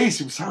what the bass,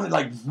 it sounded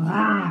like.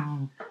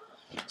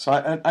 So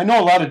I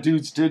know a lot of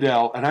dudes did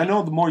L, and I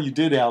know the more you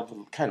did L,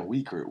 the kind of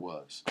weaker it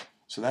was.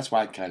 So that's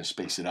why I'd kind of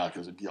space it out,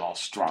 because it'd be all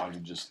strong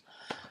and just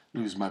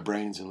lose my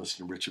brains and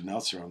listen to Richard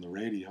Meltzer on the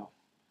radio.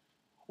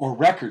 Or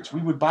records.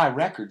 We would buy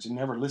records and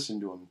never listen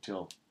to them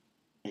until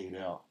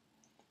 8L.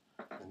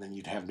 And then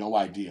you'd have no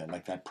idea.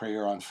 Like that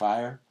Prayer on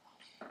Fire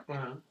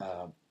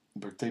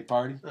birthday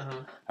party.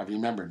 I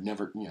remember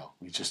never,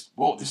 we just,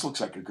 whoa, this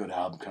looks like a good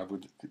album cover.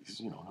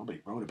 Because,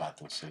 nobody wrote about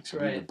those things. So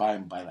we would buy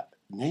them by the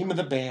name of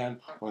the band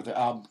or the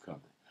album cover.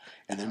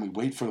 And then we'd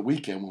wait for the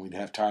weekend when we'd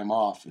have time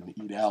off and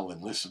eat L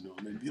and listen to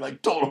them. They'd be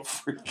like total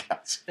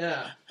freakouts.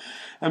 Yeah.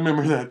 I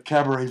remember that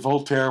Cabaret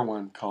Voltaire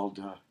one called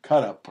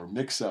Cut Up or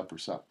Mix Up or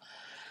something.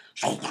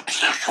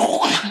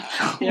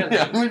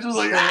 Yeah, we're just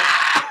like,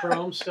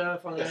 chrome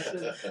stuff on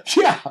acid.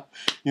 yeah.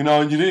 You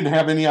know, and you didn't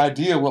have any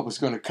idea what was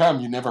going to come.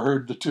 You never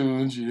heard the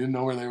tunes. You didn't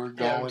know where they were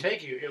going. Yeah, it would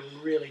take you. It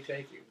would really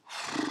take you.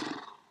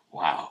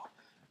 Wow.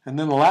 And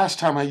then the last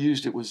time I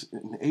used it was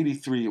in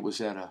 '83. It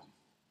was at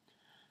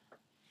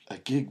a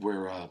gig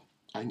where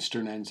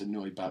Einstein and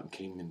Neubauten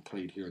came and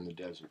played here in the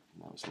desert.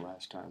 And that was the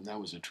last time. That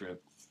was a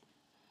trip.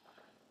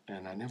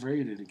 And I never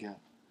ate it again.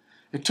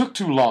 It took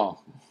too long.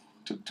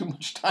 It took too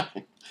much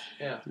time.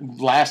 Yeah.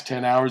 Last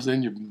 10 hours,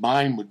 then your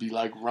mind would be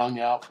like wrung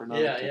out for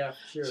another. Yeah,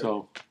 sure.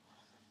 So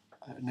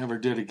I never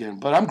did again.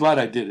 But I'm glad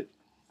I did it.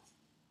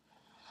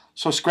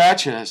 So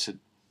Scratch has it.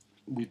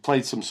 We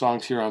played some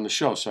songs here on the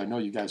show, so I know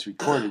you guys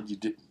recorded. You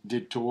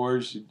did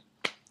tours.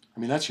 I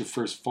mean, that's your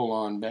first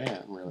full-on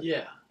band, really.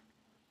 Yeah.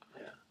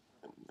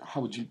 How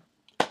would you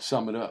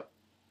sum it up?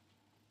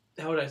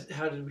 How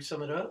did we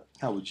sum it up?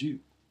 How would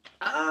you?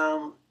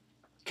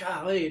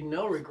 Golly,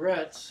 no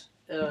regrets.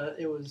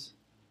 It was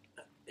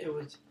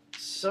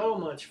so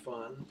much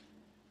fun.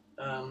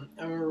 I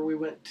remember we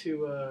went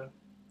to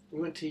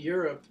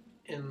Europe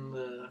in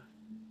the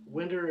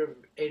winter of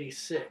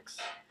 '86.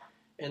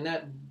 And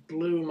that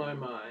blew my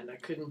mind. I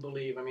couldn't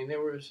believe. I mean,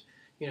 there was,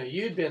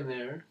 you'd been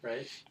there,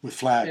 right? With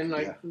Flag, and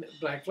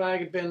Black Flag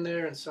had been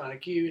there, and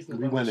Sonic Youth, and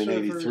we went in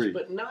 '83,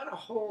 but not a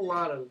whole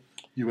lot of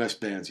U.S.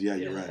 bands. Yeah,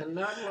 you're right. And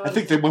not a lot I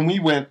think that when we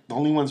went, the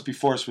only ones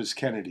before us was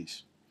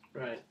Kennedy's.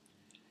 Right,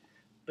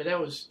 but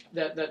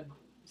that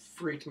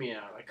freaked me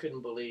out. I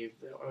couldn't believe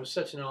that. It was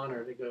such an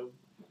honor to go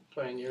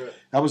play in Europe.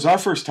 That was our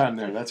first time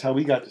there. That's how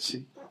we got to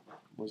see.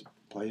 Was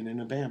playing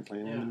in a band,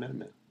 playing in the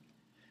Minutemen.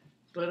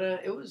 But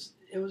it was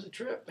a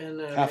trip,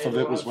 and half of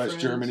it was West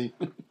Germany.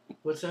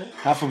 What's that?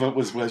 Half of it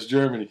was West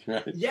Germany,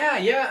 right?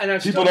 Yeah,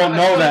 and people don't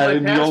know that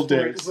in the old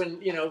days.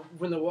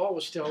 When the wall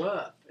was still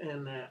up,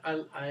 and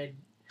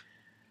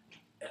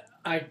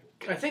I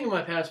think of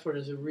my passport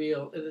as a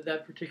real.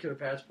 That particular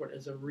passport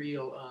as a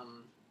real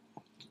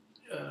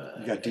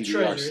you got DVRs.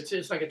 treasure.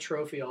 It's like a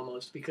trophy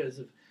almost because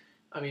of.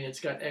 I mean, it's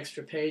got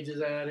extra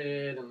pages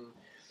added, and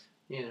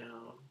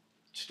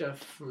stuff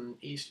from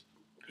East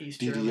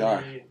DDR.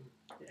 Germany.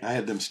 I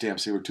had them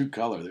stamps. They were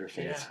 2-color. They were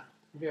fancy.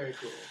 Yeah, very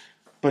cool.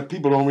 But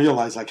people don't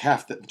realize, like,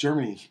 half that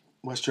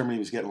West Germany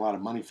was getting a lot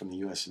of money from the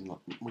U.S. And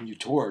when you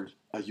toured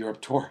a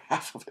Europe tour,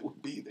 half of it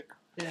would be there.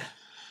 Yeah.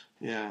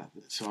 Yeah.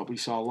 So we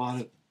saw a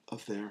lot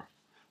of there.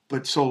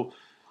 But so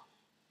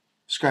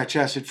Scratch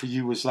Acid for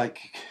you was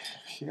like,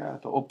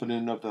 the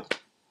opening of the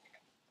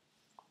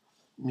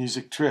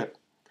music trip.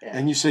 Yeah.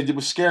 And you said it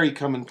was scary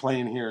coming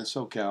playing here in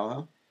SoCal,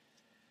 huh?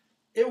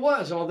 It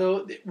was,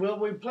 although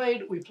we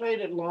played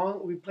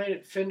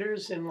at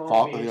Fender's in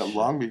Long Beach. Yeah,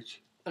 Long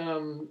Beach.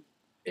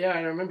 Yeah, I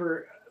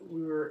remember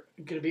we were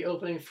going to be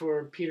opening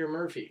for Peter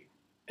Murphy,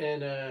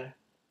 and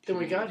then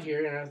we got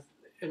here,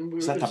 and we were.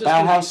 Is that the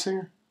Bauhaus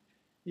singer?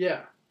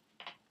 Yeah,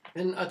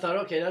 and I thought,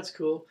 okay, that's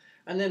cool.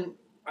 And then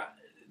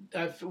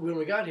when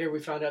we got here, we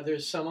found out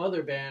there's some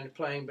other band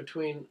playing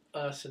between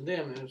us and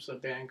them, and it was a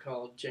band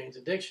called Jane's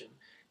Addiction.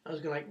 I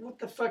was going like, what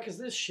the fuck is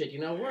this shit?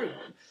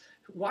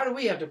 Why do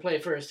we have to play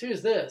first?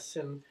 Who's this?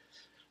 And,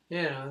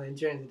 then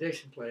Jane's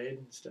Addiction played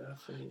and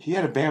stuff. And he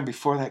had a band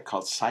before that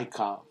called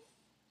Psycom.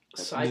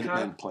 Psycom?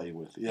 Minutemen played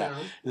with. Yeah.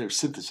 They were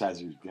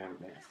synthesizers. Yeah,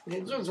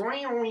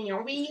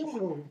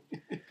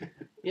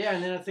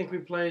 and then I think we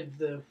played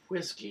the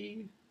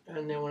Whiskey,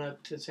 and then went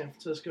up to San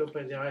Francisco,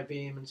 played the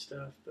I-Beam and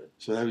stuff.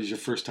 So that was your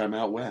first time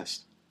out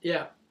west?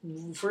 Yeah,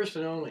 first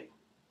and only.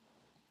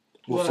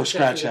 Well, for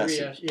Scratch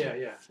Acid.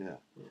 Yeah.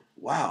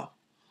 Wow.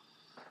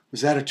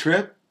 Was that a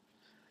trip?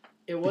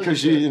 It was.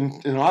 Because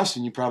in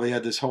Austin, you probably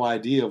had this whole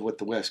idea of what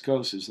the West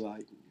Coast is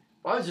like.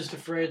 Well, I was just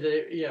afraid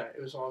that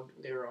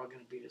they were all going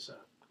to beat us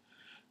up.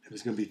 It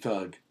was going to be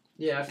thug.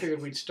 Yeah, I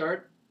figured we'd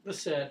start the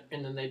set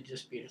and then they'd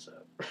just beat us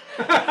up.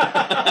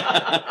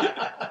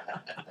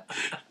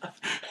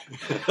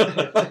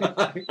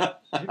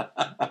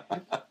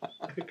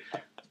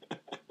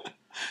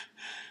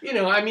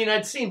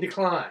 I'd seen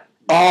Decline.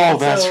 Oh,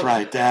 that's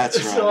right.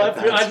 So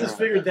I just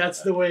figured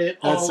that's the way it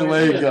goes. And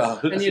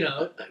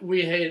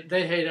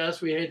they hate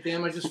us, we hate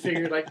them. I just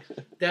figured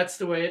that's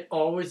the way it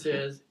always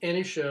is.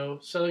 Any show,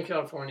 Southern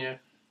California.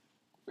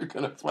 They're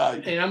gonna fly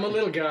you. And I'm a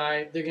little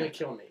guy. They're gonna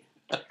kill me.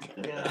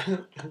 Yeah.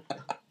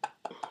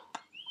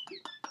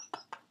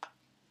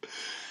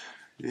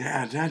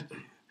 Yeah, that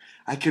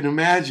I can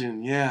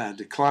imagine. Yeah,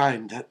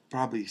 Decline. That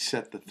probably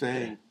set the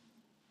thing.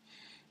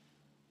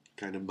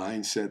 Kind of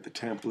mindset, the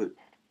template.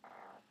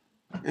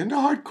 And the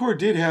hardcore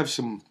did have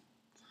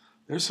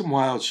there's some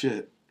wild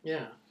shit.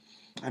 Yeah.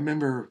 I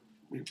remember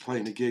we were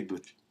playing a gig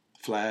with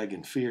Flag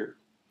and Fear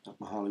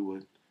up in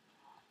Hollywood.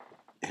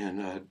 And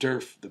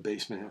Durf, the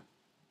bass man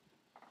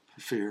for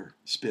Fear,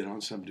 spit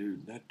on some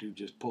dude. That dude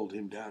just pulled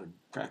him down and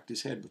cracked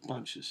his head with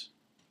punches.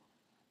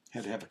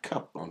 Had to have a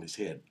cup on his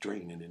head,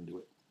 draining into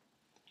it.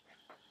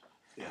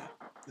 Yeah,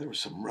 there were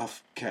some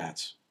rough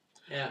cats.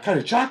 Yeah. Kind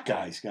of jock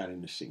guys got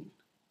in the scene.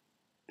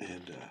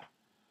 And,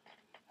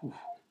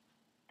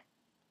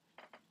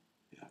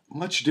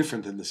 much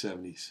different than the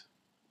 70s.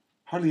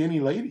 Hardly any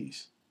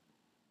ladies.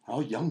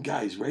 all young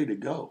guys ready to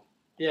go.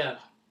 Yeah.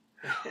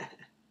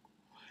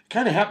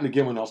 Kind of happened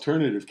again when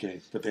alternative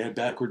came, but they had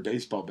backward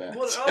baseball bats.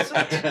 Well, also,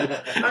 I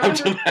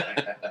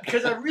remember,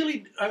 because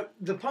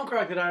the punk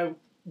rock that I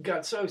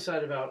got so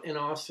excited about in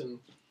Austin,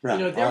 Right.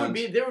 you know,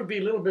 there would be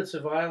little bits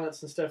of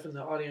violence and stuff in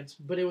the audience,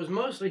 but it was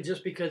mostly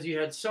just because you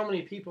had so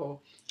many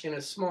people in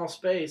a small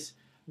space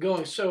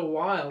going so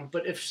wild.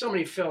 But if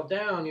somebody fell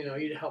down, you know,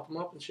 you'd help them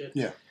up and shit.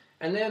 Yeah.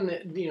 And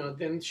then, you know,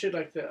 then shit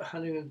like the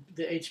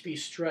HB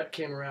Strut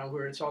came around,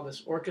 where it's all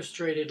this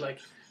orchestrated, like,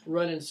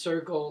 run in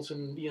circles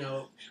and, you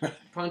know,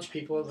 punch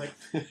people. I was like,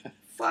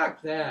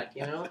 fuck that,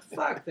 you know,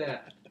 fuck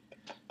that.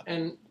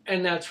 And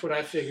that's what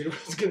I figured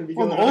was going to be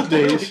going on. In the old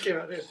days, Came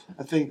out here.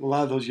 I think a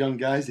lot of those young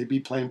guys, they'd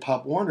be playing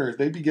Pop Warner.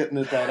 They'd be getting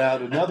that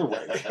out another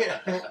way.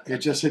 It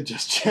had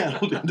just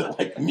channeled into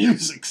like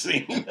music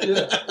scene.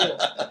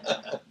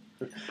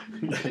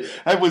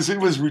 It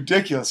was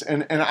ridiculous,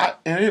 and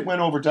it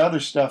went over to other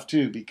stuff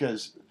too,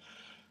 because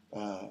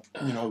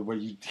you know, where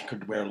you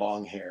could wear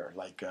long hair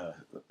like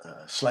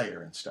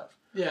Slayer and stuff.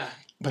 Yeah.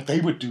 But they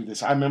would do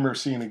this. I remember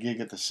seeing a gig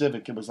at the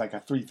Civic. It was like a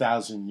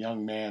 3,000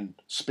 young man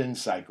spin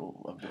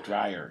cycle of the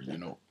dryer, you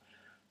know.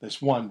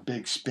 This one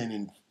big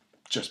spinning,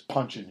 just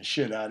punching the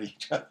shit out of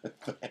each other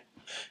thing.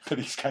 But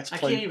these guys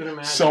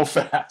played so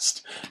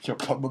fast.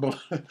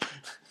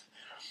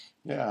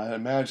 Yeah, I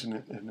imagine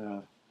it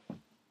in,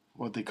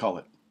 what they call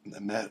it,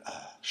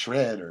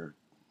 shred or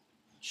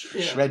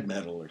shred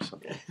metal or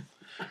something.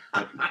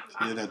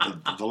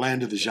 The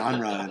land of the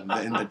genre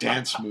and the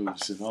dance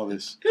moves and all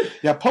this.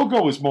 Yeah,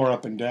 pogo was more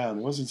up and down.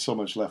 It wasn't so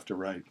much left to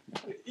right.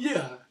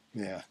 Yeah.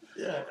 Yeah.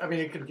 Yeah. I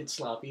mean, it could get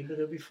sloppy, but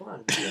it'll be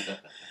fun.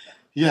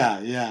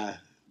 Yeah.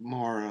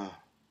 More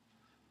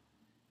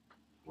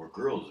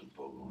girls in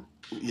pogo.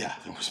 Yeah,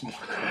 there was more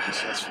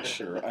girls, that's for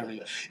sure. I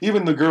mean,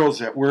 even the girls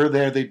that were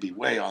there, they'd be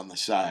way on the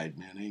side,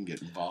 man. They didn't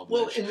get involved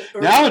with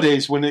it.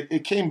 Nowadays, when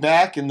it came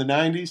back in the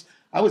 90s,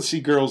 I would see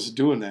girls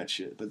doing that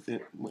shit. But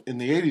in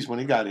the 80s, when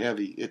it got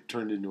heavy, it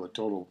turned into a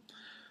total...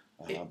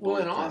 well,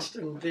 in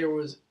Austin,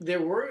 there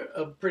were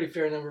a pretty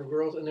fair number of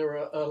girls, and there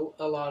were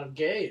a lot of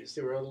gays.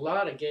 There were a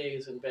lot of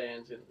gays in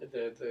bands, in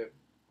the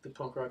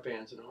punk rock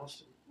bands in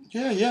Austin.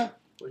 Yeah.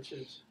 Which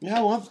is...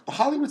 Yeah, well, the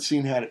Hollywood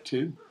scene had it,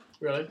 too.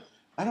 Really?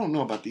 I don't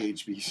know about the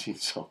HB scene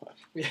so much.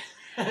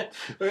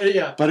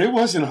 Yeah. But it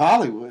was in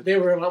Hollywood. They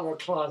were a lot more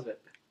closet.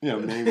 Yeah,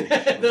 maybe.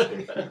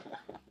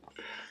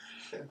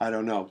 I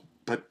don't know.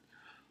 But,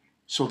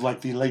 so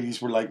like the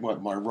ladies were like,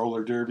 what, my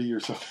roller derby or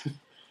something?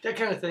 That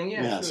kind of thing,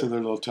 yeah. Yeah, sure. so they're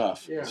a little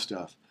tough and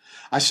stuff.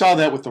 I saw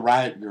that with the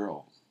Riot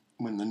Girl.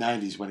 In the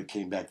 90s, when it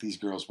came back, these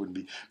girls wouldn't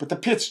be. But the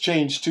pits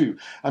changed, too.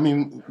 I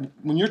mean,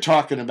 when you're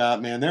talking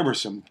about, man, there were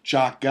some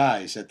jock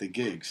guys at the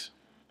gigs.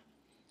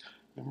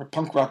 Remember,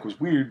 punk rock was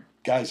weird.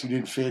 Guys who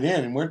didn't fit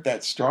in and weren't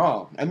that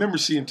strong. I remember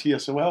seeing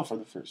TSOL for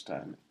the first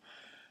time.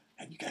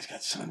 And you guys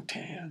got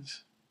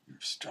suntans. You're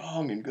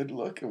strong and good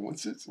looking.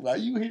 What's this? Why are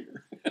you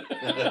here?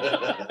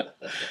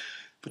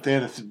 But they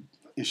had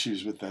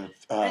issues with the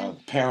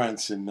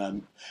parents.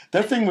 And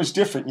their thing was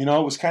different. You know,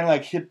 it was kind of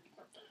like hip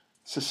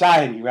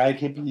society, right?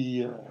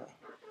 Hippie.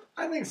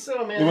 I think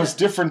so, man. It was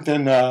different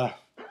than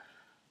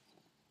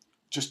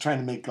just trying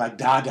to make like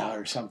Dada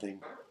or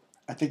something.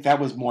 I think that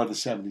was more the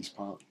 70s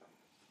punk.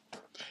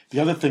 The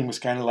other thing was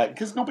kind of like,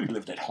 because nobody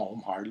lived at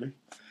home, hardly.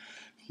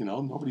 You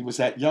know, nobody was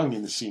that young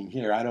in the scene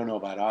here. I don't know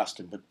about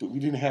Austin, but we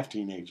didn't have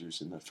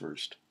teenagers in the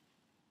first.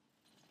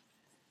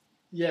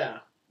 Yeah.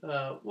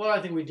 Well,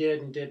 I think we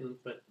did and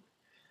didn't, but...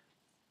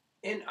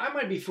 And I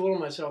might be fooling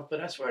myself,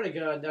 but I swear to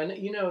God,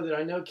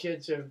 I know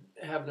kids are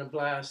having a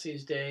blast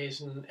these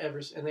days, and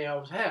they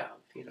always have,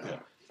 you know.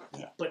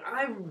 Yeah. But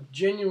I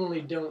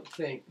genuinely don't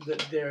think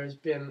that there has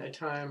been a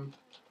time...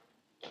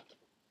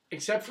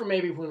 Except for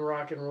maybe when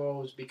rock and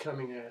roll was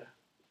becoming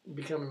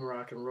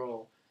rock and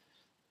roll,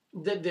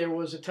 that there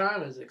was a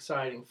time as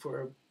exciting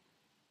for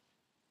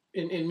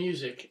in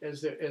music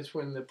as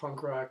when the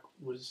punk rock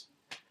was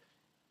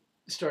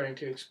starting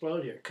to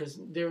explode here, because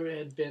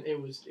it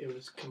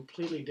was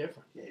completely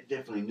different. Yeah, it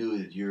definitely knew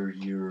that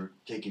you're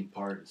taking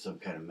part in some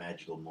kind of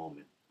magical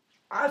moment.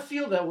 I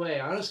feel that way.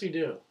 I honestly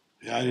do.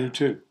 Yeah, I do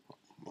too.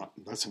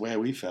 That's the way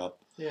we felt.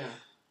 Yeah.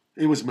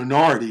 It was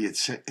minority, it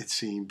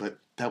seemed, but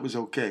that was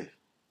okay.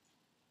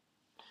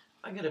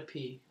 I gotta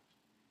pee.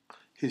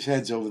 His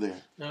head's over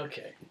there.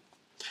 Okay.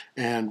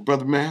 And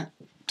Brother Matt,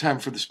 time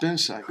for the spin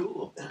cycle.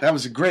 Cool. That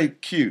was a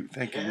great cue.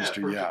 Thank you,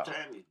 Mr. Yao.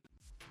 Timing.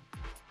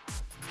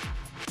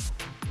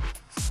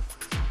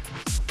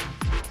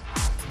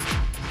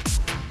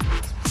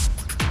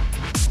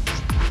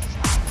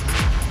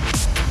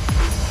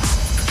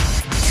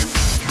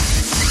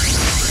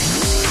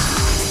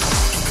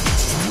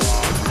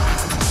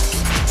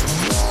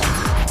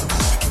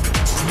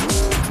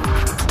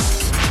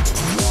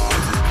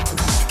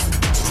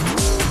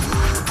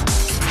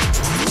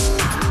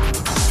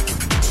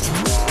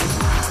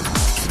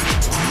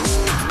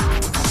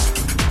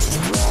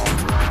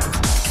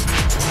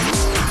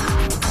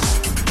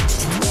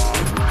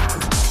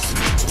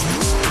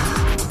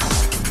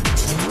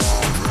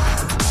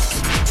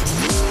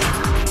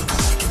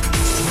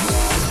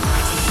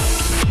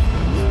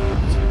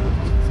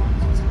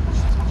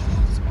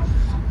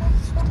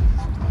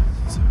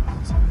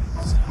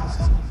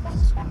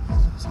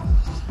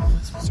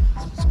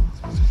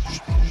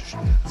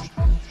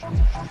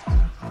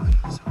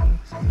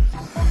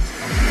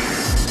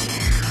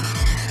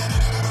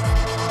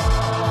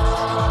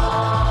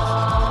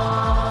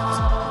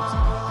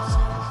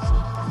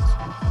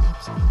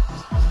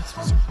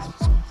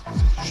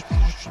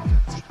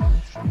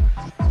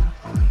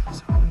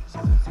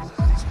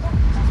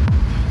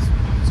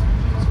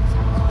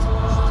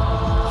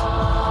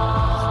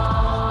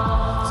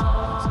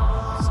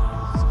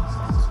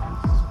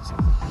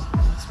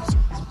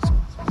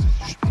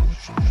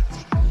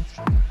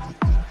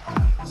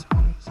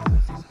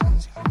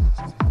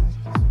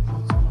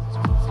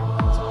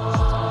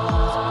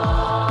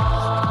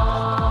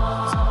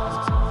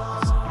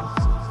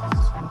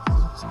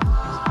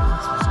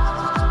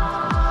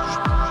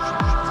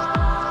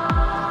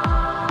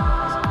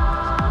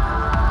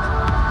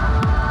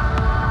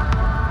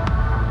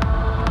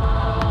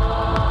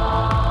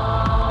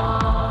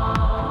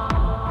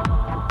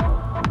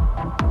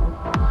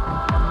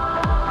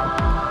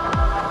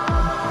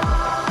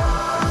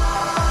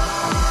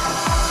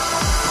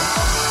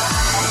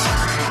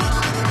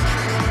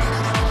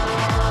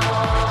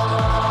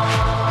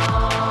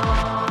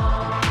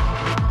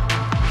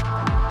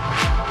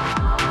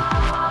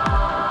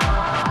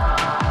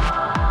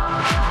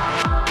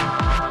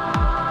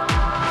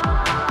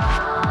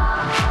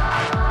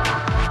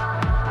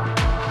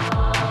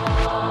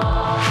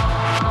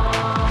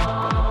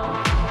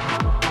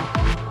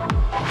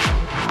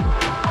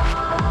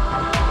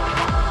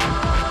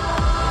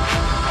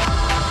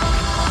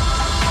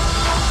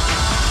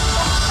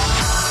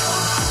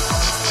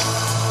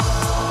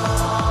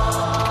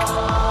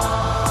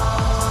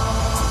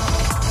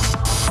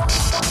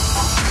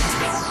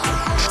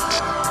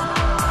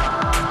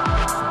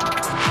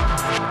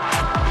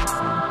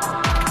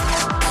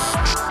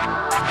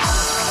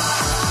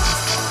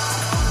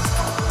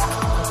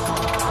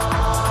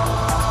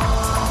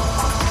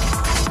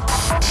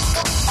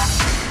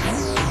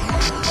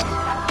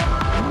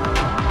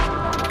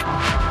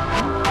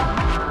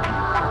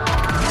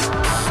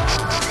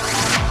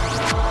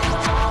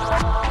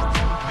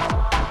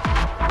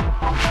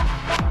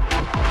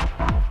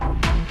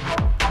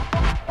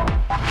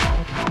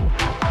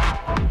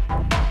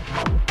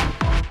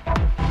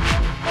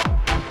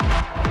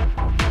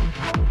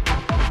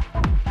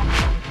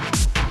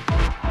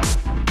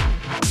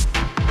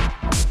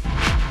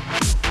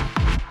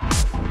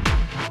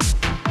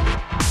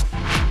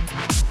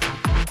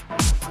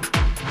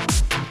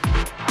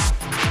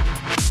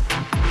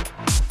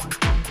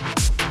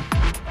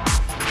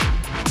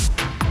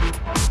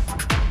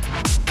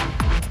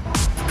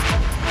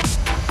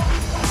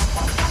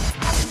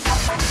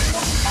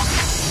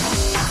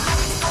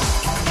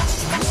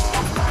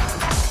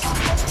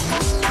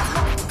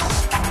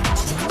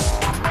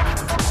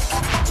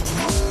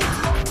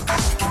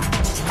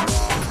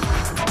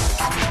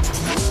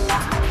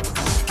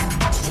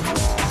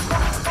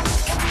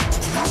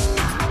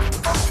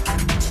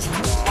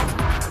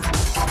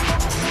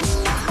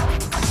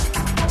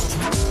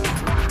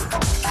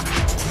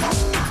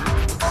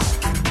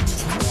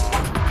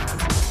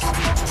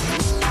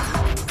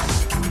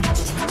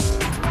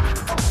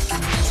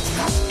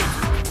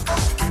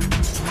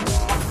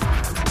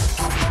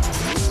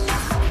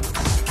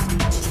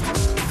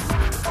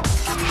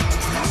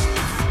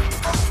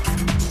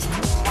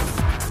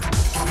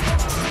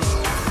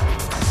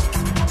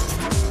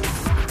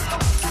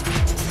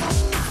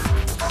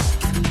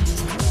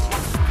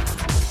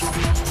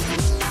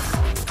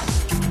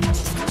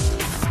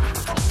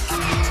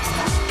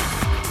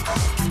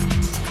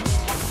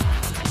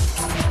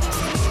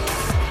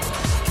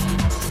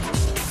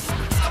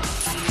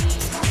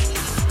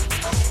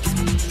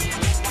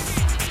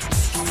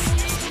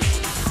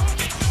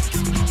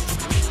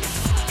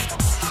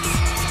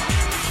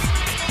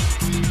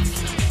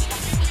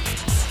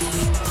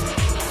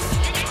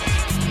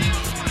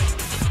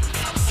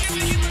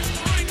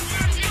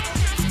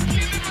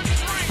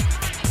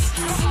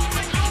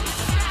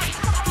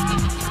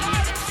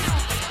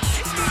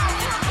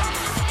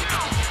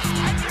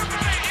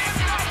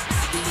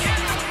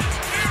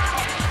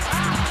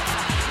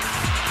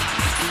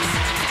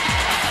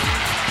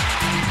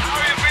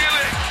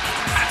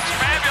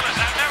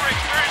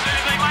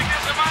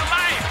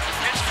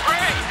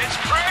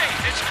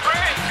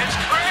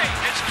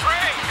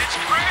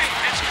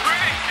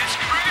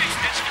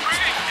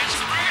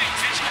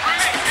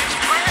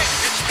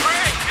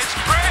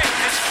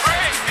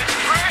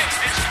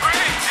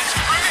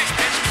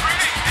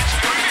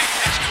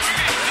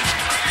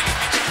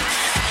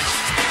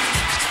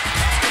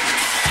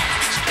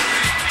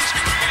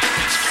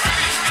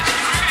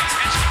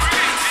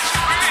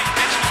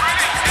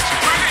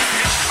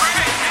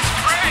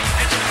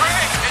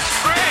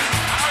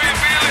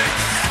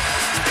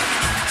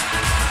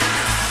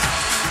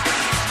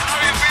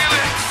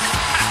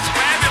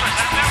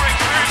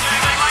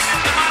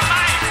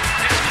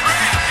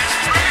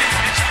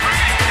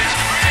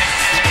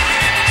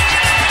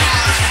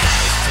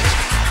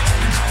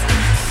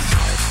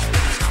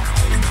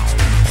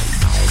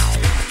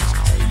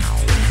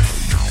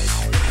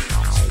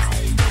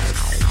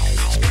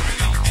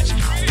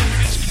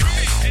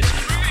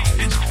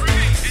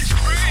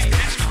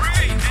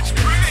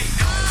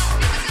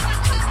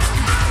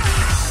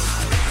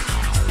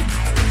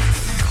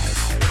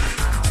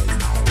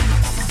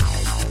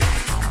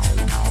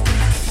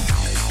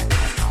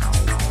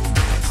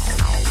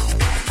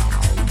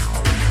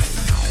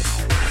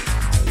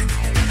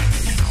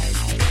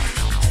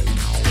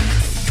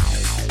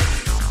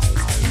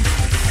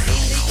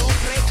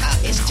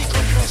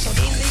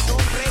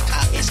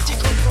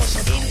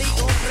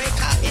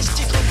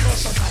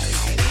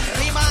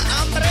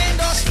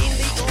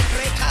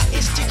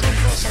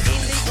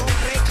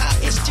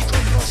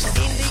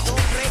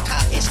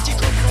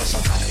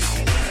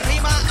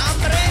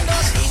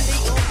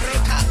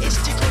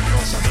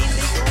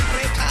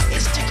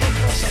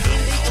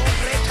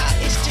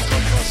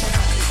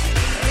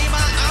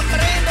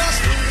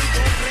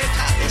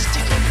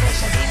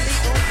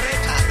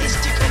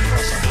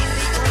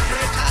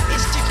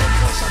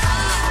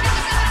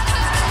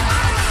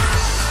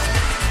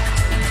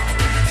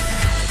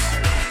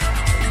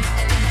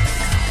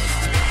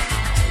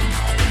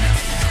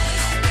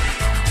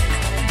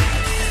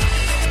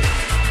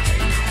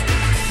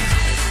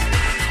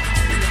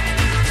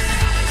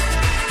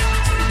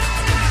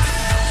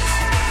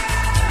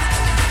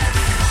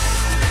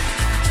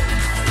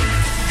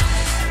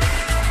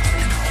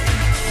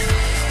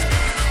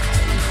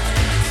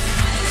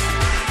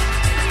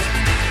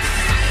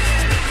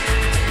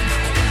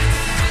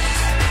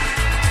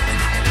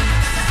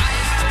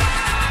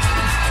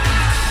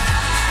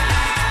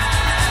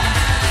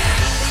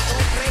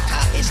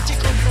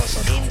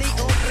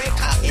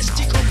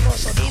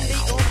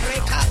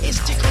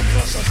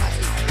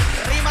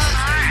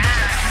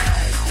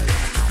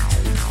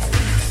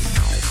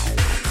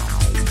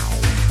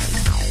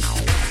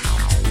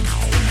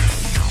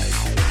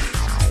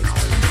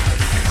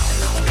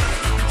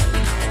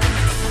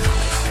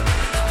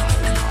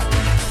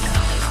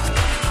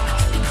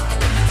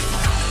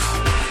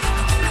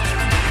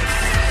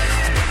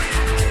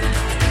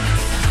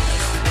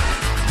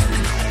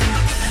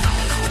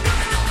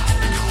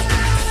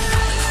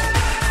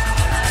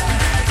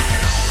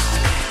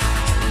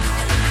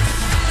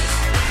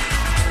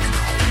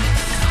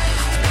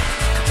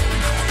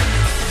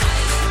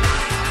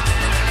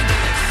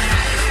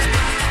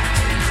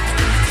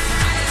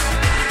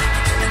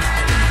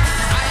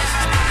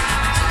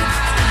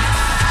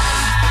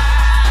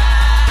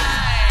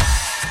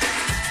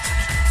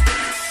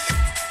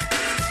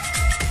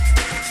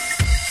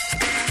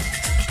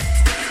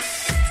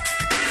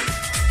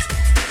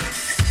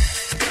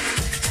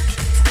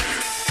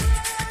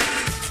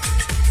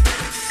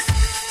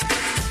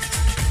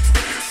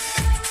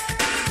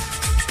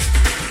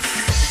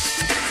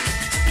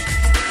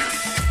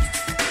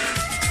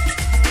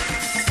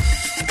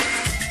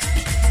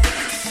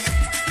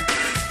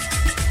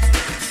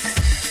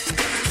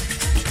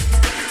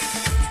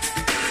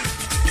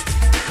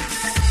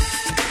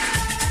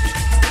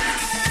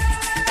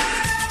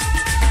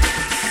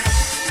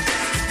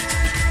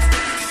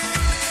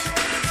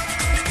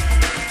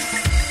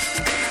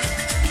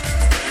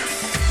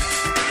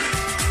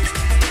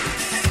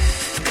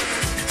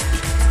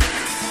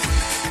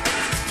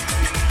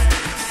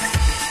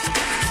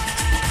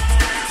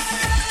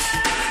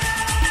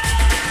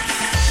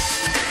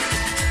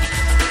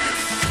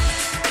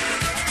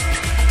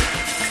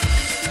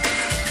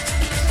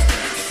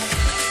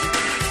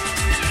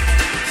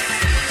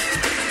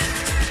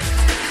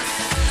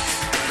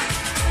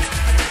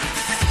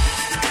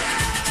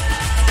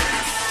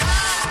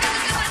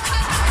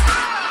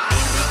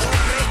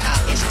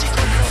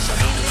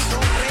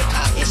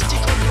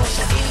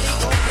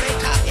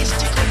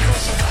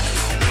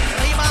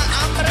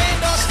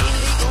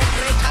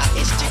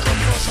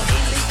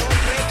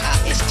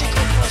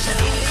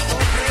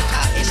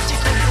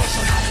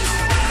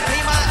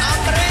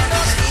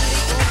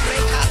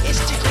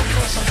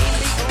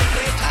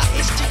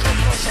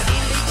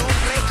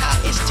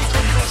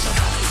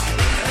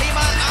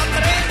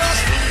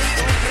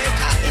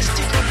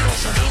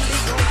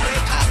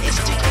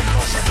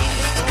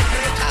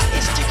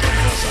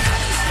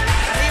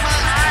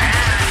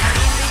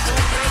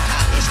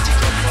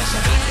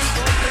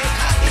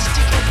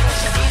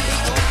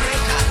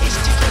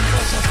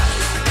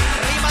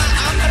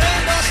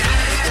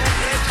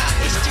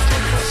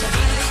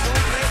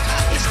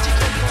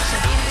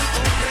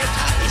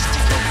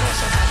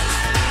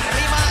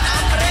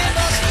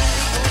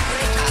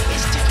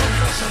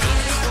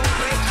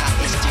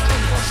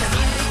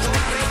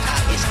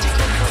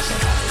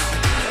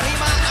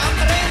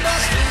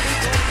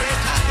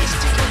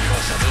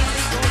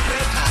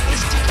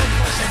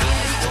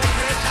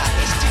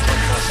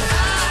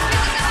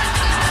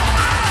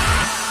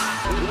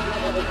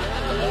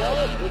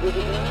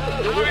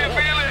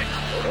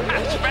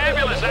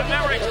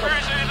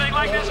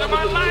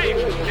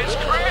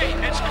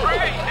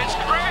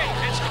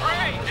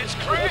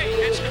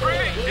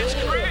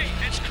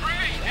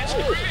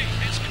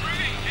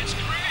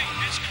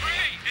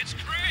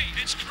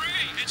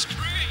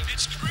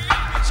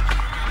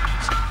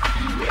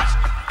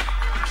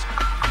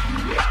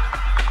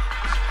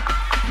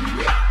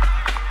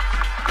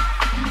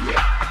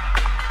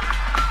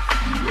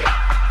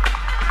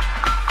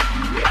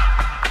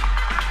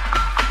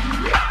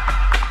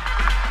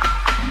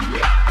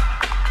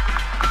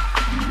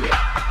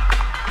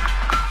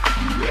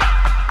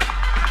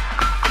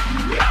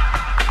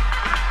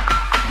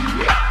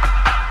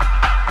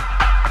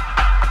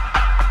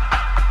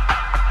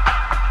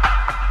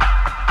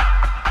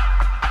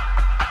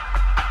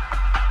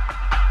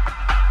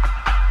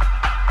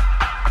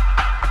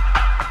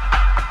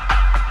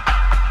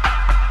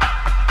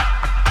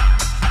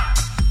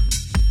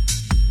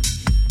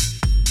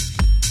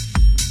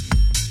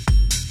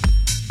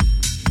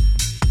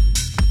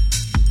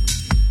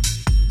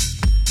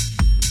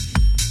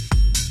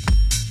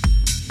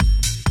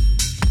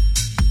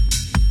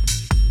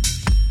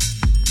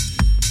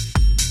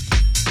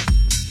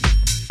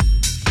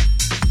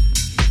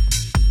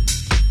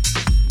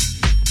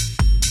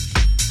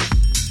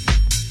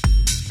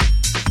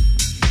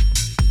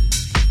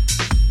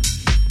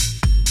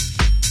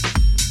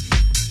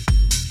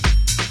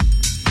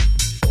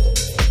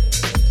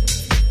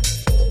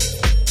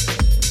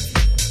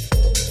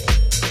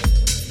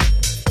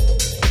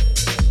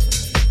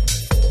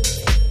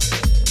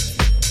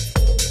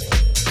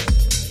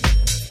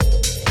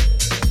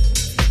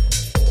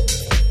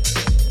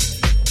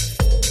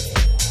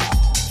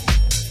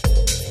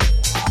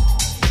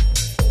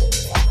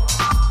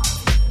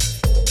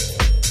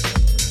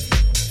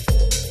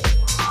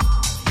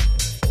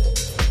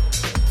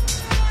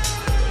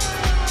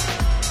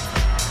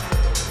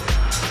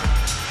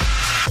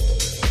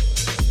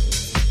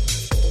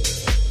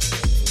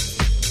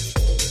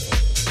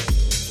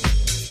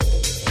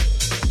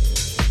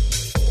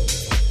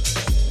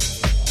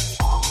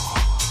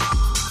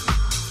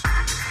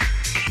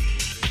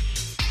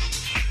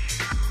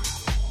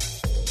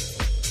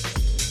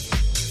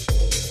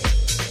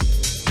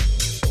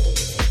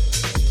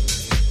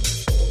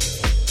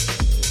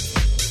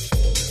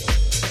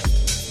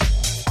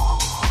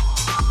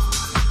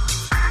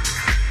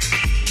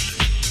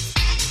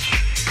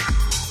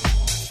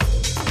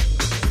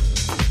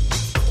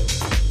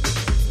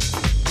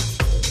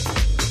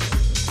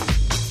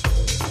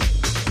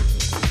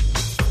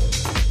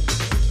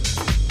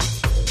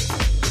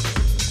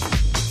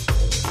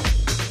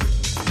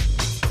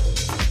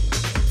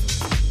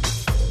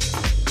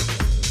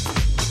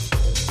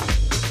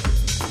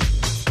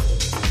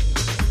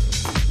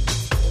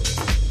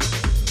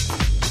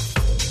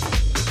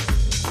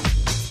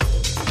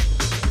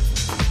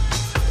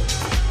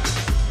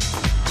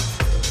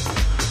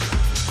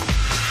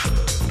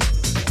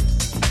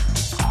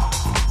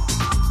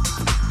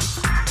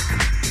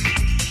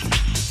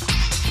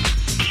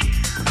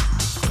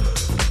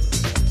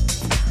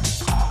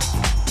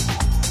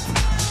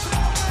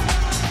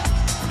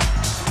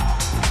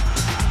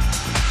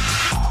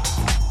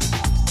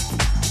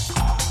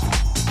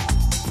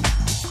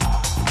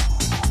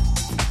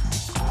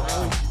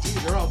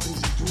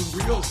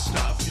 real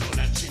stuff, you know,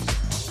 that shit.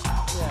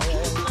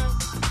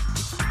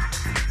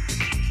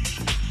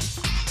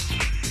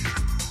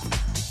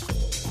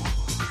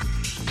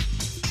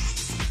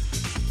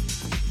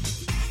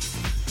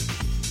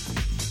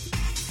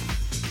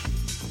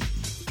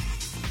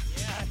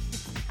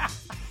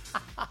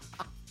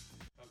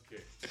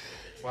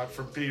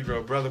 From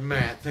Pedro, Brother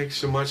Matt, thanks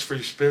so much for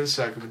your spin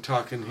cycle. We've been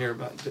talking here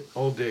about the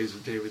old days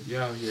of David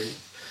Yow here.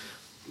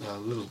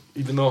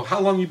 Even though, how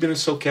long you been a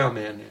SoCal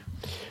man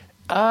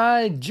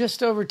now?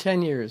 Just over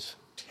 10 years.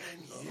 10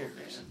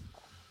 years.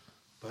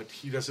 But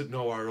he doesn't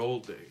know our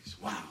old days.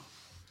 Wow.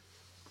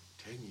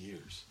 10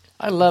 years.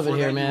 I love Before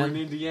it here, that, man. You were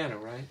in Indiana,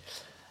 right?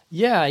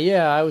 Yeah.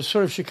 I was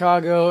sort of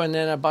Chicago, and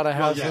then I bought a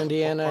house in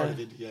Indiana. Part of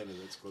Indiana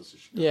that's close to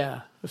Chicago.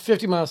 Yeah,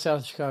 50 miles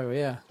south of Chicago,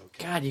 yeah.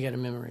 Okay. God, you got a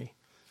memory.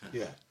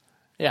 Yeah.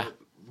 Yeah.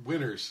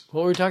 Winners.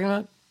 What were we talking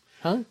about?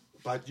 Huh?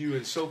 About you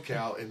in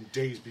SoCal and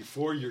days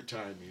before your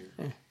time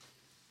here.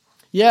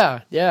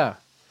 Yeah.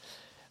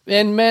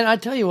 And man, I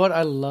tell you what,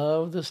 I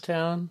love this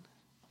town.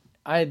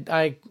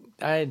 I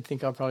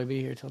think I'll probably be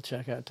here till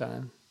checkout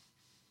time.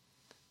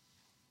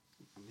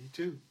 Me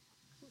too.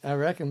 I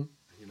reckon.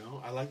 You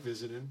know, I like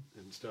visiting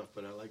and stuff,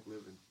 but I like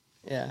living.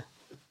 Yeah.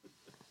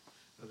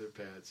 Other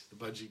pads. The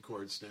bungee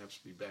cord snaps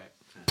me back.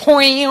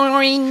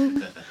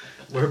 Poing.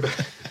 We're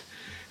back.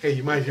 Hey,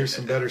 you might hear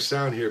some better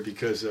sound here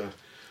because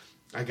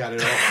I got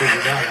it all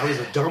figured out. I was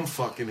a dumb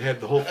fuck and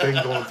had the whole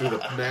thing going through the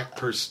Mac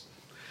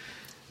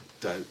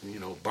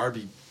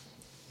Barbie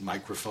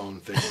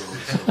microphone thing going.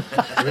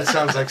 So it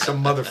sounds like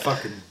some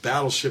motherfucking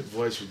battleship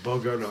voice with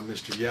Bogart on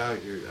Mr. Yow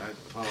here. I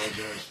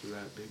apologize for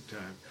that big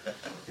time.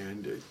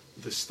 And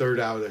this third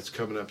hour that's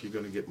coming up, you're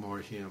going to get more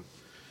of him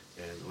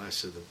and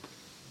less of the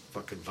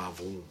fucking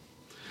vavoom.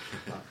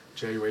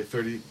 January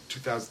 30,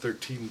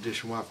 2013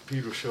 edition of the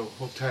Pedro Show.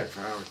 Hold tight for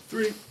hour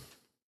 3.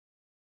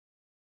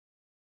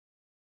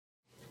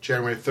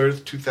 January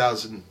 3rd,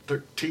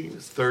 2013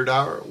 is third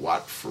hour.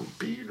 Watt from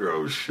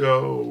Pedro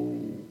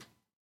Show.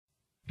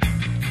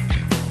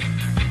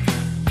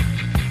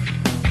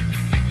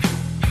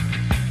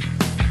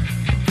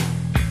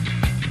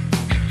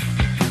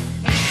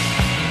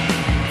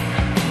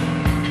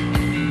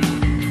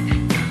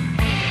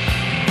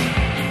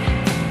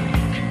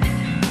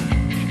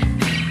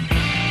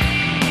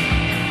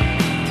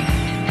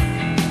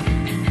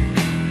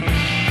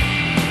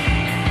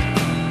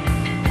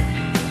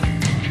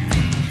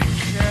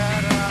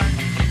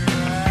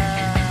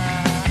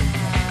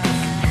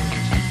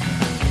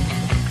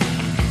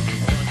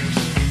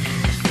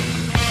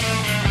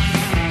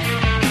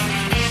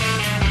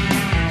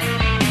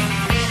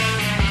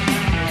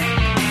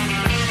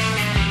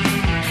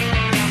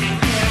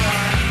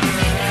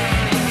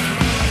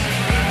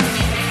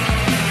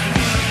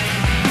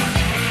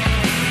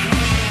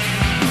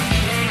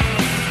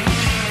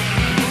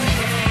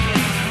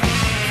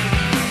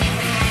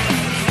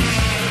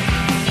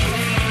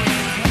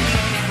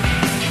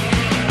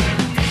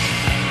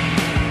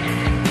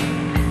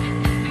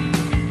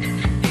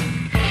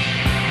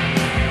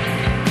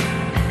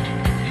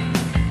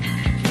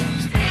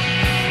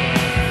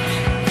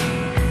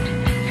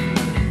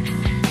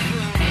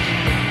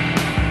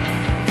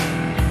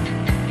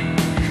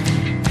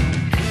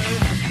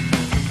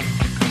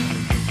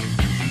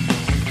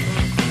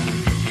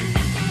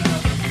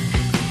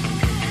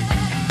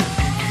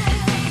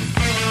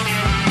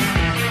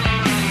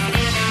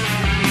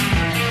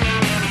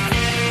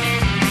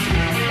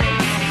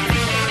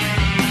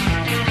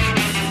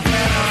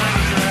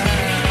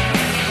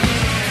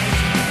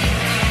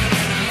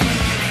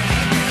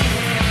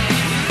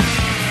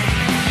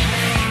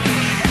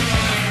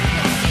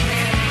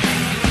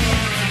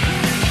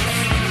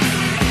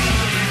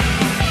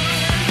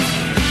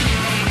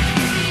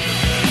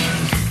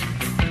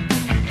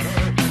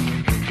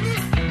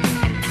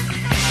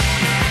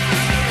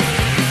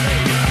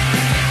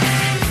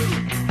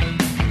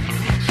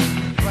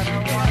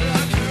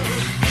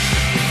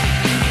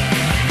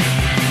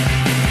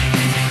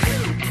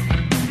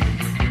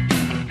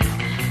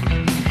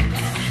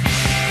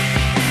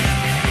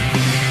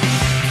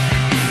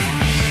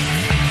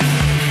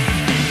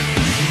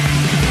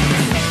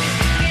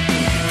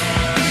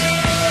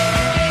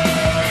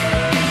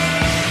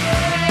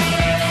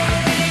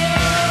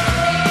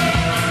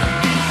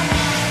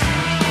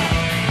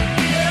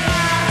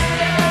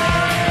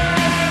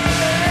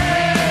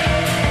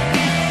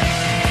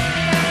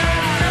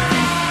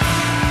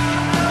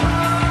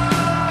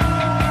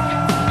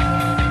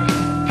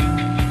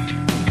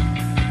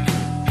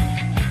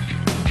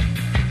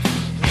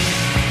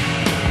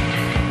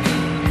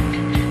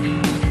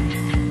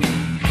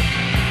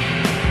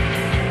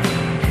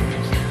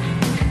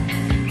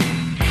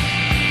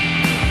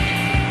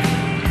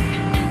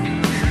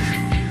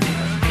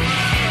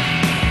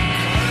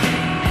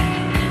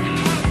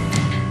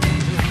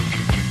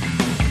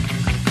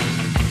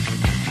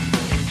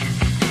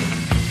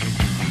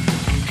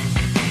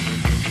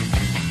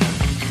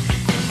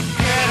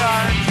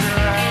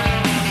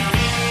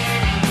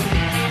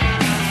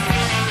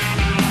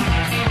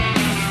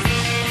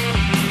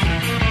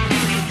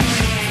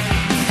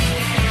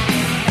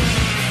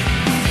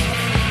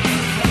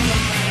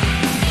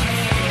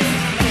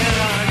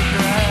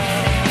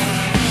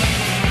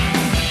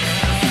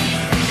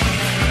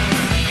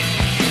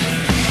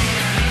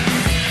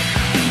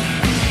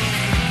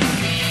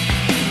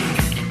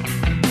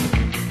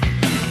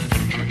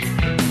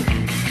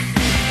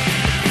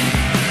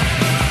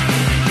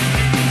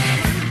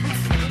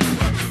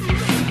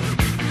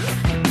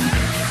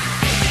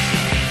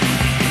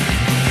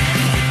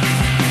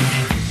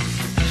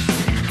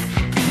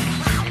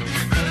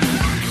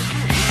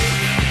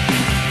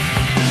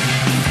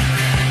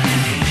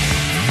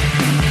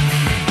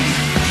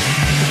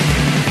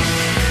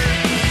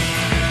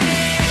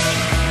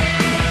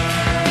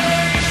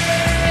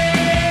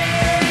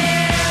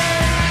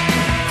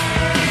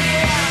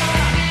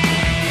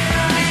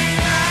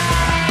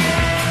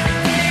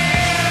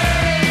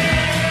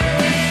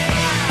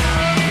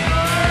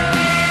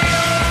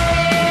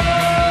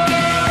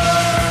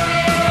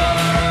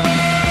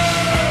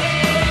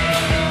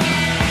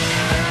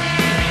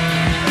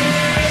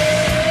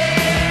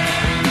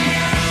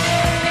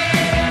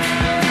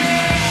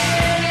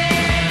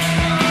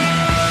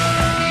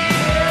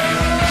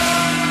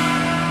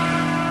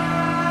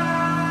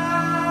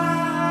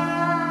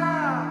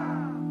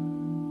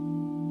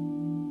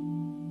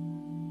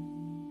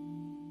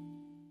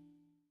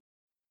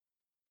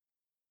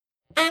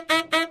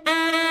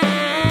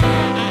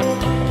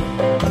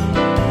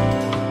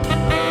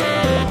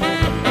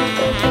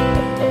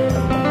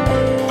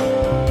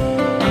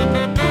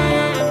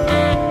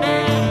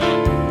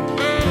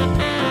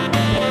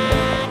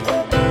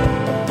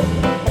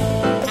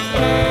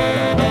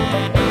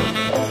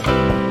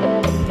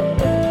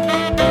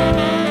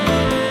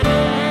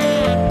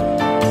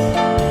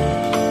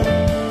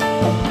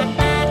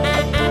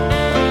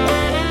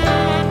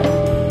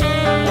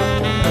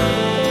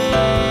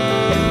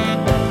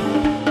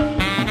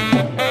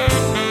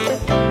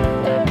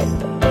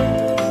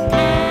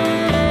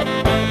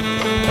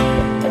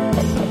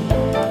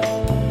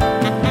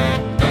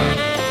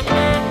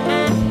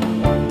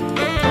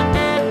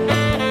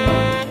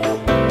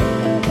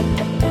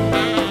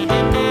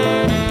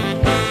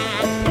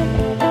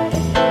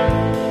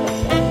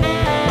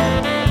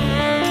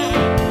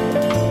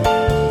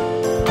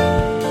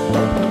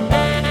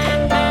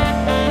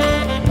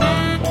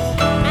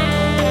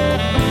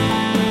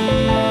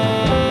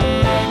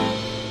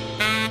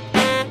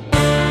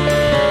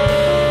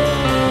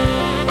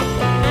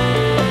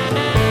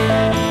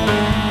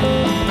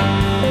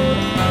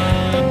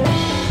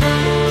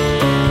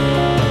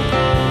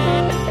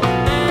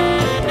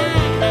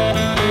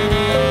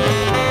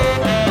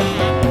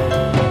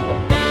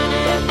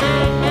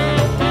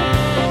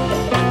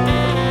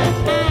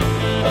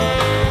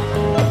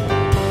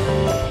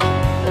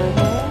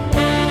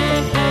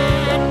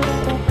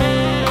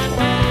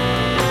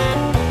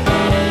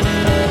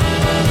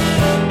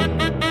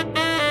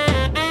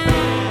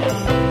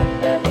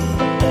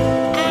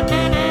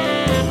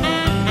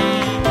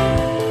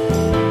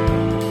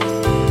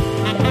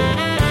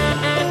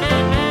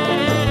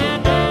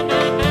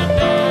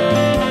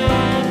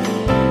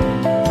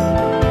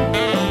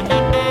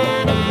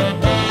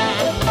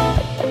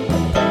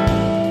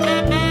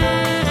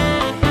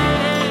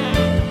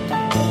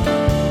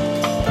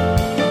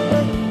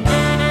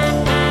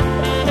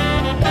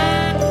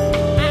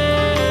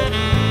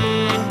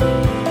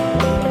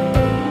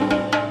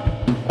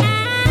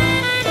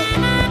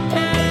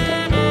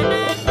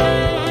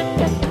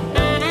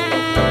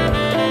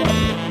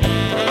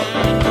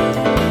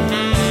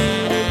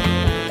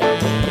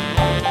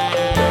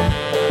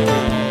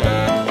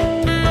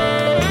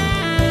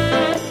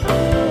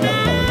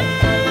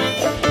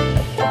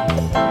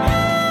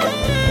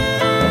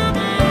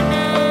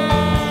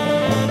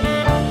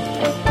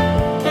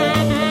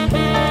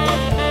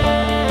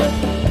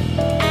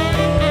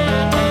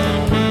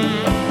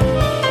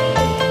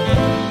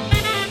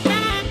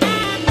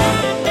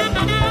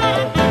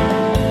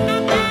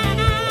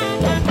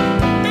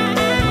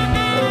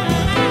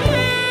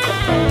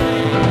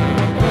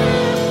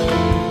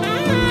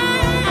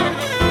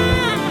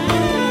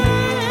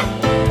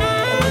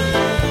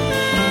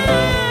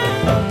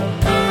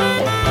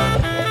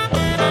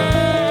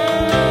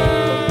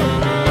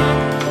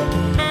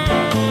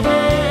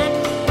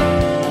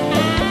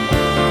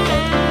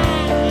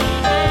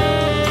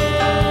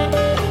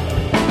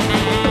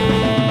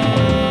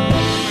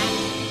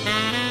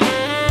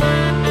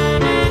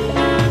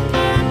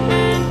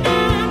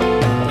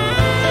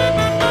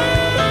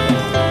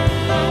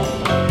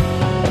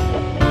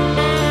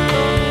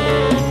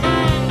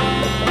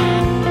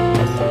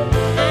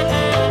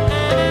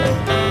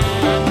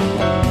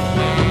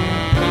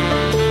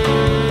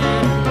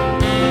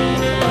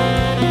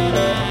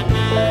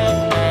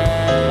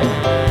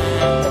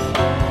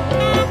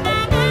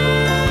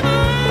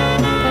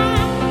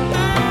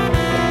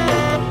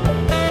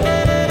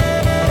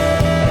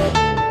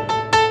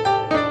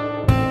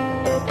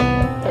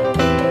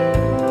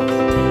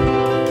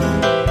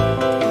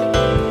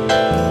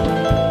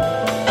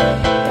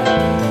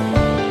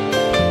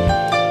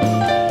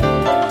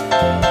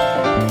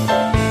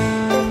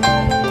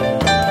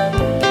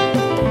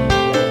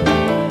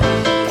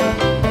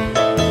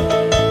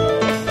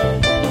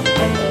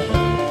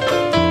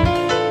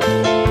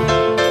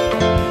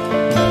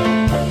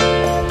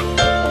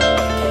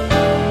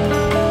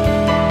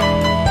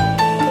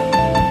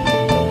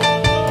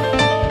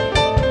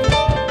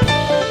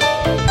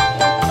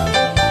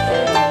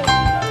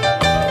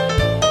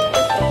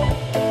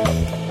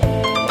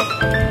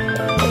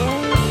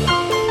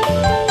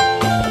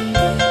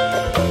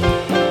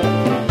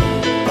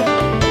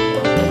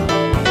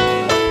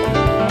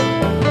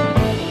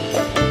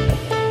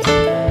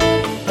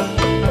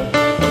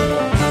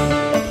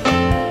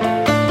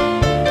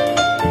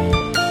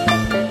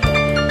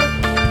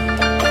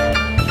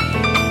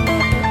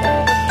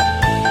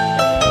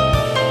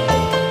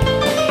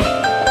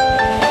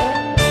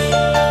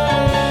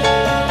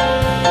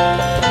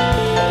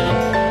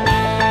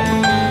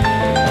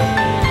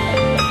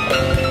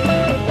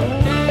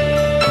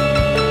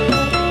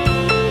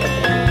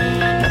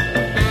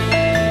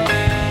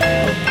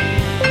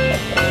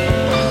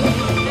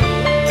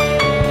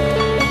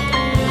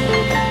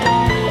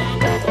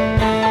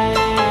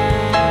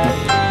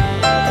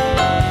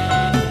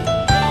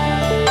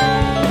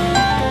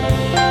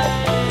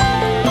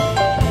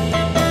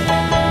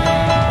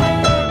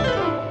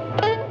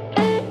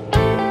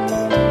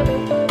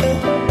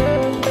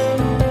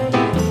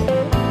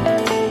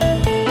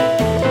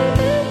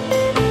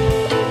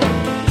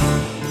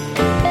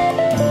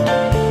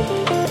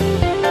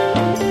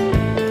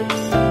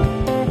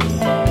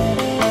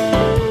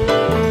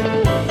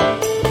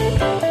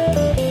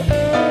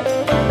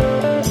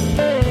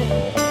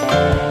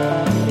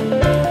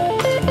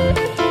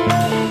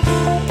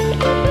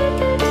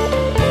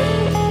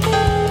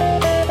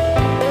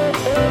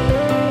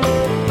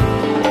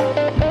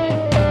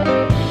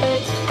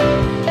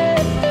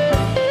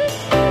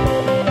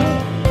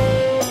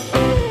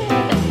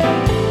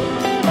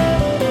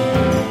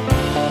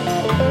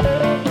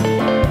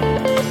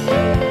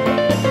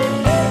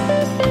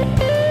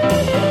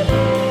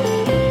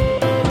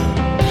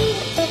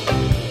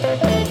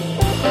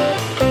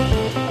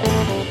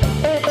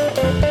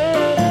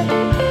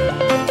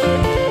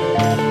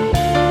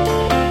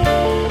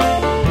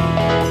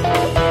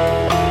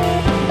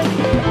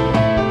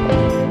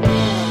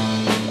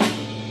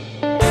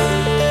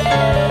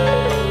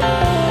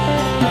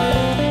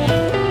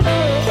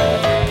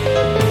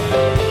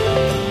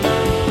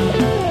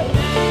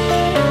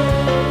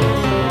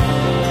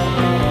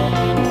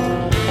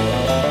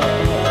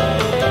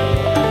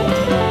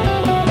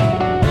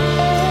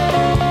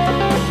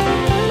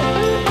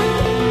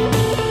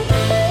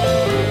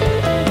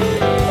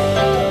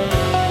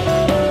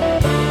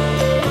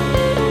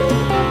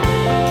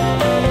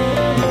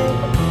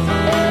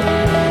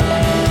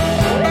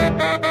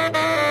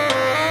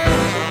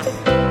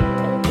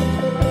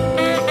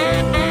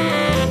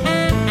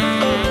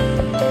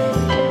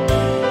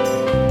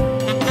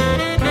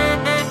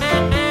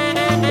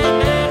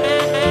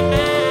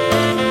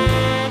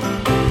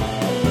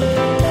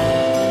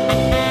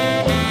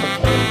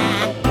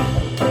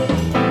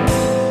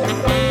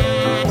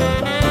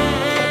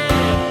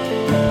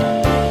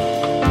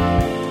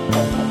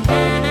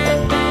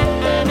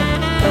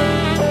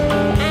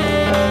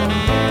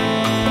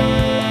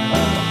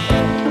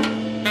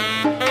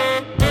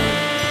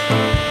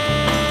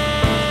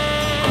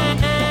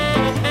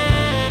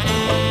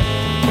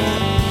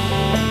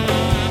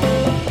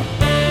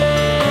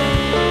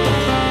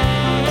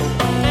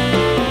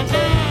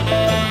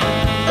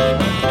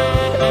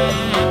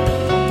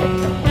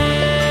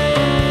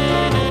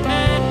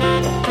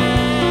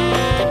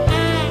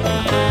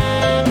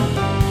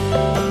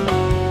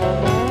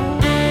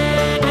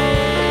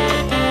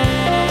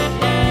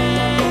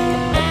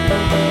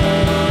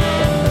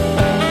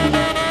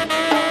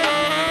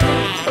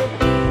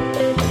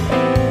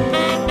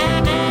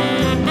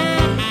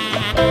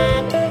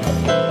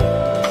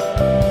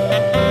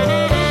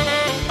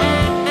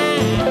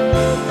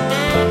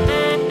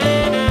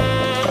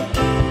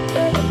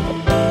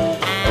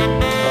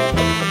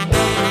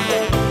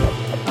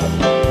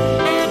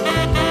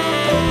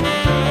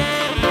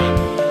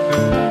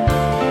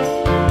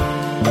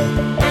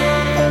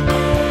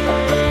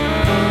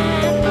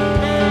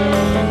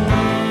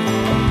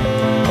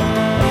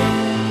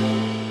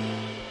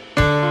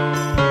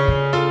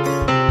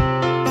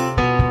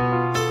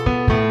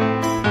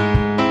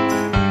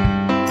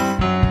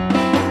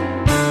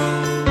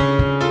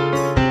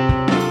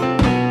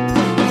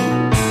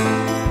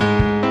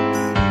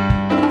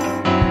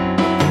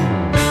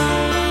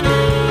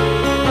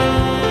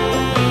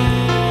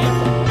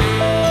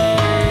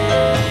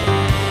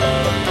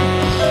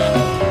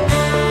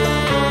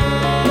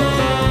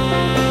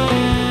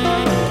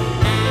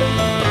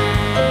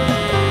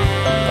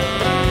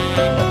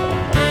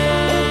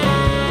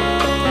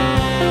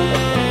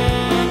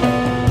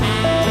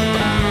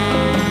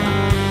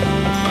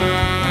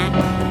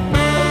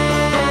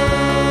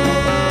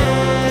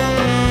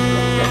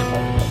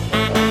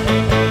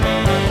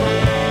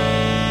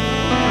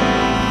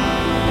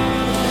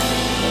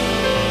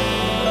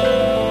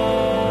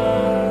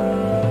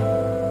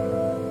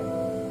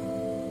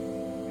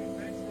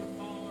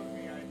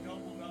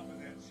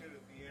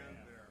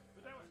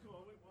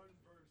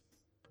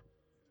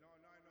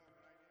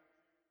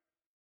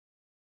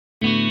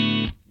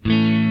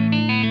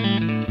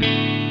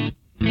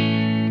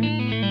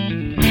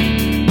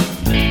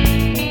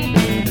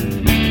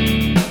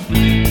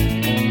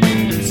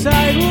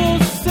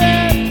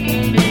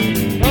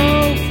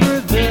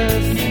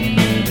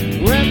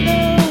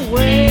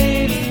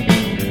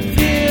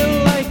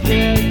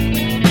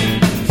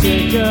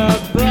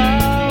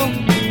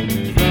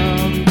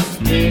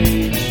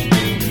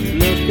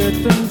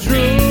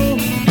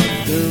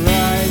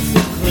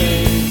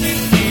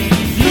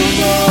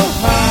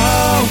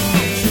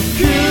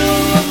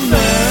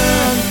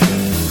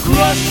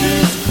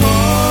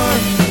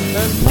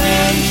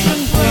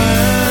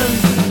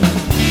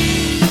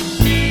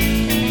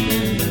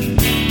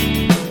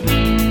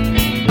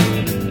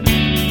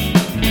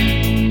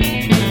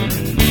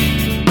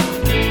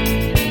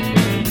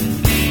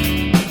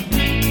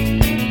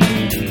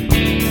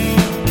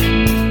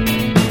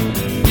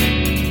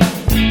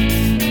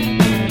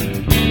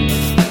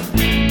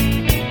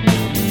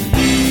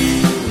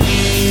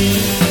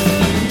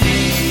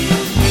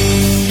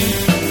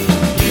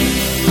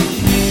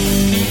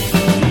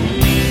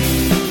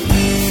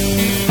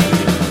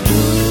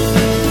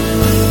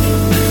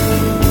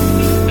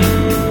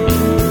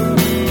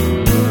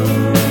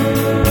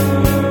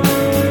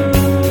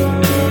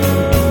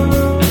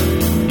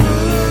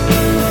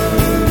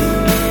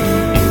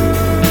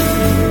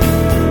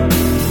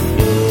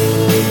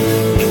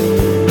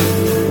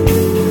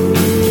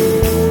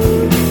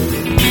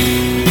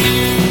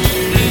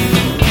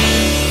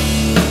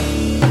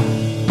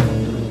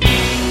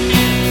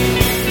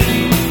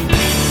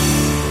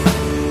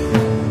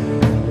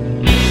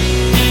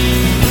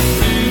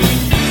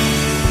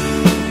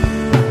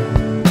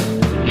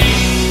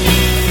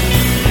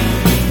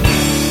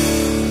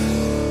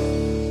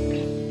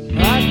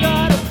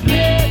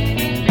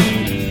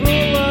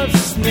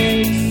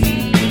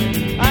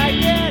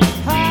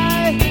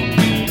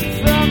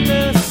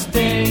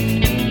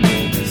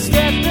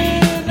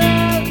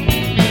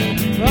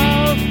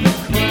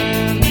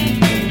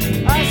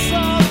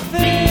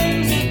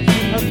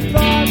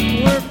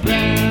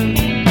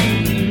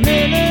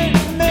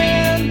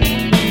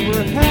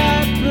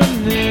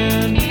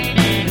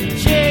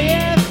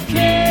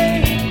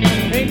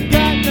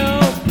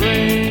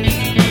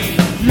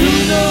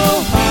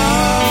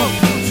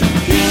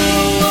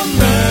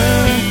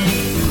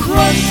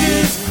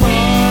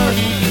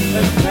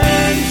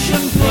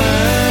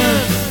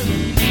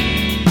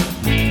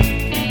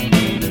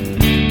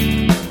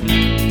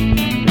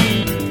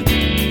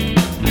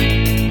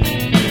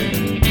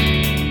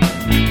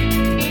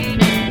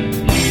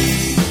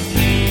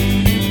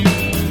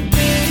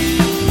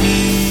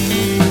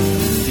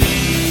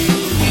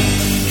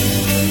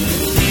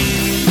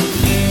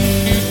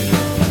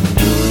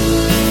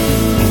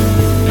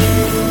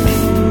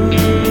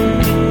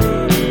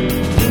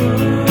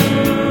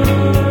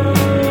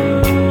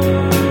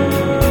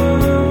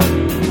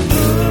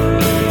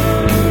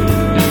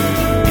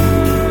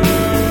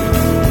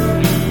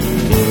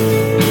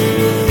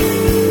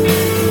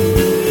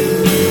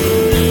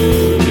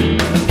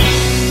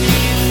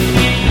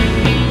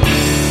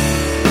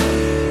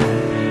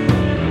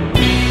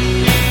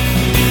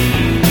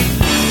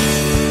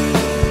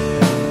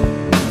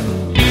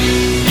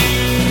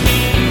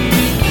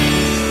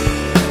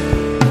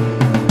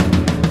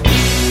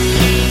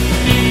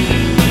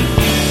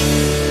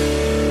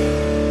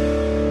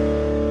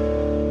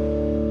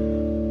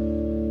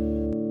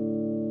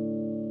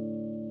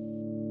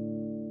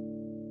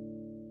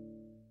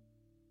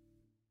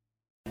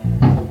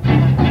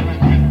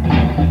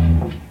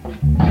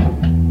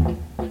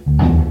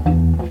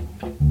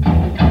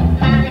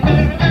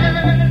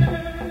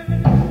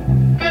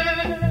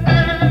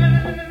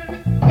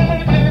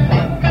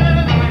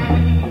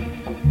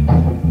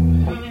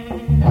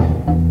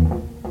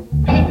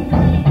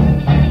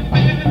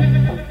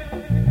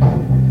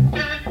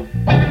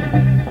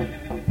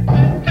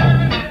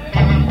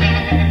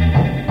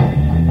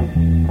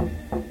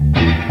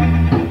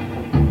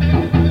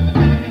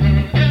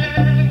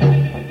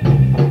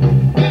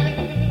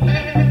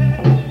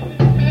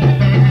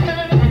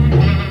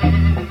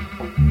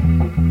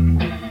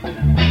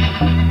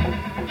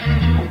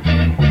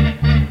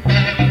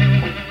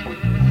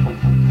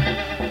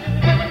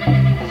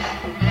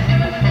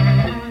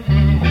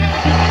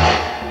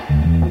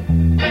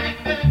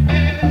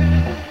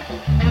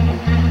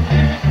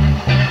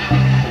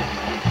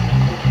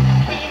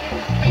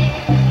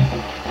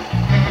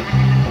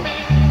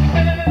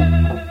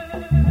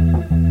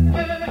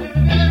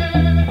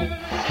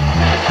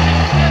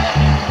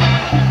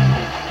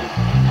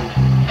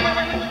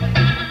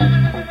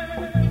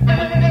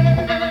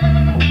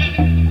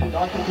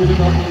 für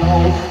den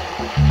Applaus.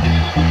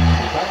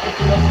 Danke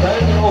für das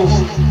Weltraus.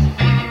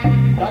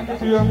 Danke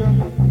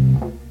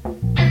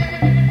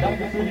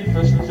für die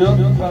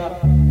verstörten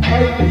Verhalten.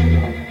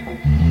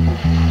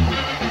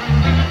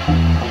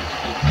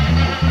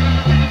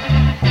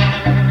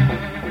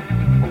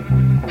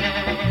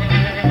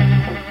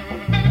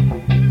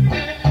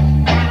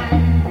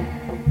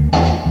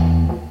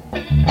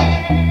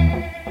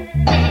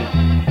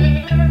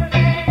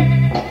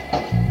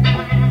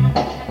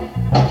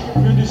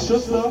 Für die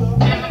Schüssler,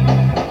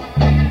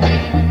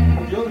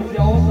 die uns die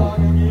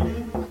Aussage geben,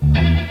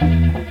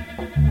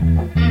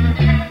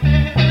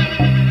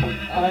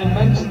 ein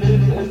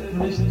Menschenleben ist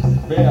nichts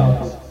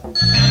wert.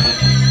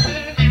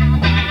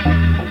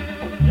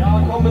 Ja,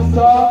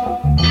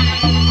 Kommissar,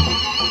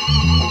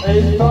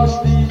 ich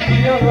verstehe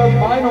Ihre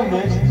Meinung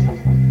nicht.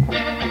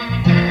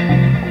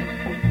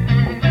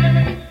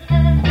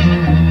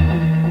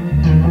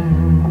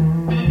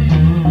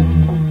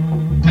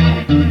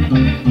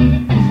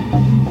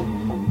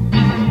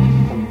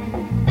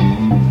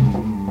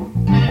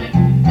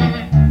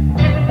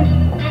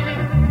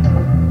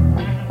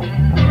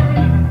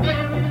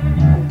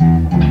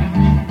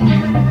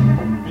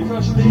 Wir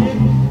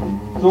verstehen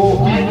so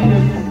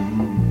einiges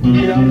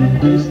hier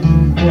nicht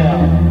mehr.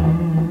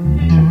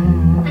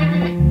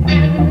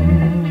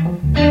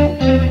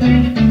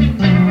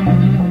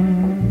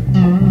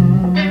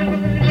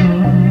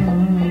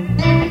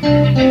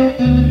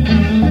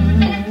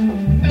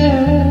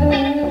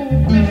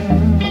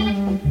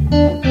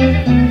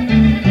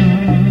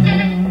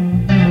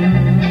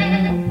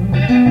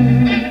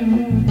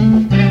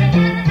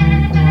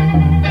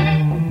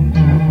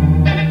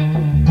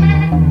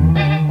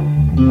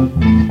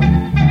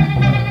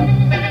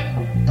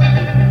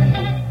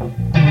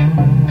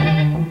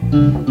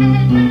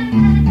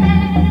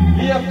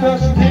 Wir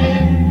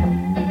verstehen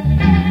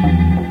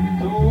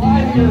so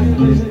einiges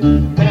nicht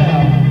mehr.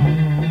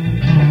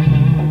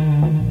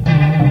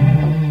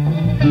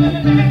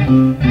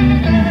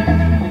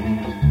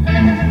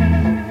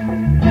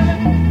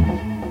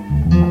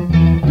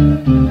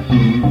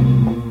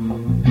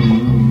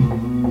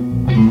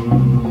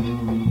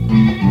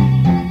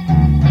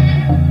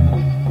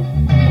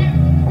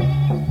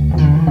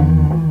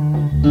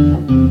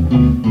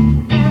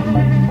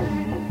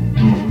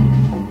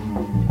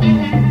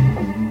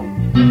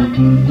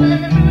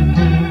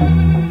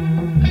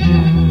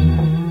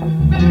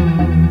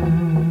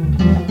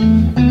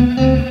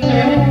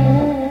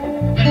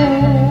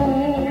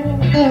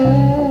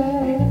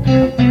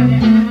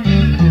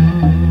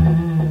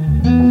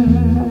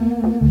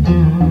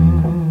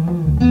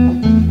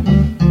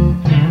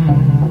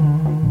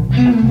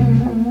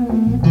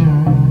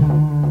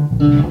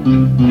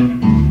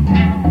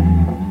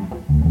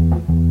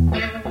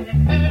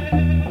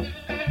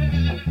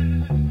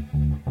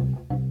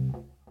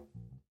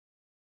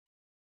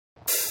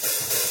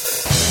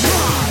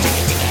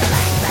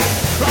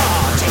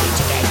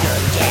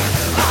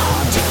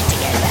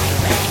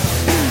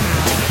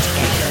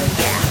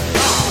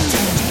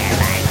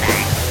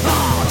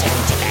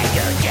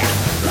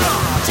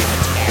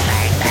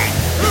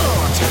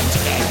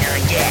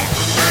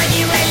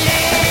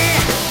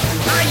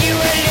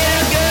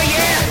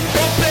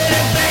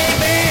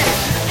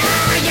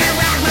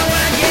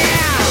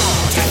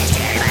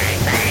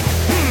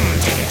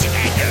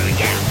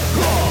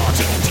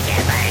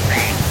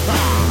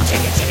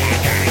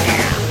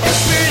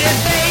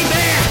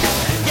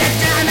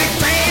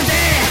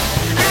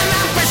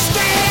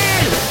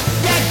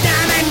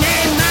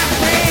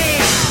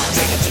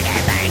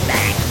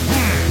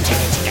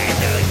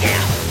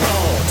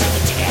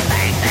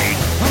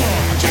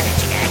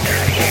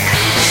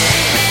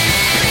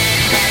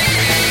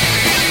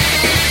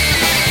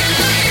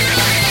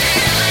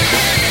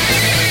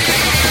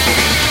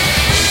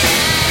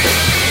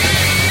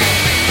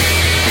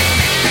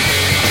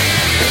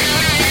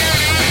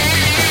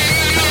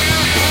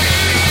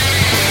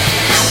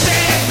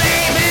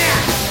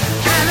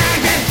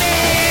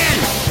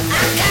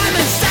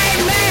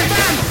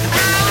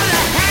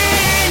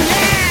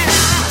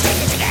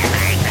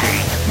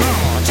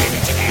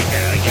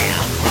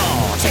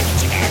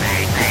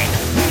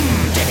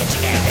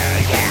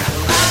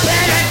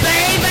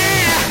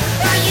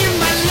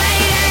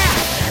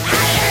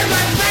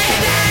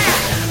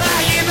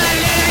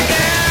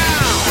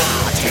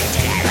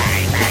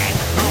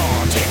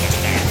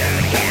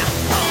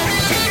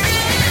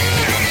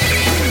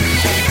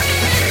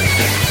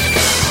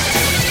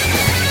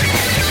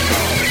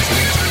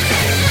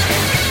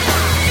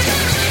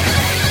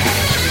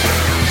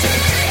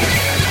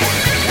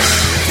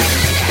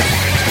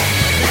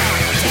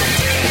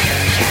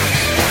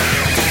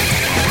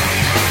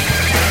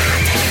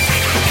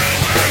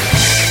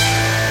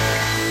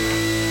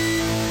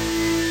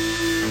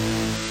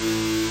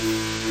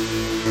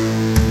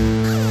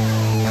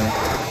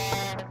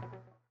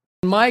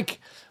 Mike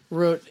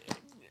wrote,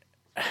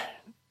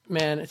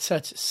 man, it's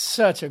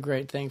such a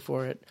great thing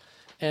for it,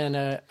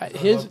 and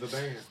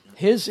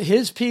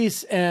his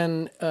piece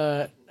and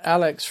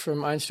Alix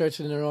from Einstürze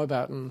in den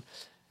Neubauten,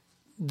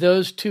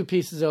 those two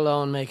pieces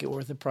alone make it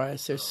worth the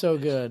price. They're so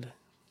good,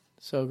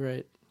 so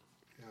great.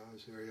 Yeah, I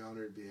was very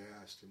honored to be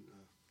asked, and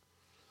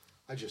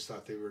I just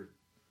thought they were,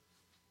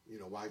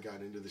 why I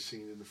got into the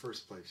scene in the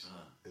first place.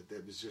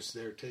 That was just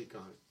their take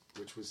on it,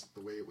 which was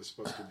the way it was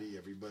supposed to be.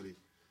 Everybody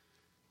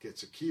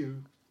gets a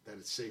cue that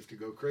it's safe to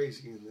go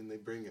crazy, and then they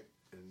bring it,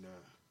 and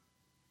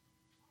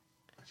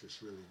I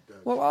just really dug.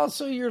 Well,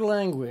 also your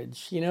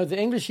language. The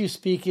English you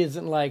speak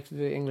isn't like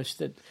the English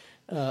that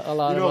a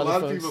lot of other folks. A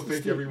lot of people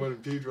think everyone in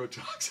Pedro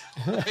talks.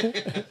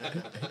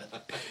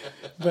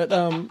 But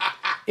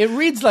it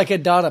reads like a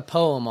Dada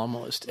poem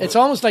almost. It's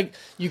almost like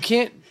you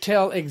can't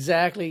tell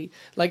exactly.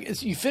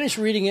 Like you finish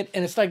reading it,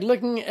 and it's like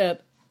looking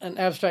at an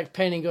abstract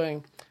painting,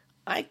 going,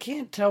 I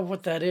can't tell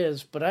what that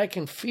is, but I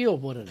can feel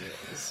what it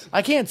is.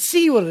 I can't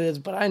see what it is,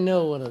 but I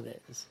know what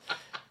it is.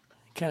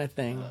 Kind of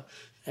thing.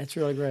 That's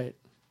really great.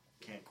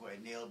 Can't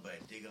quite nail it, but I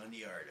dig on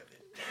the art of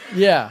it.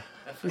 Yeah,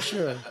 for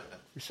sure.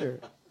 For sure.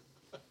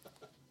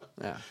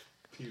 Yeah.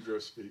 Pedro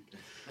speak.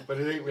 But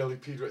it ain't really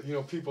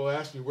Pedro. People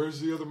ask me, where's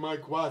the other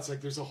Mike Watts?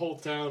 Like, there's a whole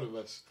town of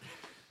us.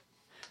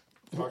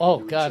 Oh,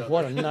 God,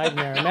 what a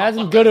nightmare.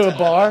 Imagine go to a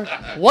bar.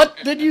 What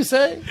did you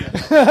say?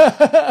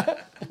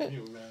 Can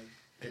you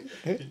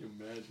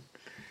imagine?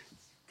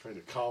 Kind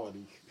of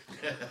colony.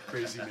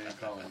 Crazy man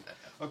colony.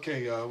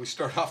 Okay, we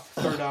start off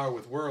the third hour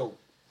with Whirl.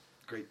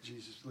 Great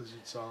Jesus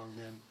Lizard song.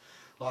 Then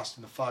Lost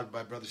in the Fog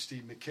by Brother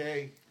Steve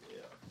McKay.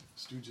 Yeah.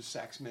 Stooges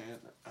sax man.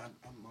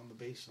 I'm on the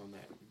bass on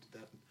that. We did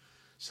that.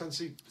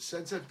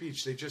 Sunset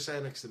Beach. They just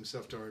annexed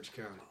themselves to Orange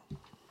County.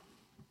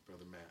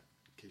 Brother Matt,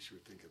 in case you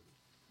were thinking.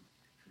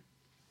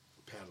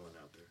 Paddling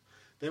out there.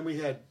 Then we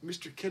had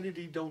Mr.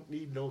 Kennedy Don't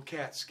Need No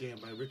Cat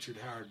Scam by Richard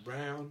Howard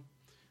Brown.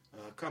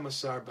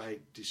 Komissar by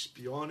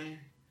Spione.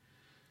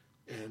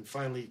 And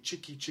finally,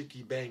 Chickie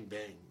Chickie Bang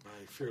Bang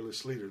by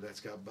Fearless Leader. That's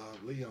got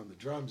Bob Lee on the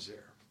drums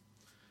there.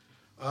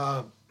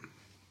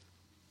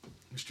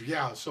 Mr.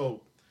 Yao,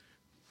 so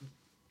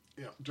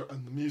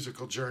on the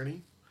musical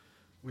journey,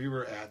 we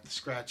were at the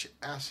scratch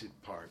acid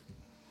part.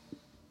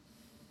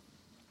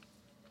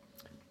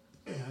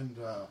 And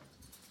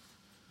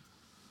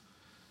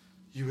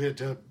you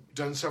had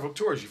done several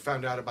tours. You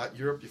found out about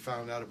Europe. You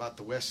found out about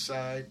the West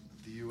Side,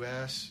 the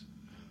U.S.,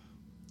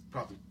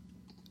 probably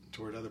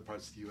toured other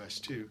parts of the U.S.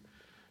 too.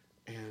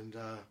 And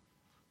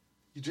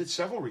you did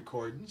several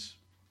recordings.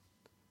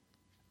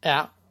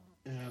 Yeah.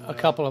 And, a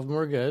couple of them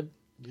were good.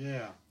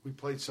 Yeah. We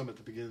played some at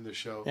the beginning of the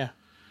show. Yeah.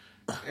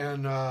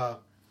 And,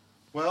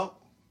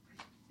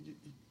 you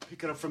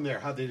pick it up from there.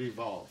 How did it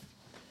evolve?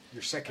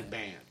 Your second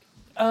band.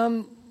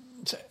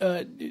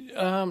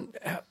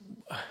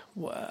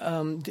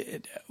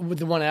 With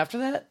the one after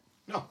that?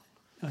 No.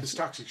 Because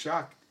Toxic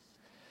Shock,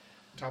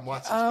 Tom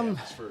Watson's band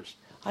was first.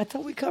 I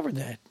thought we covered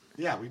that.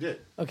 Yeah, we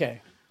did.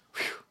 Okay.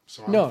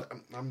 So No.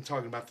 I'm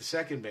talking about the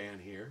second band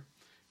here,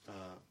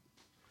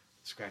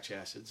 Scratch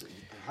Acids.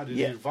 How did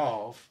it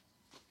evolve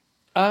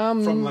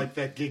from like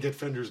that gig at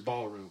Fender's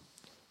Ballroom?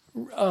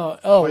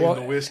 Playing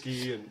the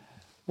whiskey and.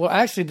 Well,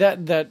 actually,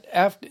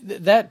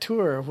 that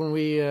tour when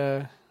we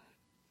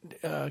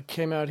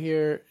came out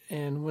here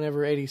in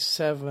whenever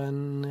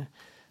 '87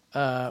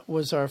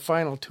 was our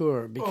final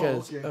tour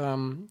because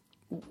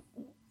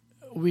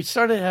we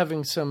started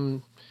having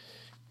some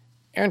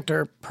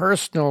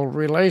interpersonal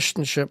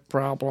relationship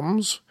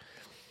problems,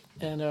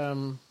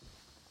 and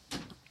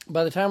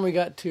by the time we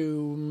got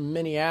to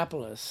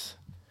Minneapolis,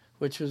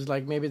 which was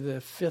like maybe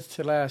the fifth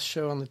to last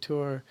show on the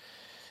tour,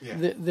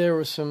 there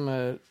were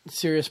some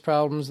serious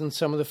problems, and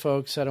some of the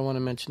folks, I don't want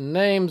to mention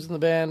names in the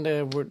band,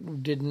 there was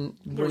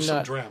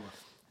some drama.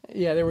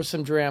 Yeah, there was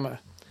some drama,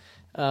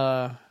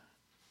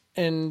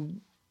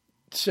 and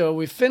so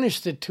we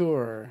finished the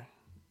tour.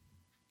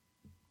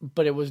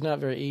 But it was not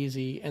very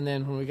easy. And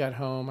then when we got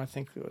home, I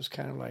think it was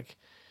kind of like,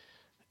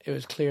 it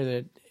was clear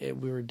that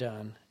we were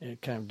done.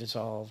 It kind of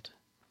dissolved.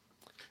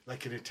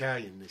 Like in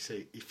Italian, they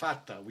say, "I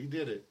fatta, we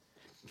did it."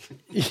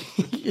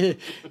 Yeah,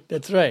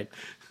 that's right.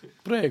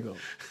 Prego.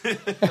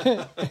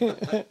 I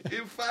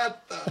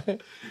fatta.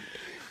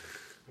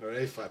 Or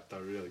 "e fatta,"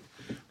 really.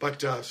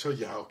 But,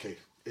 okay.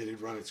 It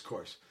had run its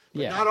course.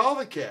 But not all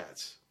the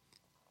cats.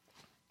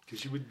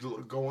 Because you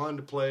would go on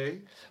to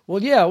play.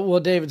 Well, yeah. Well,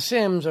 David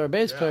Sims, our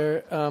bass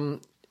player,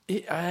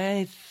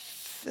 I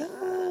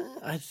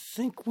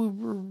think we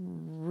were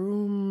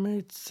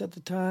roommates at the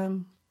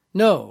time.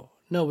 No,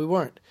 we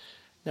weren't.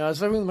 No, I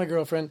was living with my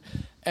girlfriend,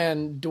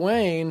 and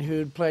Dwayne,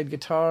 who'd played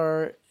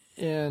guitar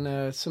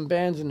in some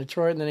bands in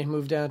Detroit, and then he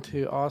moved down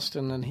to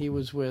Austin, and he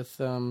was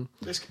with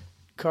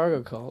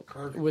Cargo Cult,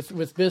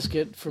 with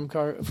Biscuit from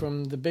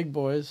the Big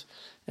Boys,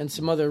 and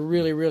some other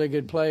really, really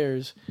good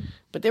players.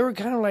 But they were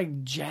kind of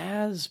like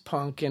jazz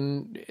punk,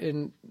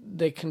 and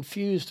they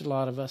confused a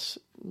lot of us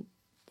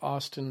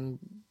Austin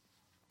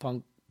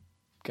punk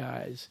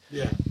guys.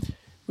 Yeah.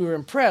 We were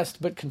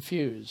impressed, but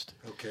confused.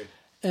 Okay.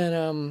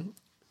 And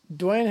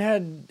Dwayne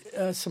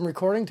had some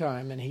recording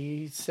time, and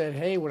he said,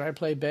 "Hey, would I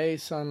play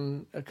bass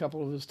on a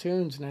couple of his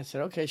tunes?" And I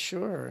said, "Okay,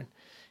 sure." And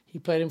he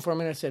played them for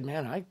me, and I said,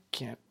 "Man, I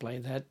can't play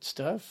that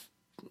stuff."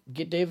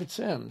 get David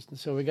Sims. And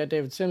so we got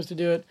David Sims to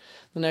do it.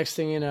 The next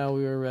thing you know,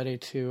 we were ready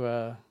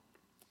to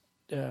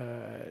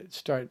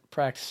start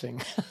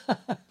practicing.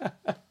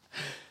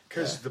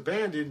 Because the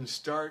band didn't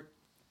start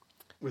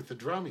with the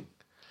drumming.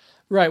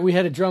 Right, we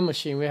had a drum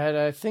machine. We had,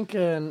 I think,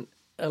 an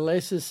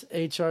alix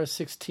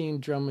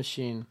HR-16 drum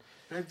machine.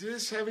 Now, did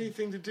this have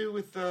anything to do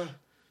with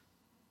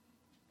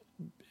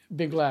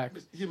Big Black?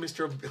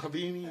 Mr.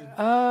 Havini?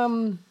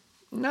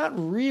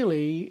 Not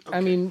really. Okay.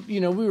 I mean,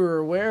 we were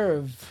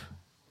aware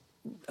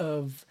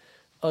of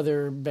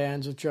other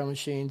bands with drum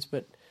machines,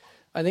 but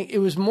I think it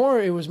was more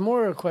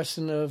a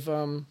question of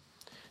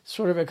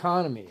sort of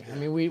economy. Yeah. I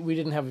mean, we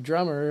didn't have a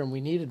drummer and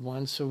we needed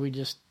one, so we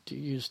just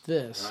used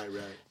this.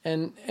 Right.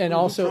 And who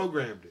also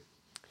programmed it?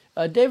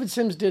 David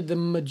Sims did the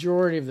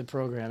majority of the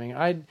programming.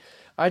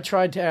 I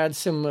tried to add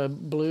some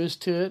blues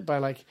to it by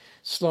like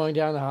slowing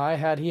down the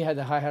hi-hat. He had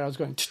the hi-hat. I was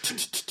going.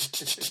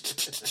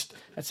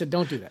 I said,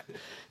 "Don't do that."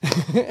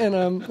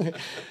 And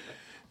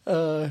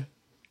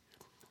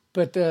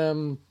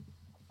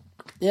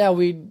yeah,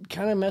 we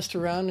kind of messed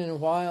around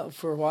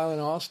for a while in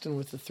Austin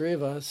with the three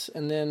of us,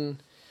 and then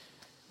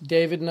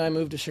David and I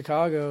moved to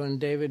Chicago, and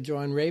David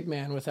joined Rape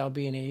Man with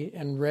Albini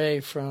and Ray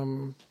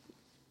from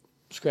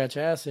Scratch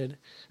Acid,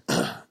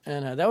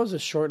 and that was a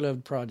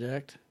short-lived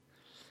project.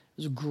 It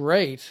was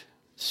great.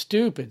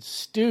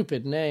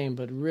 Stupid name,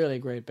 but really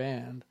great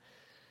band.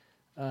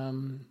 Yeah,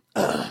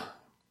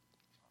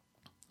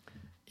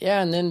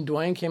 and then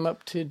Dwayne came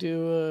up to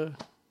do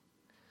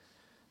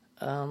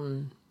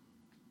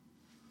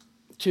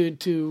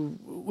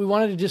we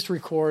wanted to just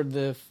record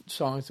the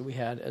songs that we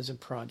had as a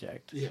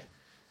project. Yeah.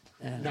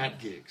 And, not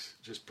gigs,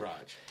 just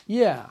projects.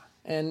 Yeah,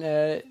 and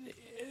it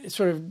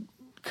sort of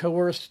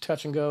coerced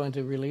Touch and Go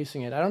into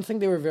releasing it. I don't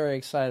think they were very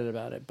excited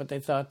about it, but they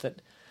thought that,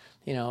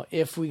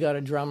 if we got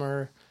a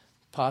drummer,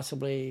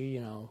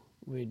 possibly,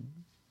 we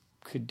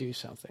could do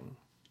something.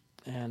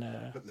 And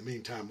but in the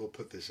meantime, we'll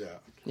put this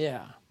out.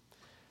 Yeah,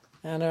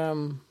 and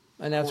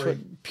that's Corey,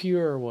 what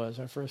Pure was.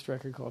 Our first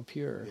record called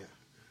Pure. Yeah,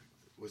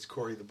 was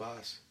Corey the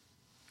boss?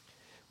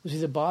 Was he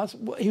the boss?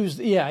 He was.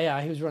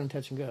 Yeah. He was running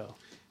Touch and Go.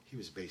 He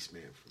was bass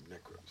man from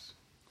Necros.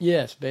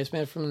 Yes, bass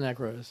man from the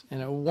Necros,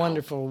 and a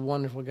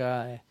wonderful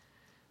guy.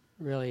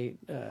 Really,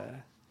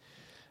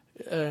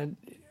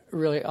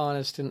 really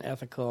honest and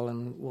ethical,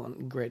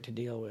 and great to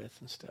deal with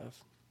and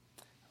stuff.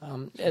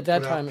 At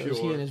that time, it was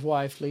he and his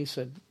wife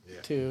Lisa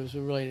too.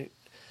 It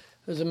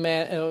was a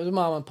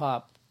mom and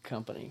pop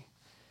company,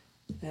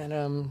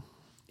 and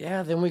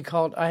then we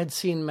called. I had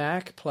seen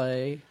Mac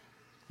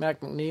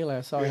McNeil.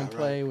 I saw him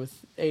play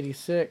with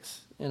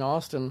 86 in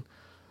Austin.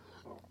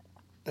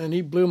 And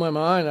he blew my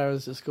mind. I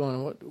was just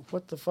going,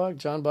 what the fuck?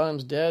 John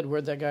Bonham's dead.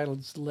 Where'd that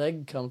guy's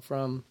leg come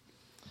from?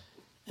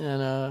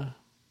 And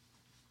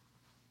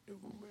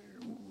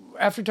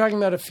after talking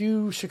about a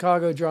few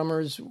Chicago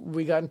drummers,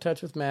 we got in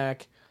touch with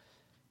Mac.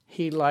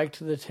 He liked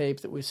the tape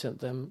that we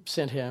sent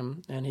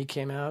him, and he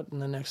came out. And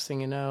the next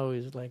thing you know,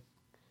 he's like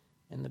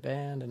in the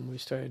band, and we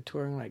started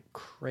touring like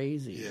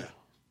crazy. Yeah.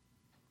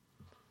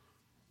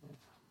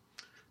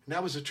 And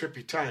that was a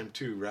trippy time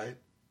too, right?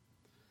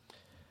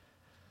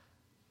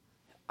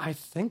 I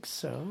think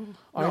so.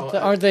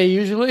 Aren't they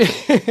usually?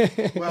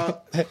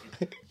 Well,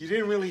 you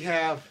didn't really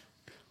have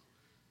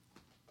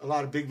a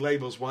lot of big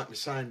labels wanting to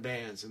sign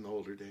bands in the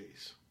older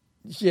days.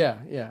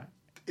 Yeah.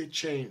 It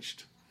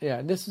changed.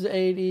 Yeah, this is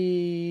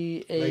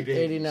 88,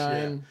 89.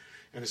 Yeah.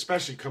 And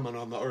especially coming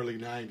on the early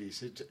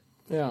 90s, it's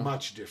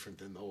much different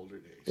than the older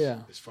days.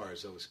 Yeah. As far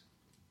as those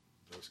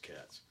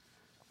cats.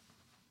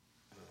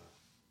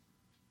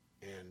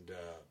 And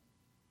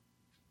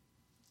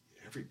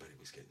everybody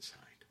was getting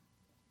signed.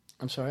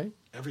 I'm sorry?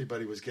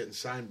 Everybody was getting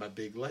signed by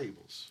big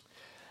labels.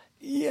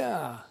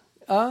 Yeah.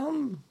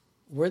 Early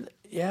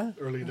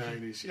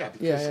 90s. Yeah,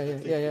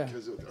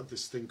 because of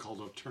this thing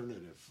called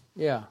alternative.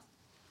 Yeah.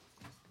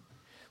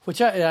 Which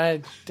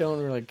I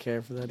don't really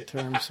care for that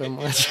term so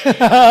much.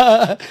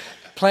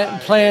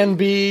 Plan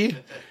B.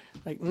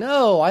 Like,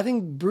 no, I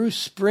think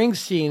Bruce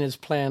Springsteen is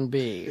Plan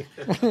B.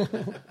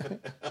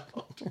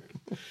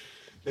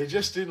 They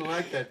just didn't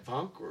like that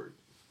punk word.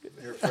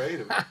 They're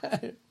afraid of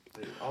it.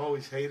 They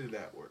always hated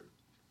that word.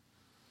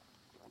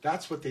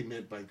 That's what they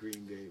meant by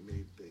Green Day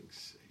made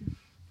things safe.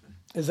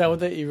 Is that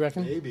what you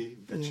reckon? Maybe.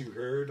 That you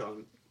heard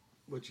on,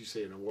 what'd you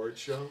say, an award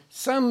show?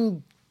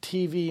 Some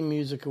TV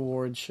music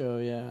award show,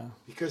 yeah.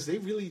 Because they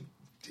really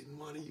didn't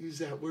want to use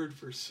that word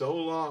for so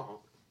long.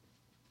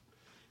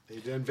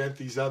 They'd invent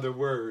these other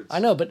words. I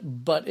know, but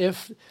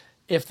if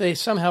they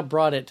somehow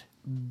brought it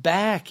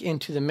back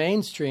into the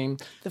mainstream,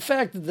 the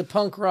fact that the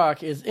punk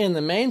rock is in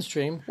the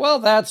mainstream, well,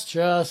 that's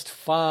just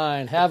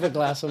fine. Have a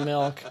glass of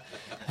milk.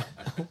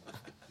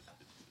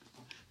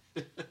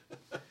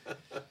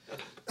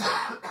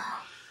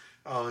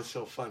 Oh, it's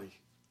so funny.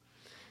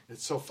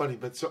 It's so funny.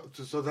 But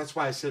so that's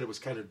why I said it was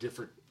kind of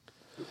different.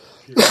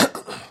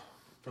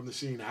 From the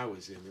scene I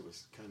was in, it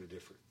was kind of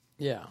different.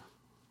 Yeah.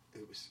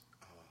 It was,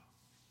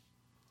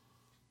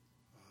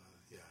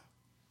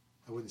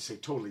 I wouldn't say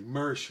totally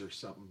mersh or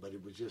something, but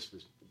it was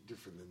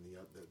different than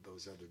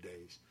those other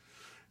days.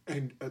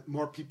 And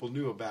more people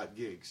knew about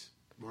gigs.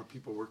 More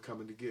people were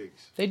coming to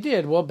gigs. They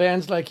did. Well,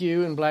 bands like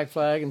you and Black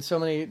Flag and so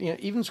many,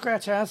 even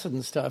Scratch Acid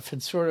and stuff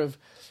had sort of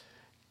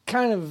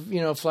kind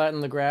of,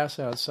 flattened the grass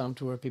out some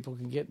to where people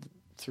can get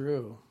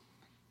through.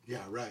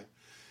 Yeah, right.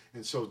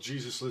 And so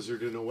Jesus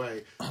Lizard, in a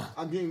way,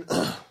 I mean,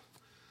 kind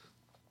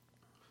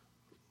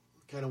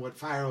of what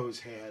Fire Hose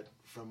had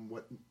from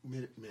what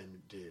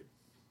Minutemen did.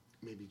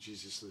 Maybe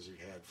Jesus Lizard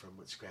had from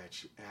what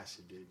Scratch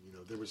Acid did.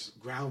 There was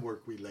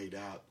groundwork we laid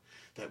out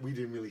that we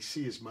didn't really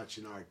see as much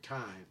in our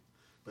time,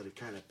 but it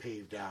kind of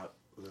paved out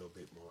a little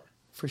bit more.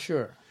 For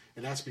sure.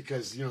 And that's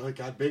because, it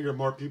got bigger,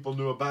 more people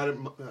knew about it,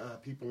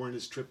 people weren't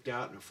as tripped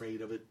out and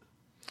afraid of it.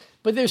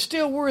 But there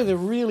still were the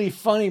really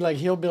funny, like,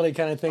 hillbilly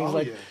kind of things. Oh,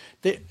 like,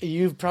 yeah.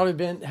 You've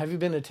probably have you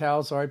been to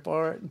Tal's Art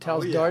Bar,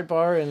 Tal's Dart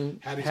Bar in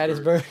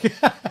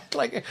Hattiesburg?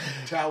 Like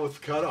Tal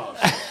with cutoffs.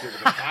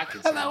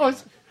 And that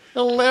was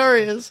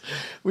hilarious.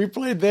 We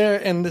played there,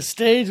 and the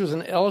stage was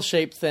an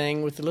L-shaped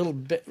thing with a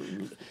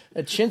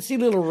chintzy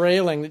little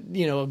railing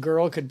that, a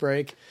girl could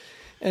break.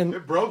 And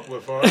it broke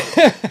before.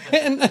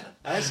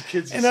 As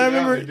kids, and I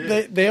remember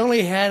they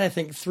only had, I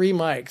think, 3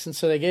 mics, and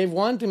so they gave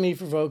one to me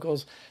for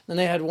vocals, then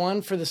they had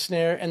one for the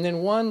snare, and then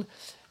one,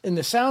 and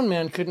the sound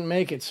man couldn't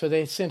make it, so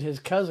they sent his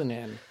cousin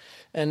in,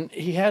 and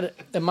he had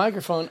a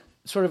microphone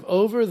sort of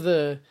over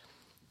the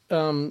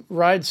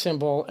ride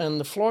cymbal and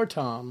the floor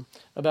tom,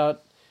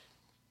 about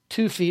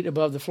 2 feet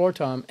above the floor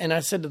tom, and I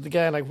said to the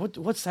guy, like,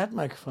 what's that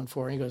microphone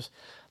for? And he goes,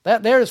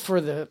 that there's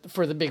for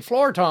the big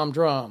floor tom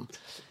drum.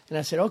 And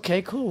I said,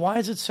 okay, cool. Why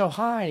is it so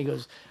high? And he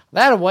goes,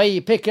 that way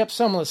you pick up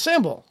some of the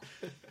cymbal.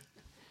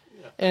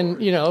 And,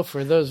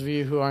 for those of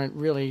you who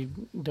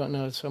don't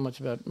know so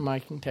much about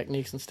miking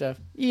techniques and stuff,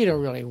 you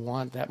don't really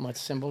want that much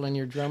cymbal in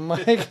your drum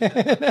mic.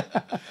 And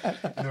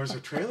there was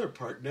a trailer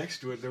park next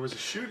to it. There was a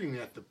shooting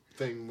at the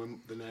thing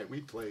the night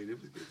we played.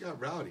 It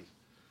got rowdy.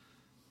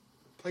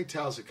 Played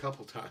Tal's a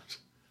couple times.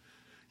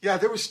 Yeah,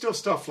 there was still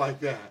stuff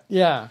like that.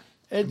 Yeah.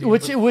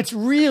 Which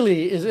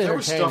really is entertaining. There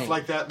was stuff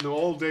like that in the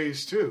old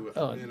days, too.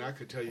 Oh, and I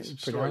could tell you some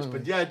stories.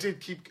 But, yeah, it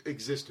did keep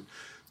existing.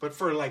 But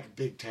for, like,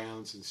 big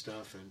towns and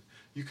stuff, and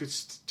you could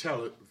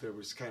tell there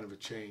was kind of a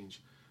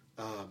change.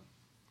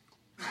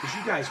 Because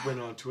you guys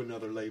went on to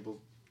another label,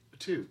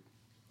 too.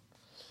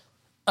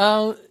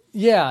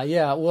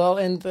 Yeah. Well,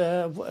 and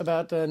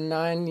about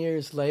 9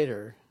 years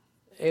later,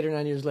 8 or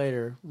 9 years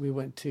later, we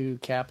went to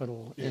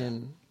Capitol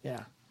And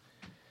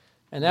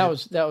that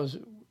was...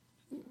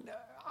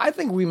 I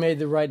think we made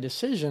the right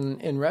decision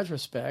in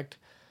retrospect.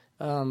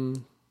 It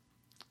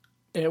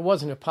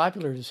wasn't a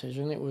popular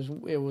decision. It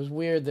was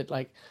weird that,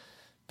 like,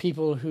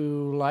 people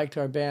who liked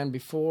our band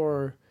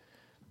before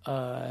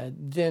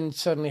then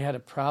suddenly had a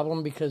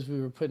problem because we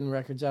were putting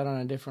records out on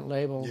a different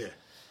label. Yeah.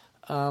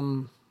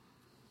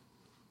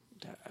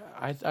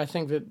 I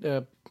think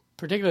that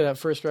particularly that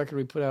first record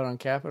we put out on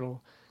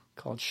Capitol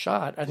called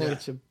 "Shot." I think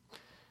it's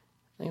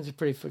a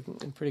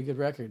pretty good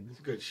record. It's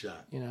a good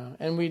shot.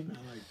 And we,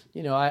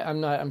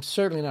 I'm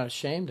certainly not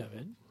ashamed of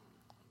it,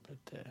 but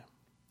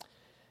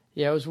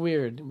it was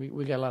weird.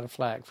 We got a lot of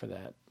flack for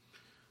that.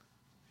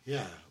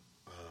 Yeah.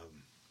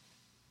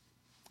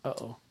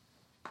 Uh-oh.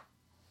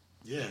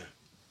 Yeah.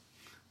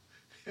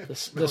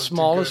 The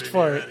smallest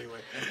fart. Anyway.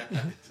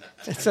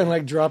 It sounded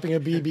like dropping a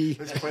BB.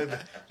 Let's play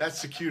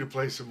that's the cue to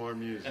play some more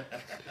music.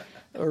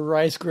 A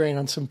rice grain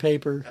on some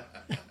paper.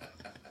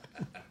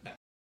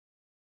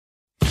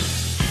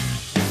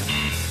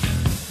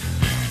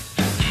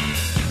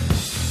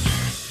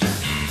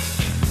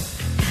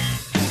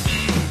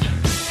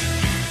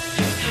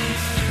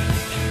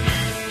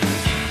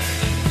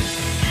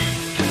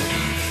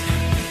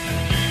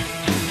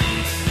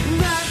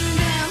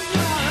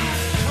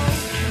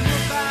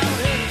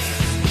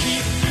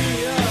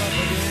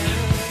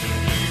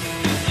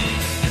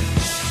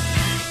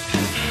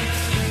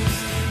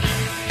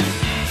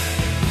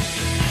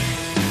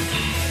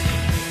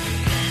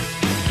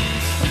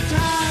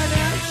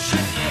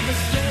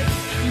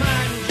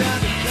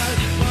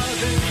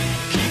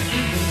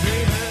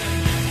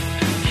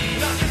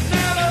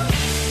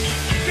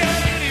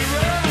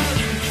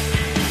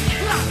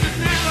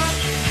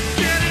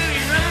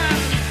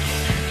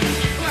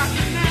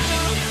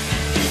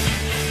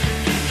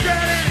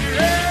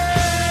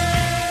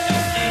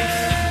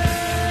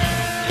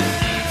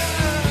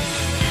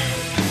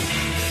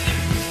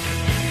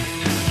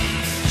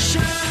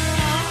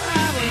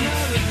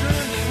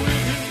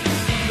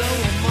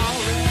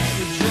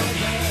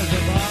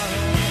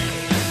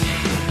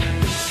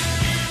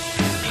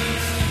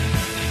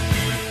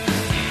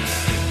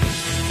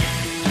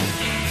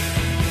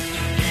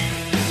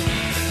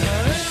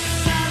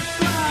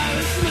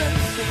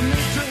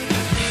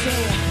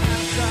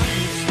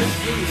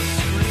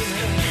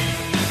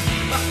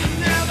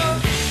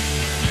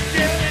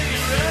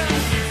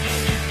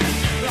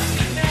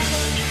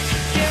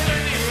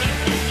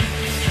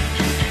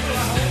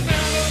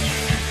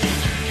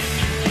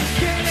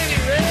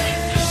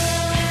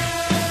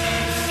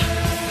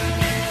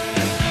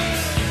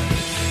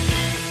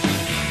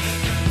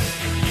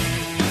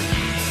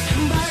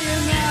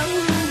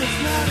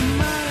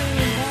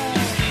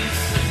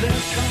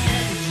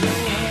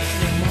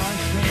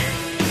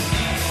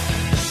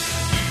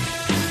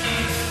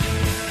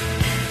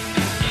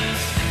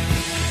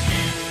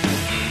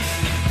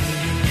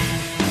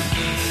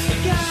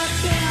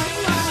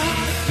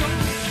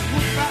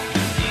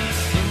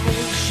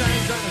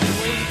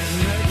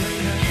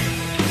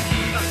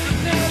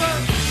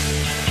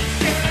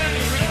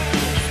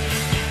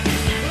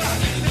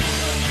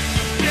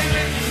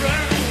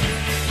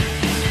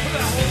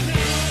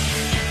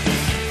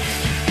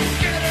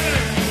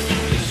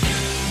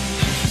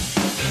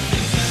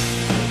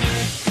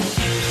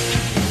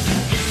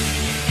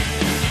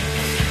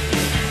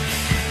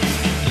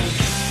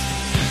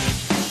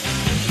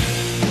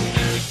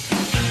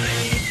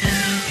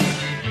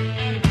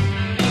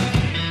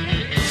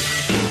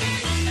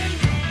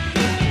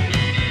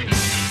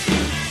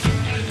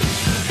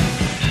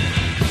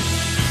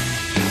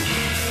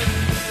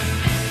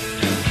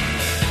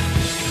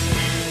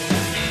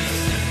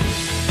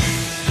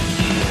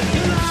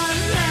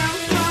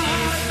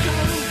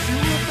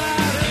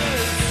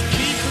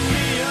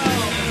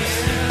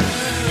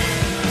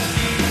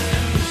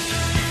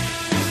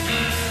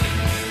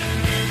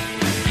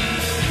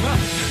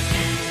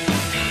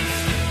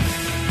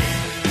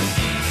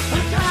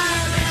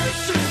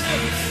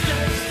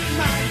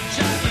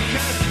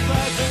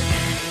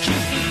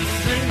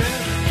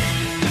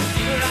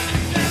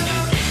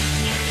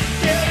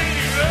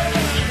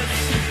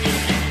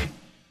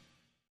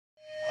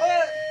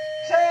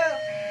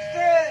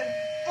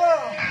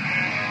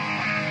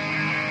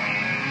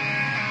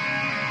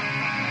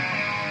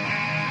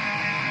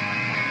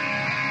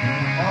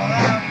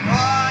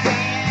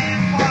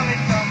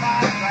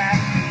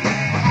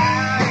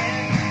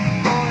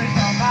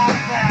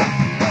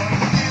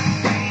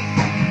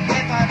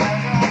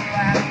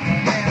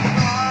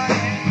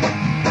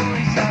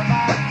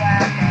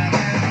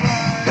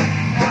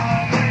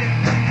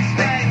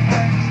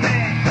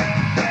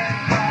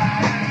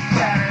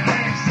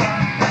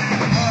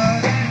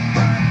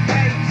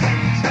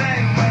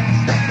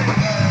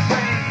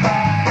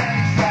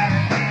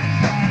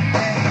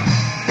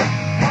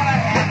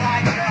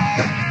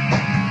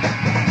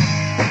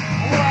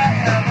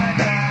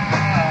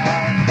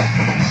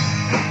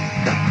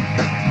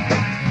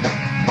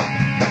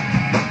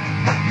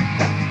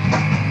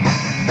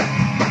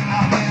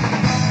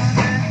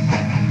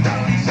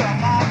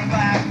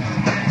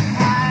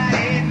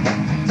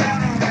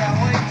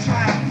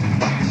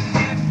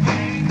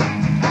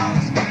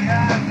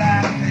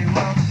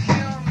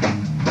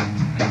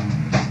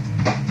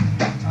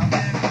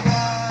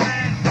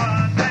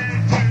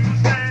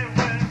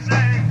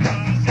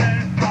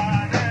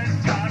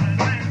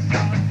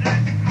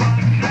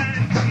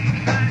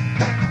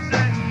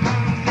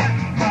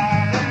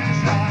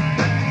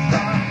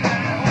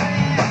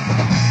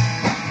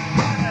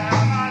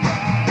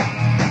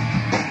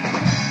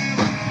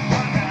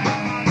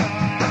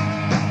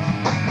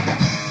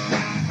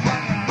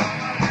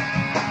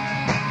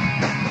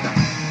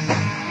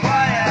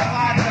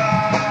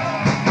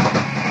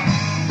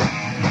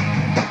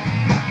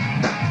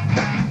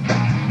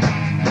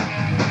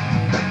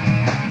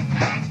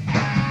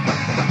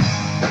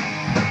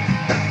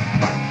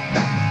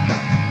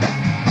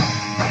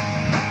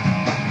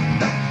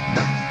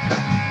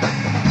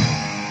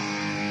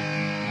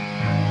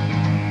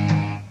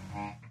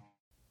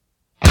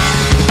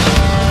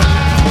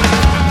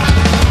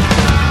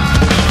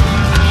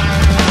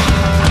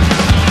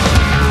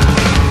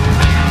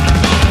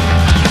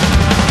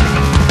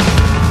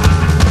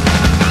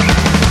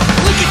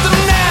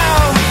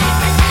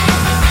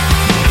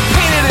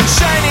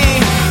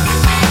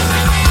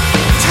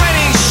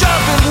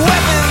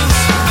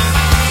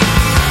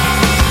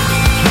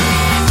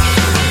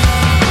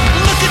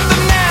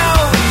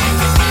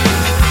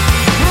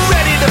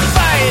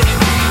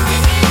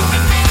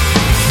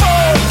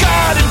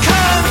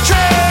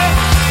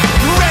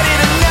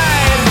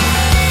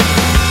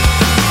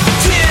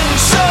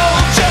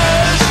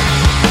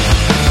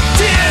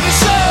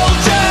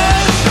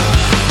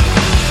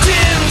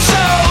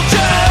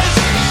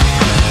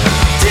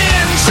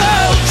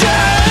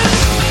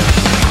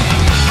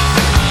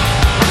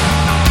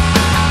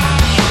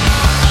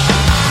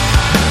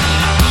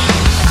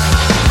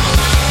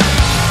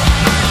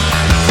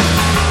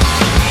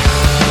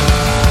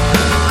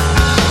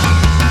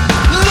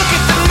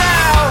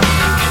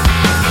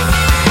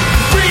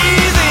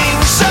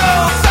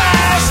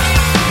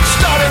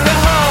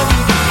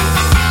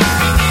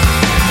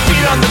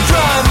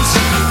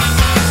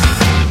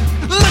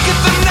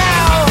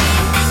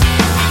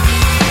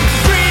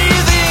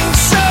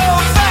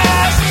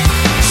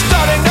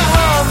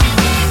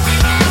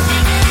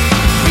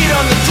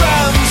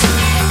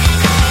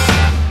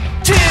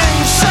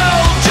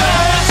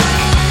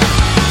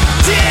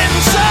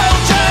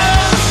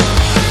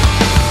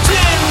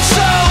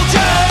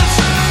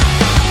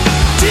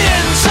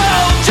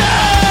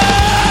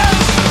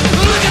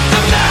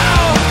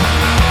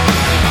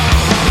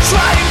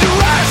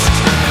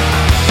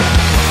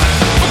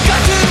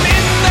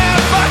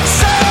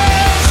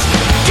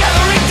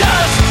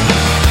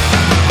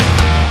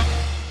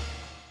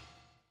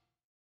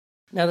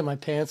 Now that my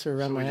pants are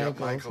around So we my got ankles.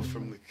 Michael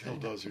from the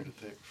Killdozer to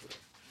thank for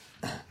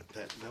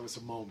that was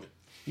a moment.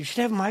 You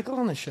should have Michael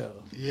on the show.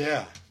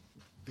 Yeah,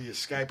 via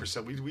Skype or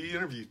something. We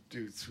interviewed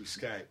dudes through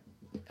Skype.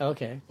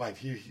 Okay. Like,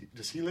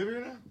 does he live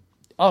here now?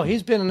 Oh,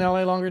 he's been in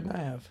L.A. longer than I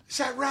have. Is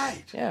that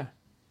right? Yeah.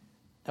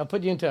 I'll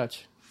put you in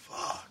touch.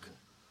 Fuck.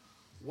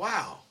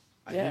 Wow.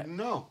 I Yeah. didn't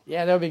know.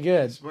 Yeah, that'll be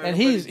good. It's my And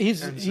buddy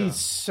he's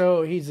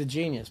Enzo. he's a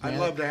genius, man. I'd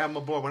love to have him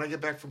aboard when I get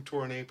back from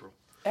tour in April.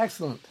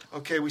 Excellent.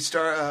 Okay, we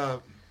start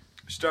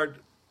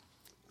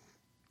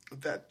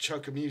that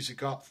chunk of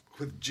music off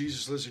with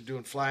Jesus Lizard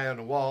doing Fly on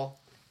the Wall.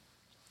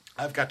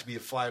 I've got to be a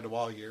fly on the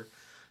wall here,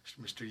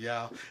 Mr.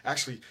 Yao.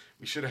 Actually,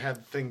 we should have had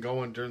the thing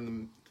going during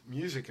the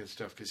music and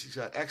stuff because he's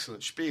got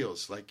excellent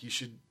spiels. Like, you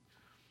should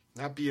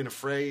not being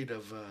afraid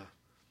of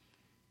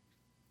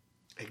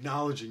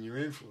acknowledging your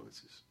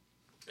influences.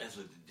 That's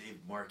what Dave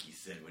Markey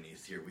said when he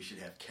was here. We should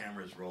have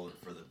cameras rolling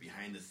for the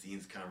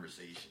behind-the-scenes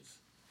conversations.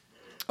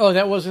 Oh,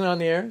 that wasn't on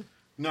the air?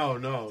 No.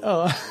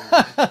 Oh.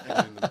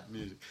 And the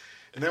music.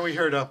 And then we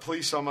heard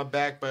Police on My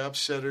Back by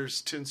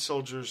Upsetrz, Tin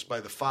Soldiers by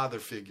the Father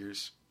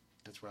Figures.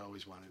 That's what I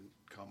always wanted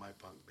to call my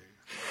punk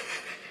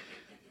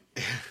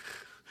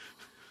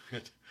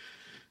band.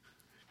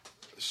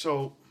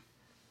 So,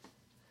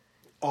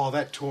 all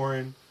that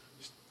touring,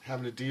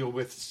 having to deal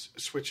with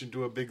switching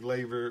to a big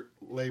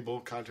label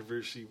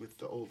controversy with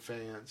the old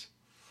fans.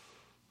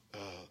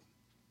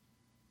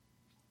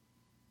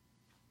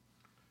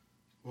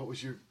 What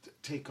was your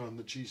take on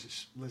the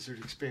Jesus Lizard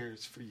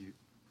experience for you?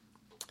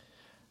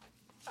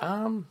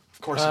 Of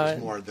course, it was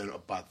more than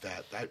about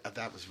that.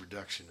 That was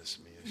reductionist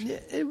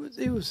music. Yeah,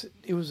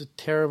 it was a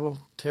terrible,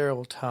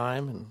 terrible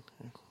time, and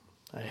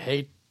I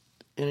hate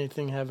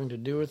anything having to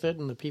do with it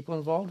and the people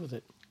involved with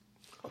it.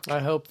 Okay. I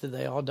hope that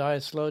they all die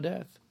a slow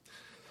death.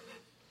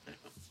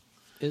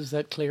 Is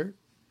that clear?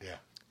 Yeah.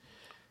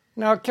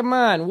 Now, come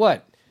on,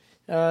 what?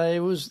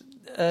 It was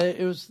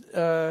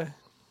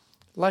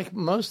like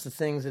most of the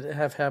things that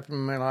have happened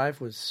in my life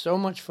was so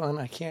much fun.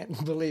 I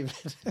can't believe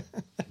it.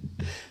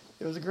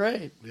 It was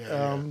great.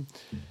 Yeah,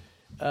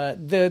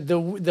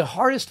 the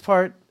hardest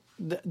part.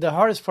 The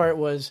hardest part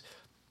was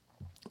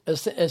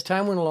as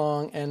time went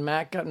along and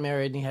Mac got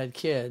married and he had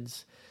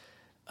kids.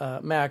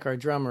 Mac, our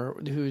drummer,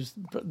 who's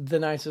the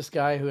nicest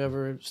guy who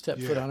ever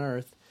stepped foot on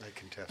earth. I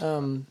can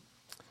testify.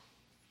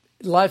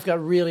 Life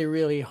got really,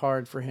 really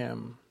hard for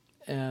him,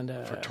 and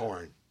for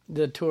touring.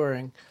 The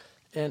touring,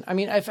 and I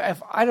mean, if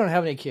I don't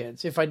have any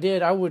kids, if I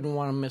did, I wouldn't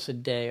want to miss a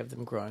day of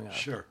them growing up.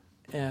 Sure.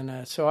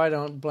 And so I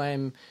don't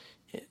blame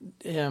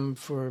him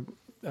for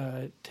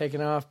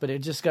taking off, but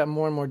it just got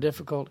more and more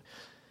difficult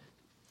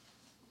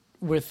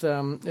with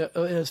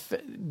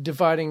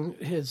dividing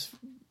his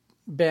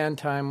band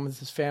time with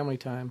his family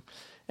time,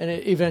 and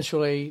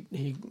eventually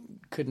he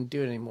couldn't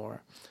do it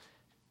anymore.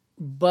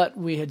 But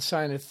we had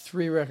signed a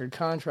 3-record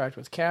contract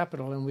with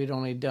Capitol, and we'd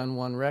only done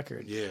 1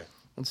 record. Yeah.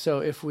 And so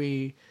if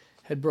we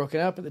had broken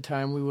up at the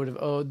time, we would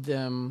have owed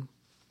them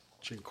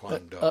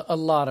a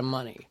lot of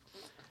money.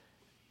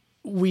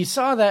 We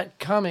saw that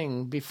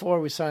coming before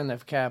we signed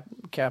that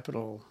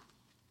Capitol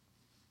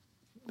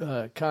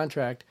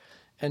contract,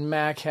 and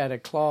Mac had a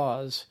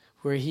clause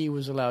where he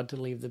was allowed to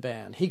leave the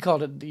band. He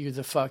called it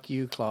the fuck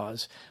you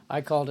clause.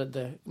 I called it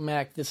the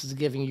Mac, this is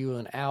giving you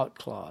an out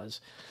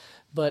clause.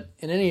 But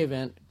in any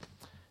event,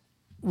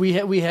 we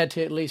had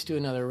to at least do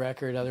another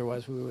record,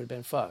 otherwise we would have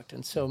been fucked.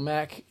 And so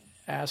Mac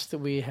asked that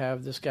we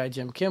have this guy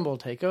Jim Kimball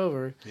take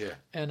over. Yeah.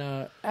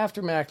 And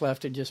after Mac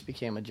left, it just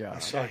became a job. I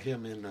saw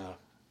him in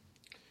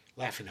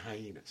Laughing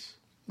Hyenas.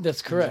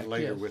 That's correct. And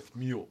then later with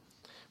Mule.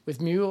 With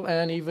Mule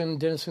and even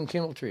Denison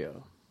Kimball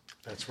Trio.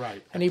 That's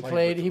right. And he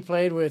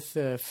played with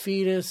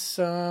Fetus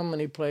some, and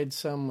he played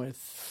some with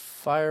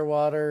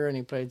Firewater, and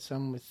he played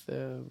some with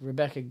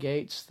Rebecca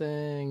Gates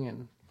thing,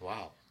 and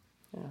wow.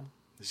 Yeah.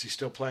 Is he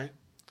still playing?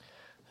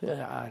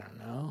 I don't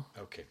know.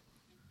 Okay.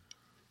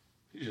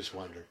 You just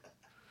wonder.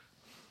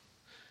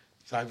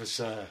 So I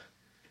was.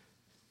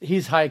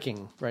 He's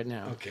hiking right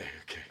now. Okay.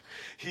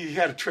 He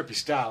had a trippy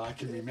style. I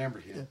can remember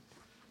him.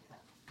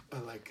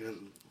 Like a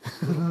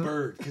little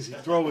bird, because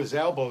he'd throw his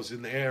elbows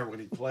in the air when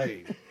he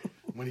played.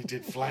 When he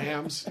did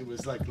flams, it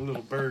was like a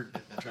little bird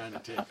trying to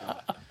take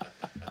off.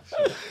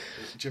 So,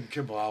 Jim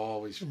Kimball, I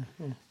always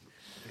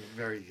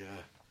very.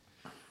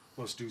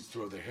 Most dudes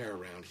throw their hair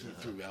around. He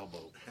threw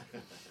elbow.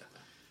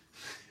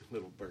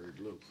 Little bird,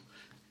 little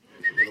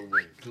wing, little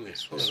wing to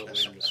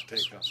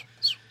take off.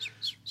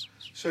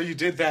 So you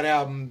did that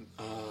album.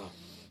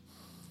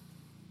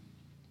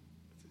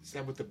 Is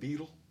that with the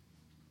Beetle?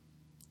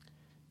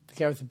 The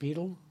guy with the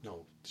beetle?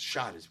 No,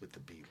 Shot is with the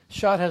Beetle.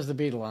 Shot has the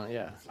beetle on it,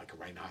 yeah. It's like a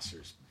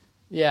rhinoceros.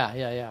 Yeah,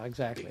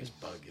 exactly. Biggest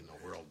bug in the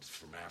world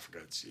from Africa.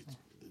 It's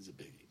a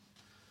biggie.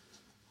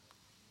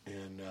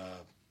 And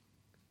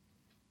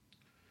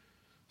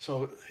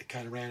so it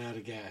kind of ran out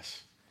of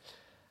gas.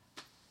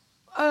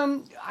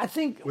 I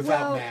think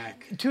without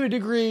Mac, to a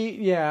degree,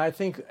 yeah.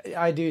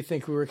 I do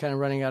think we were kind of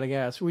running out of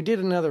gas. We did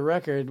another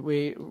record.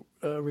 We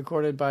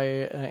recorded by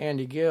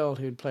Andy Gill,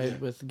 who'd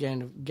played with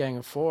Gang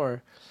of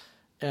Four,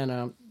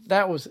 and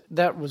that was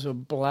a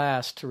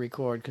blast to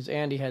record because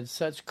Andy had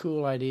such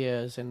cool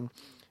ideas, and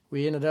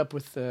we ended up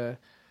with I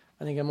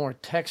think a more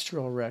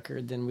textural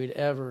record than we'd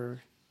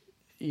ever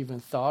even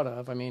thought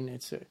of. I mean,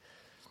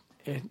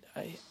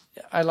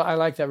 I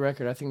like that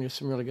record. I think there's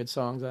some really good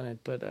songs on it,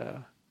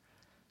 but.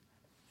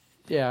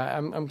 Yeah,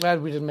 I'm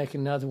glad we didn't make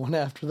another one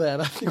after that.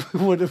 I think we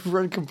would have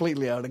run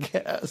completely out of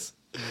gas.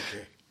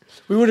 Okay.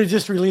 We would have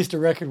just released a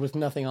record with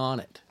nothing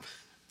on it.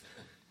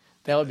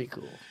 That would be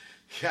cool.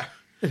 Yeah.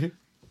 I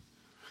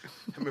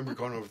remember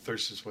going over to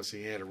Thurston's once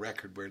and he had a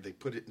record where they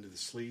put it into the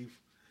sleeve.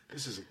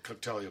 This is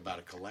tell you about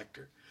a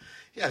collector.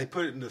 Yeah, they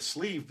put it in the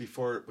sleeve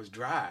before it was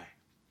dry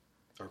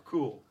or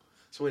cool.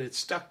 So it had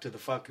stuck to the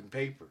fucking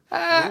paper.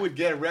 Who would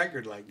get a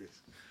record like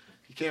this?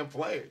 You can't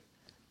play it.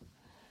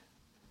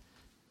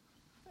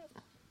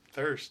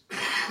 Thirst.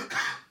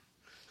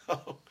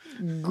 Oh.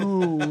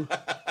 Goo.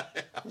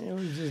 It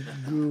was just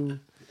goo.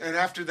 And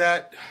after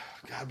that,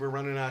 God, we're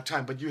running out of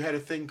time. But you had a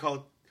thing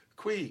called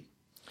Quee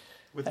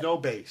with no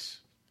bass.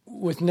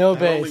 With no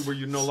bass. Not only were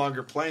you no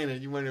longer playing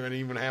it, you weren't going to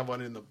even have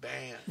one in the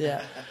band.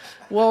 Yeah.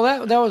 Well,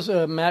 that was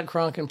Matt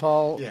Kronk and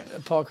Paul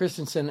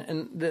Christensen,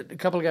 and a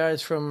couple of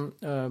guys from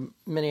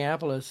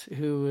Minneapolis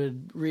who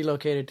had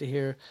relocated to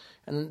here.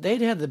 And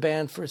they'd had the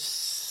band for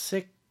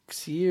 6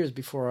 years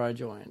before I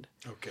joined.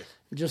 Okay.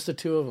 Just the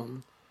two of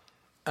them.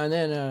 And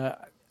then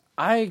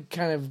I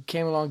kind of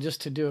came along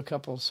just to do a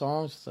couple of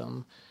songs with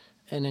them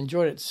and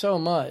enjoyed it so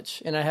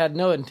much. And I had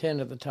no intent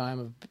at the time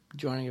of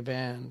joining a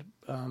band.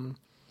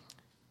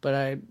 but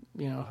I,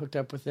 hooked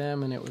up with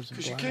them, and it was a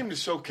Because you blast. came to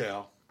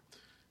SoCal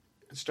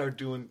and started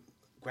doing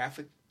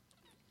graphic.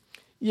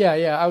 Yeah,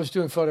 I was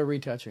doing photo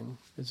retouching.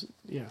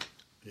 Yeah.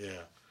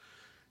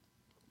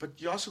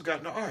 But you also got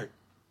into art.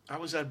 I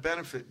was at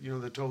benefit,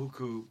 the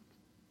Tohoku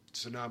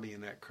tsunami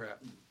and that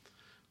crap.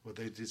 Well,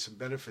 they did some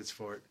benefits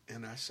for it,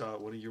 and I saw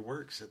one of your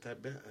works at that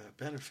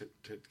benefit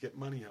to get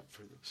money up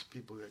for those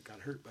people that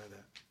got hurt by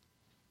that.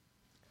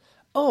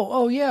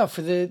 Oh yeah,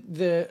 for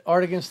the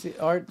Art Against the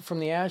Art from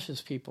the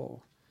Ashes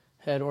people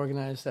had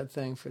organized that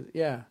thing for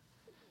yeah.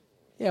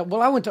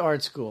 Well, I went to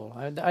art school.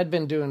 I'd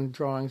been doing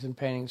drawings and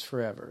paintings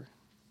forever,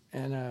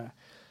 and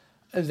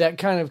that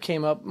kind of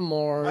came up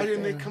more. Why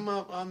didn't they come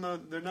up on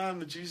they're not on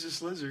the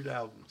Jesus Lizard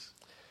albums?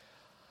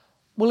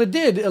 Well, it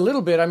did a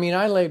little bit. I mean,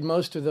 I laid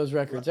most of those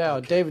records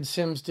out. David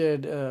Sims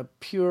did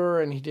Pure,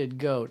 and he did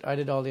Goat. I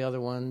did all the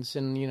other ones,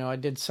 and I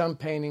did some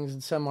paintings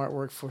and some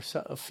artwork for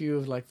a few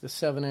of like the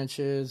 7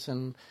 inches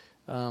and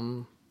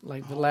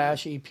like the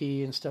Lash EP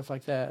and stuff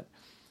like that.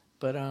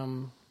 But I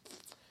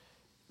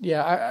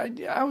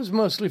was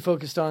mostly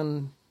focused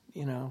on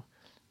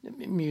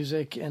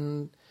music,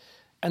 and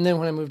then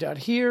when I moved out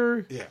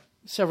here. Yeah.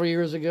 Several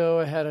years ago,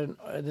 I had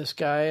this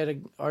guy at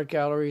an art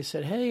gallery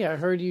said, "Hey, I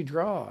heard you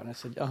draw." And I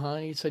said, "Uh-huh."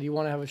 And he said, "You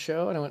want to have a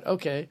show?" And I went,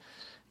 "Okay."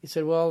 He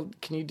said, "Well,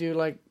 can you do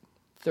like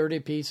 30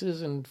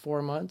 pieces in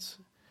 4 months?"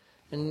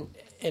 And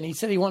he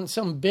said he wanted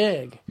something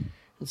big.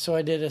 And so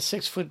I did a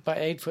 6-foot by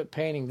 8-foot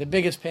painting, the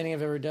biggest painting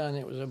I've ever done.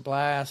 It was a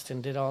blast,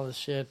 and did all this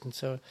shit. And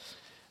so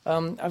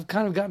I've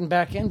kind of gotten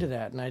back into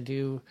that, and I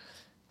do.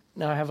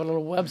 Now I have a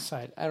little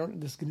website.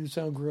 This is going to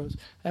sound gross.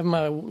 I have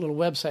my little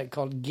website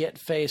called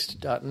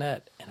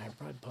getfaced.net, and I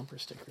brought bumper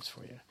stickers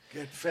for you.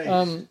 Get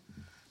Faced.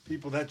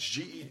 People, that's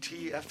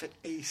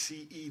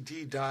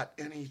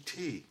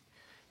GETFACED.net.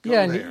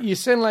 Yeah, and you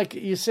send like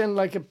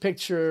a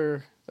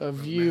picture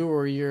of you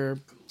or your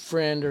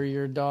friend or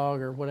your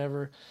dog or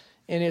whatever,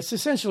 and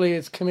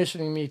it's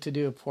commissioning me to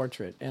do a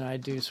portrait, and I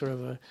do sort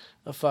of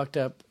a fucked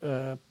up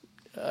a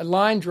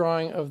line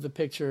drawing of the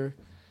picture,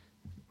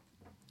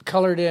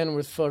 colored in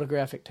with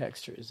photographic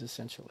textures,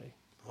 essentially.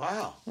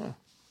 Wow. Yeah.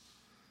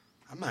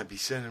 I might be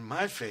sending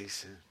my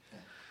face in.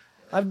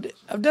 I've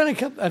done a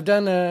couple.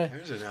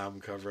 There's an album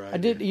cover. I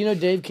did.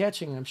 Dave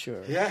Ketching, I'm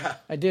sure. Yeah.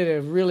 I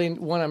did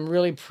one I'm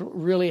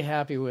really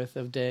happy with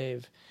of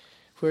Dave,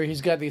 where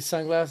he's got these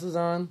sunglasses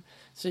on,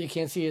 so you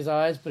can't see his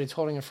eyes, but he's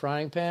holding a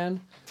frying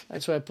pan.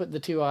 That's why I put the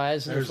 2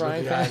 eyes in the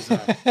frying pan. Eyes on.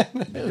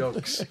 The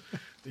yolks.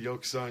 The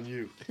yolk's on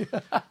you.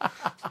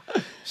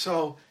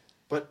 So,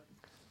 but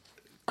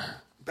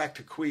back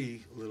to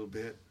Quee a little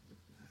bit.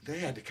 They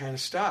had to kind of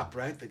stop,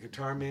 right? The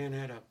guitar man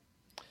had a stroke.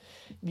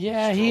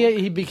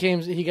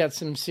 he got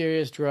some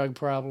serious drug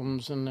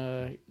problems,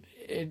 and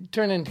it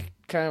turned into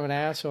kind of an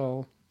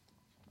asshole.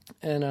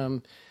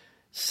 And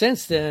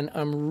since then,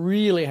 I'm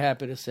really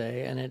happy to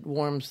say, and it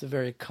warms the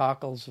very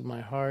cockles of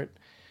my heart,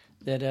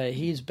 that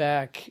he's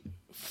back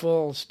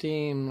full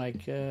steam,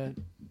 like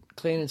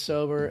clean and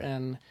sober,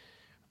 and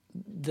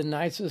the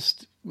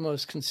nicest,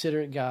 most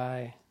considerate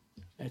guy.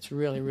 It's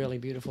really, really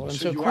beautiful. And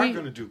so you are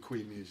going to do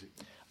Queen music?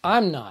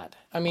 I'm not.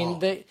 I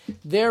mean,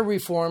 they're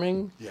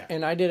reforming, yeah.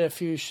 And I did a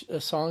few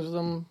songs with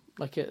them,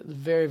 like at the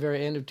very,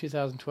 very end of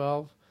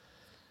 2012.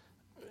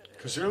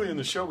 Because early in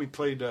the show, we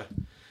played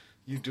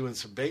you doing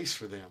some bass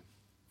for them.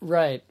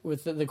 Right,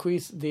 with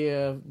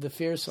the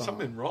Fear song.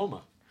 Something in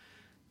Roma.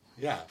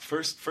 Yeah,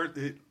 first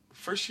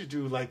you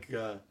do like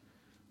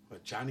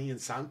Johnny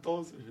and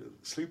Santos,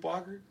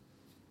 Sleepwalk?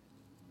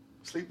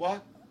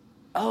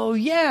 Oh,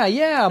 yeah.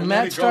 And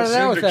Matt started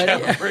out with that.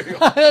 Yeah.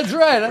 That's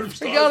right. I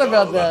forgot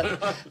about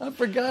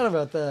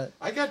that.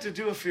 I got to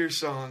do a Fear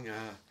song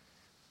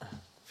a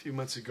few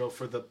months ago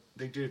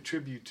they did a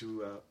tribute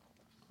to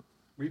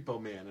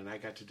Repo Man, and I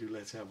got to do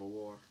Let's Have a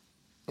War.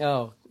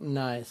 Oh,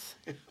 nice.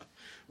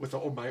 With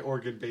my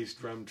organ-based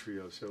drum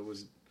trio, so it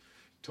was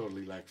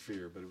totally like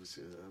Fear, but it was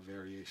a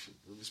variation.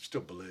 It was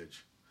still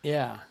Bellage.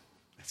 Yeah.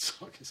 That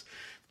song is...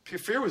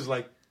 Fear was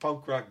like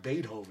punk rock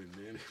Beethoven,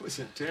 man. It was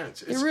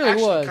intense. It's really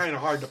actually kind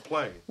of hard to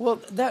play.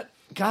 Well,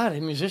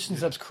 in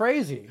musicians, that's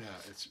crazy.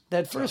 Yeah, it's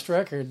that first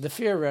record, the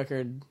Fear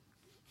record,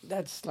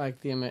 that's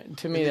like to me. And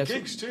that's the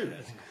gigs too.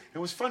 It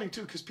was funny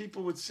too because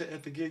people would say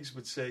at the gigs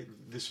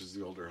this was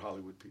the older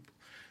Hollywood people,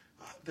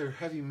 they're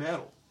heavy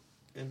metal,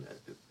 and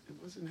it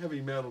wasn't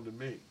heavy metal to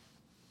me.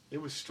 It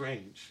was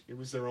strange. It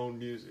was their own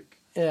music.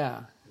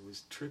 Yeah. It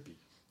was trippy.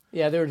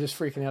 Yeah, they were just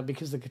freaking out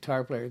because the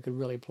guitar player could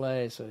really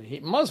play, so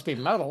he must be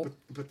metal.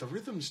 But the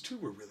rhythms, too,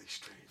 were really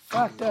strange.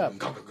 Fucked up.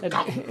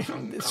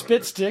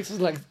 Spit sticks is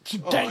like...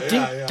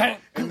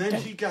 And then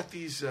he got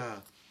these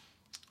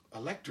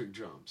electric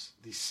drums,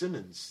 these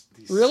Simmons,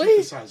 these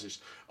really? synthesizers.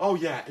 Oh,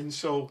 yeah, and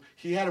so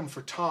he had them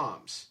for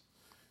toms.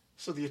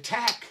 So the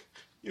attack,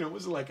 it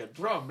was like a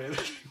drum, man.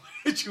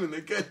 Hit you in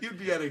the gut. You'd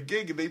be at a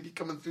gig, and they'd be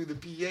coming through the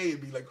PA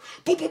and be like...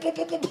 Boom, boom, boom,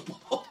 boom, boom, boom,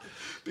 boom.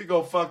 Big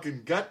old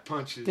fucking gut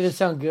punches. Did it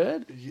sound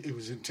good? It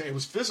was intense. It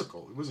was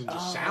physical. It wasn't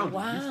just sounding.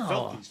 Wow. You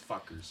felt these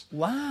fuckers.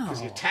 Wow.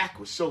 Because the attack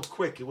was so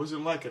quick. It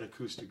wasn't like an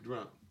acoustic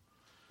drum.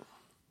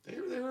 They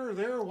were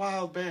a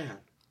wild band.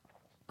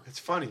 It's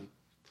funny.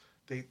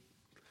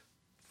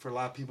 For a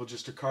lot of people,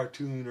 just a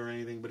cartoon or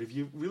anything, but if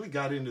you really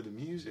got into the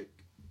music,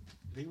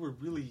 they were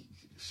really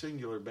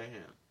singular band.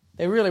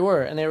 They really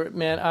were, and they were.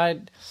 Man, I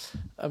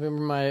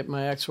remember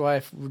my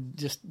ex-wife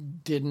just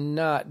did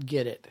not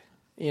get it.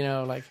 You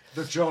know, like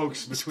the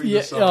jokes between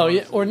the songs. Oh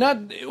yeah,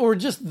 or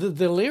just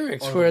the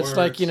lyrics, where it's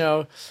like, you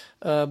know,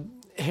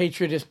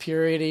 hatred is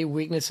purity,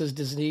 weakness is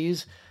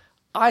disease.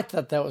 I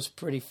thought that was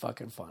pretty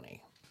fucking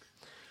funny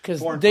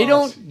because they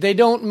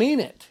don't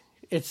mean it.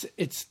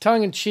 It's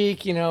tongue in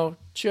cheek, you know.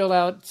 Chill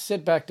out,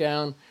 sit back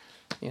down,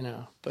 you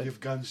know. But give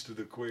guns to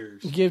the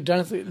queers.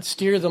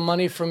 Steer the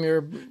money from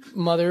your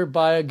mother,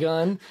 buy a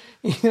gun.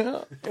 You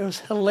know, it was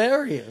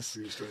hilarious.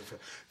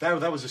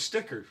 That was a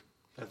sticker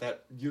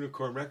that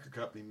Unicorn Record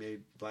Company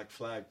made Black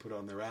Flag put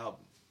on their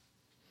album.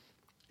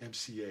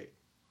 MCA,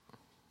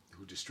 who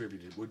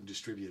wouldn't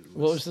distribute it.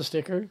 What was the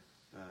sticker?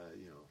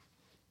 You know,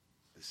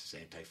 this is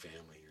anti-family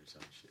or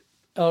some shit.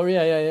 Oh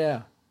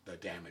yeah. The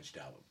Damaged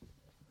album.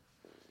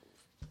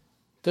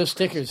 Those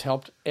stickers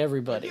helped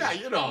everybody. Yeah,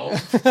 you know.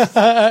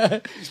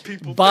 These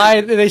people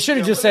they should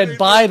have just said,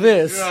 buy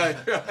this. Right.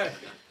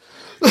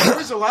 There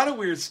was a lot of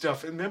weird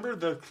stuff. And remember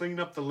the clean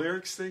up the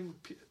lyrics thing?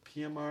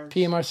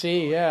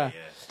 PMRC, yeah.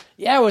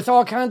 Yeah, with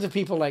all kinds of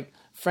people like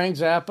Frank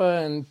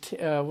Zappa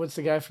and what's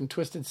the guy from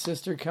Twisted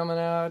Sister coming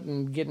out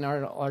and getting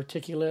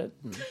articulate.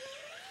 And...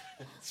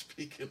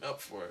 Speaking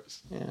up for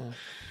us. Yeah.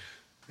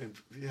 And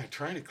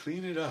trying to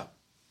clean it up.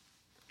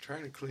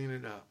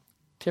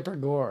 Tipper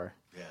Gore.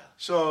 Yeah.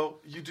 So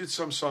you did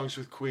some songs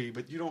with Quee,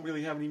 but you don't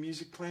really have any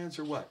music plans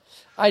or what?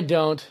 I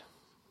don't.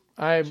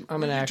 I'm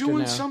an actor now. You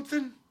doing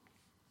something?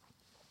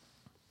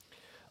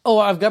 Oh,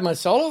 I've got my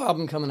solo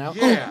album coming out.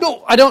 Yeah. Oh,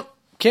 no, I don't.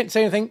 Can't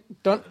say anything.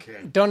 Don't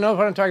know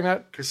what I'm talking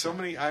about. Because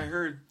I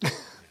heard.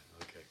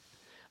 Okay.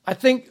 I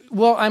think.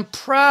 Well, I'm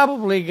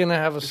probably gonna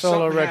have a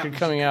solo record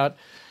coming out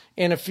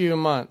in a few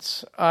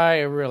months.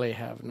 I really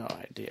have no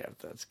idea if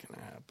that's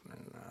gonna happen or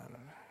not.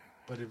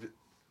 But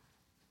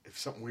if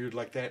something weird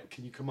like that,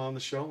 can you come on the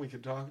show and we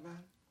can talk about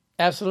it?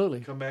 Absolutely.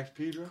 Come back to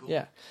Pedro? Cool.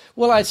 Yeah.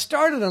 Well, I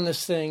started on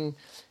this thing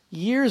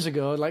years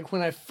ago, like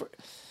when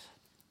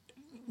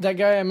that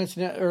guy I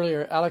mentioned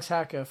earlier, Alex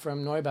Hacka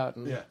from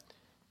Neubauten,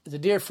 is a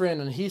dear friend,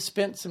 and he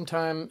spent some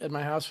time at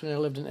my house when I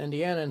lived in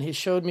Indiana, and he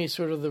showed me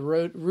sort of the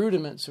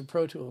rudiments of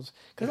Pro Tools.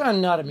 Because I'm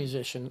not a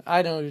musician.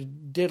 I don't know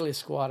diddly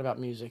squat about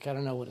music. I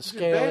don't know what a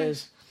scale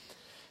is.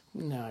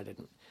 No, I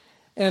didn't.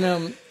 And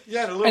then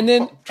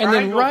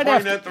right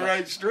after at the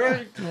right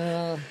string.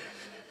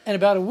 And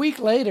about a week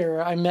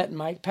later, I met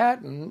Mike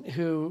Patton,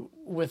 who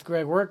with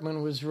Greg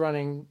Workman was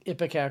running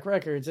Ipecac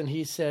Records, and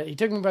he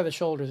took me by the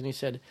shoulders and he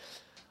said,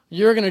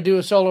 "You're going to do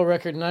a solo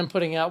record, and I'm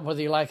putting out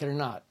whether you like it or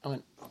not." I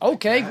went,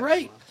 "Okay,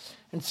 great."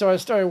 And so I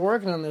started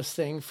working on this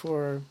thing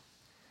for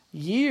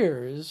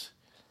years,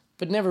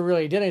 but never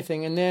really did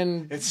anything. And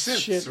then it's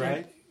synths,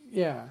 right?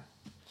 Yeah,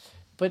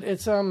 but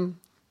it's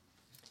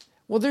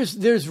well,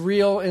 there's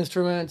real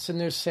instruments and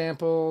there's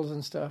samples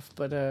and stuff,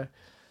 but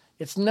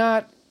it's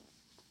not.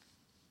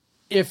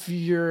 If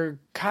you're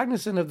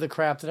cognizant of the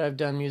crap that I've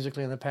done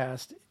musically in the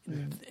past,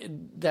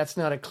 that's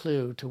not a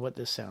clue to what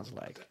this sounds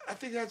like. I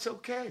think that's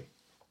okay.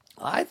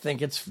 I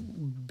think it's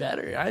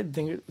better.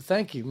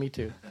 Thank you. Me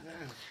too. Yeah.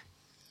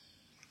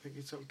 I think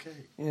it's okay.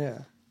 Yeah.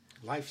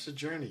 Life's a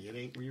journey. It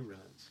ain't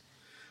reruns.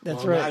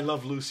 That's right. I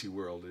love Lucy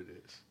World. It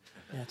is.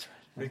 That's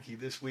right. Ricky,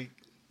 this week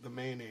the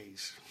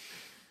mayonnaise.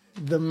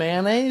 The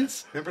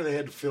mayonnaise? Remember they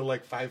had to fill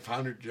like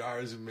 500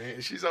 jars of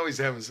mayonnaise? She's always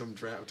having some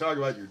drama. Talk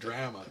about your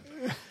drama.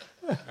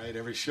 Right,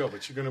 every show,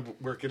 but you're going to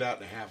work it out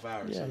in a half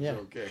hour, so it's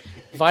okay.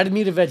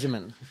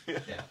 Vitamita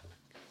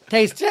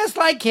Tastes just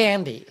like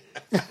candy.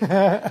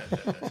 So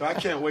I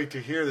can't wait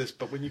to hear this,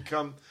 but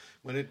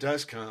when it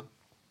does come,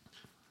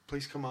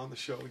 please come on the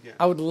show again.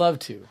 I would love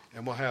to.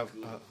 And we'll have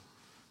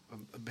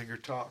a bigger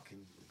talk,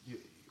 and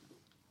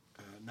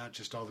not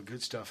just all the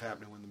good stuff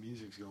happening when the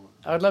music's going.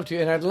 I would love to,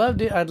 and I'd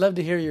love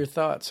to hear your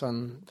thoughts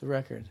on the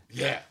record.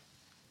 Yeah.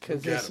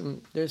 Because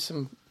there's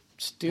some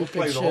stupid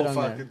we'll play shit the whole on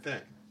fucking there.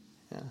 thing.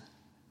 Yeah.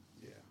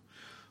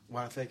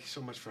 Well, thank you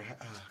so much for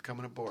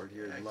coming aboard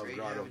here at Love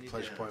Grotto,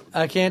 Pleasure Point.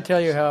 I can't tell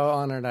you how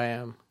honored I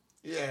am.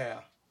 Yeah.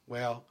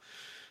 Well,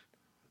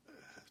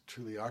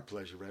 truly our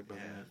pleasure, right,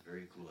 brother? Yeah, it's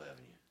very cool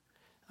having you.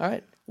 All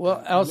right.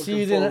 Well, I'll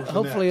see you then,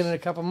 hopefully in a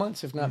couple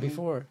months, if not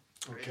before.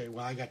 Okay.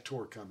 Well, I got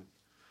tour coming.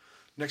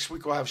 Next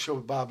week we'll have a show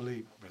with Bob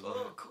Lee.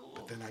 Oh, cool.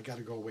 But then I got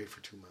to go away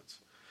for 2 months.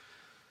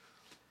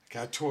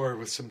 Got a tour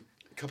with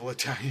a couple of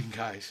Italian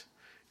guys,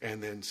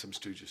 and then some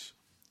Stooges,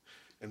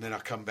 and then I'll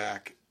come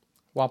back.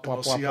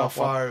 We'll see how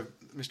far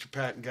Mr.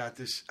 Patton got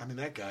this. I mean,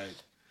 that guy,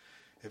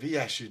 if he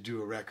asked you to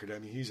do a record, I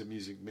mean, he's a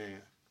music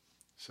man.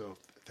 So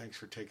thanks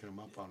for taking him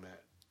up on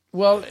that.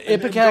 Well,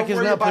 Ipecac is not putting it out. Don't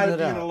worry about it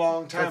being a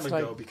long time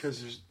ago,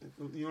 because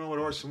you know what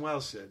Orson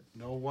Welles said?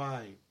 No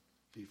wine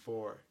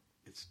before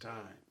it's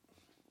time.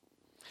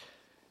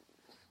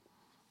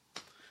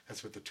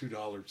 That's with the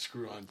 $2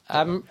 screw-on.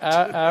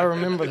 I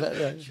remember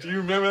that. Do you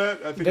remember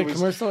that? I think The it was,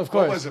 commercial, of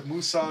course. What was it,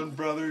 Musan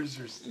Brothers?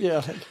 Or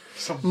Yeah.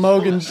 some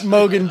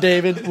Mogan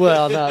David.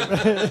 Well, not.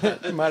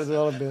 Might as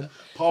well have been.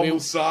 Paul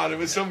Musan. It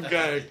was some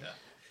guy.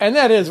 And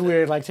that is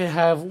weird, like to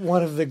have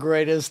one of the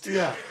greatest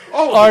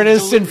Oh,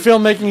 artists in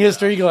filmmaking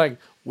history go like,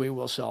 we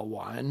will sell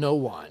no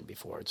wine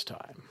before it's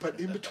time. But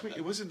in between,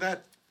 it wasn't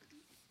that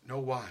no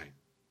wine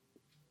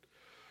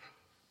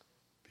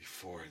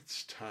before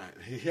it's time.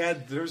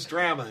 There's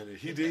drama in it.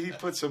 He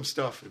put some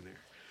stuff in there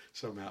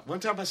somehow. One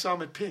time I saw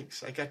him at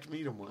Pink's. I got to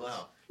meet him once.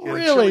 Wow. He had a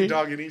Really? chili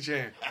dog in each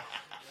hand.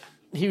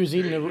 He was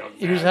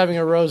having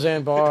a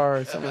Roseanne bar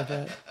or something like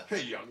that.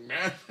 Hey, young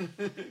man.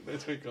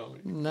 That's what he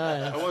called me.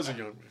 Nice. I was a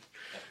young man.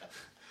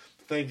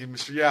 Thank you,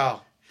 Mr.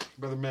 Yao.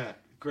 Brother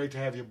Matt, great to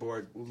have you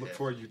aboard. We'll look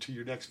forward to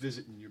your next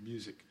visit and your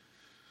music.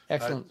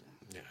 Excellent.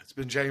 It's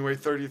been January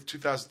 30th,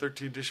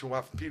 2013 edition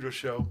of the Pedro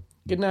Show.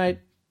 Good night.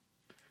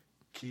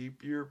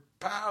 Keep your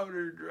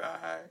powder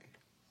dry.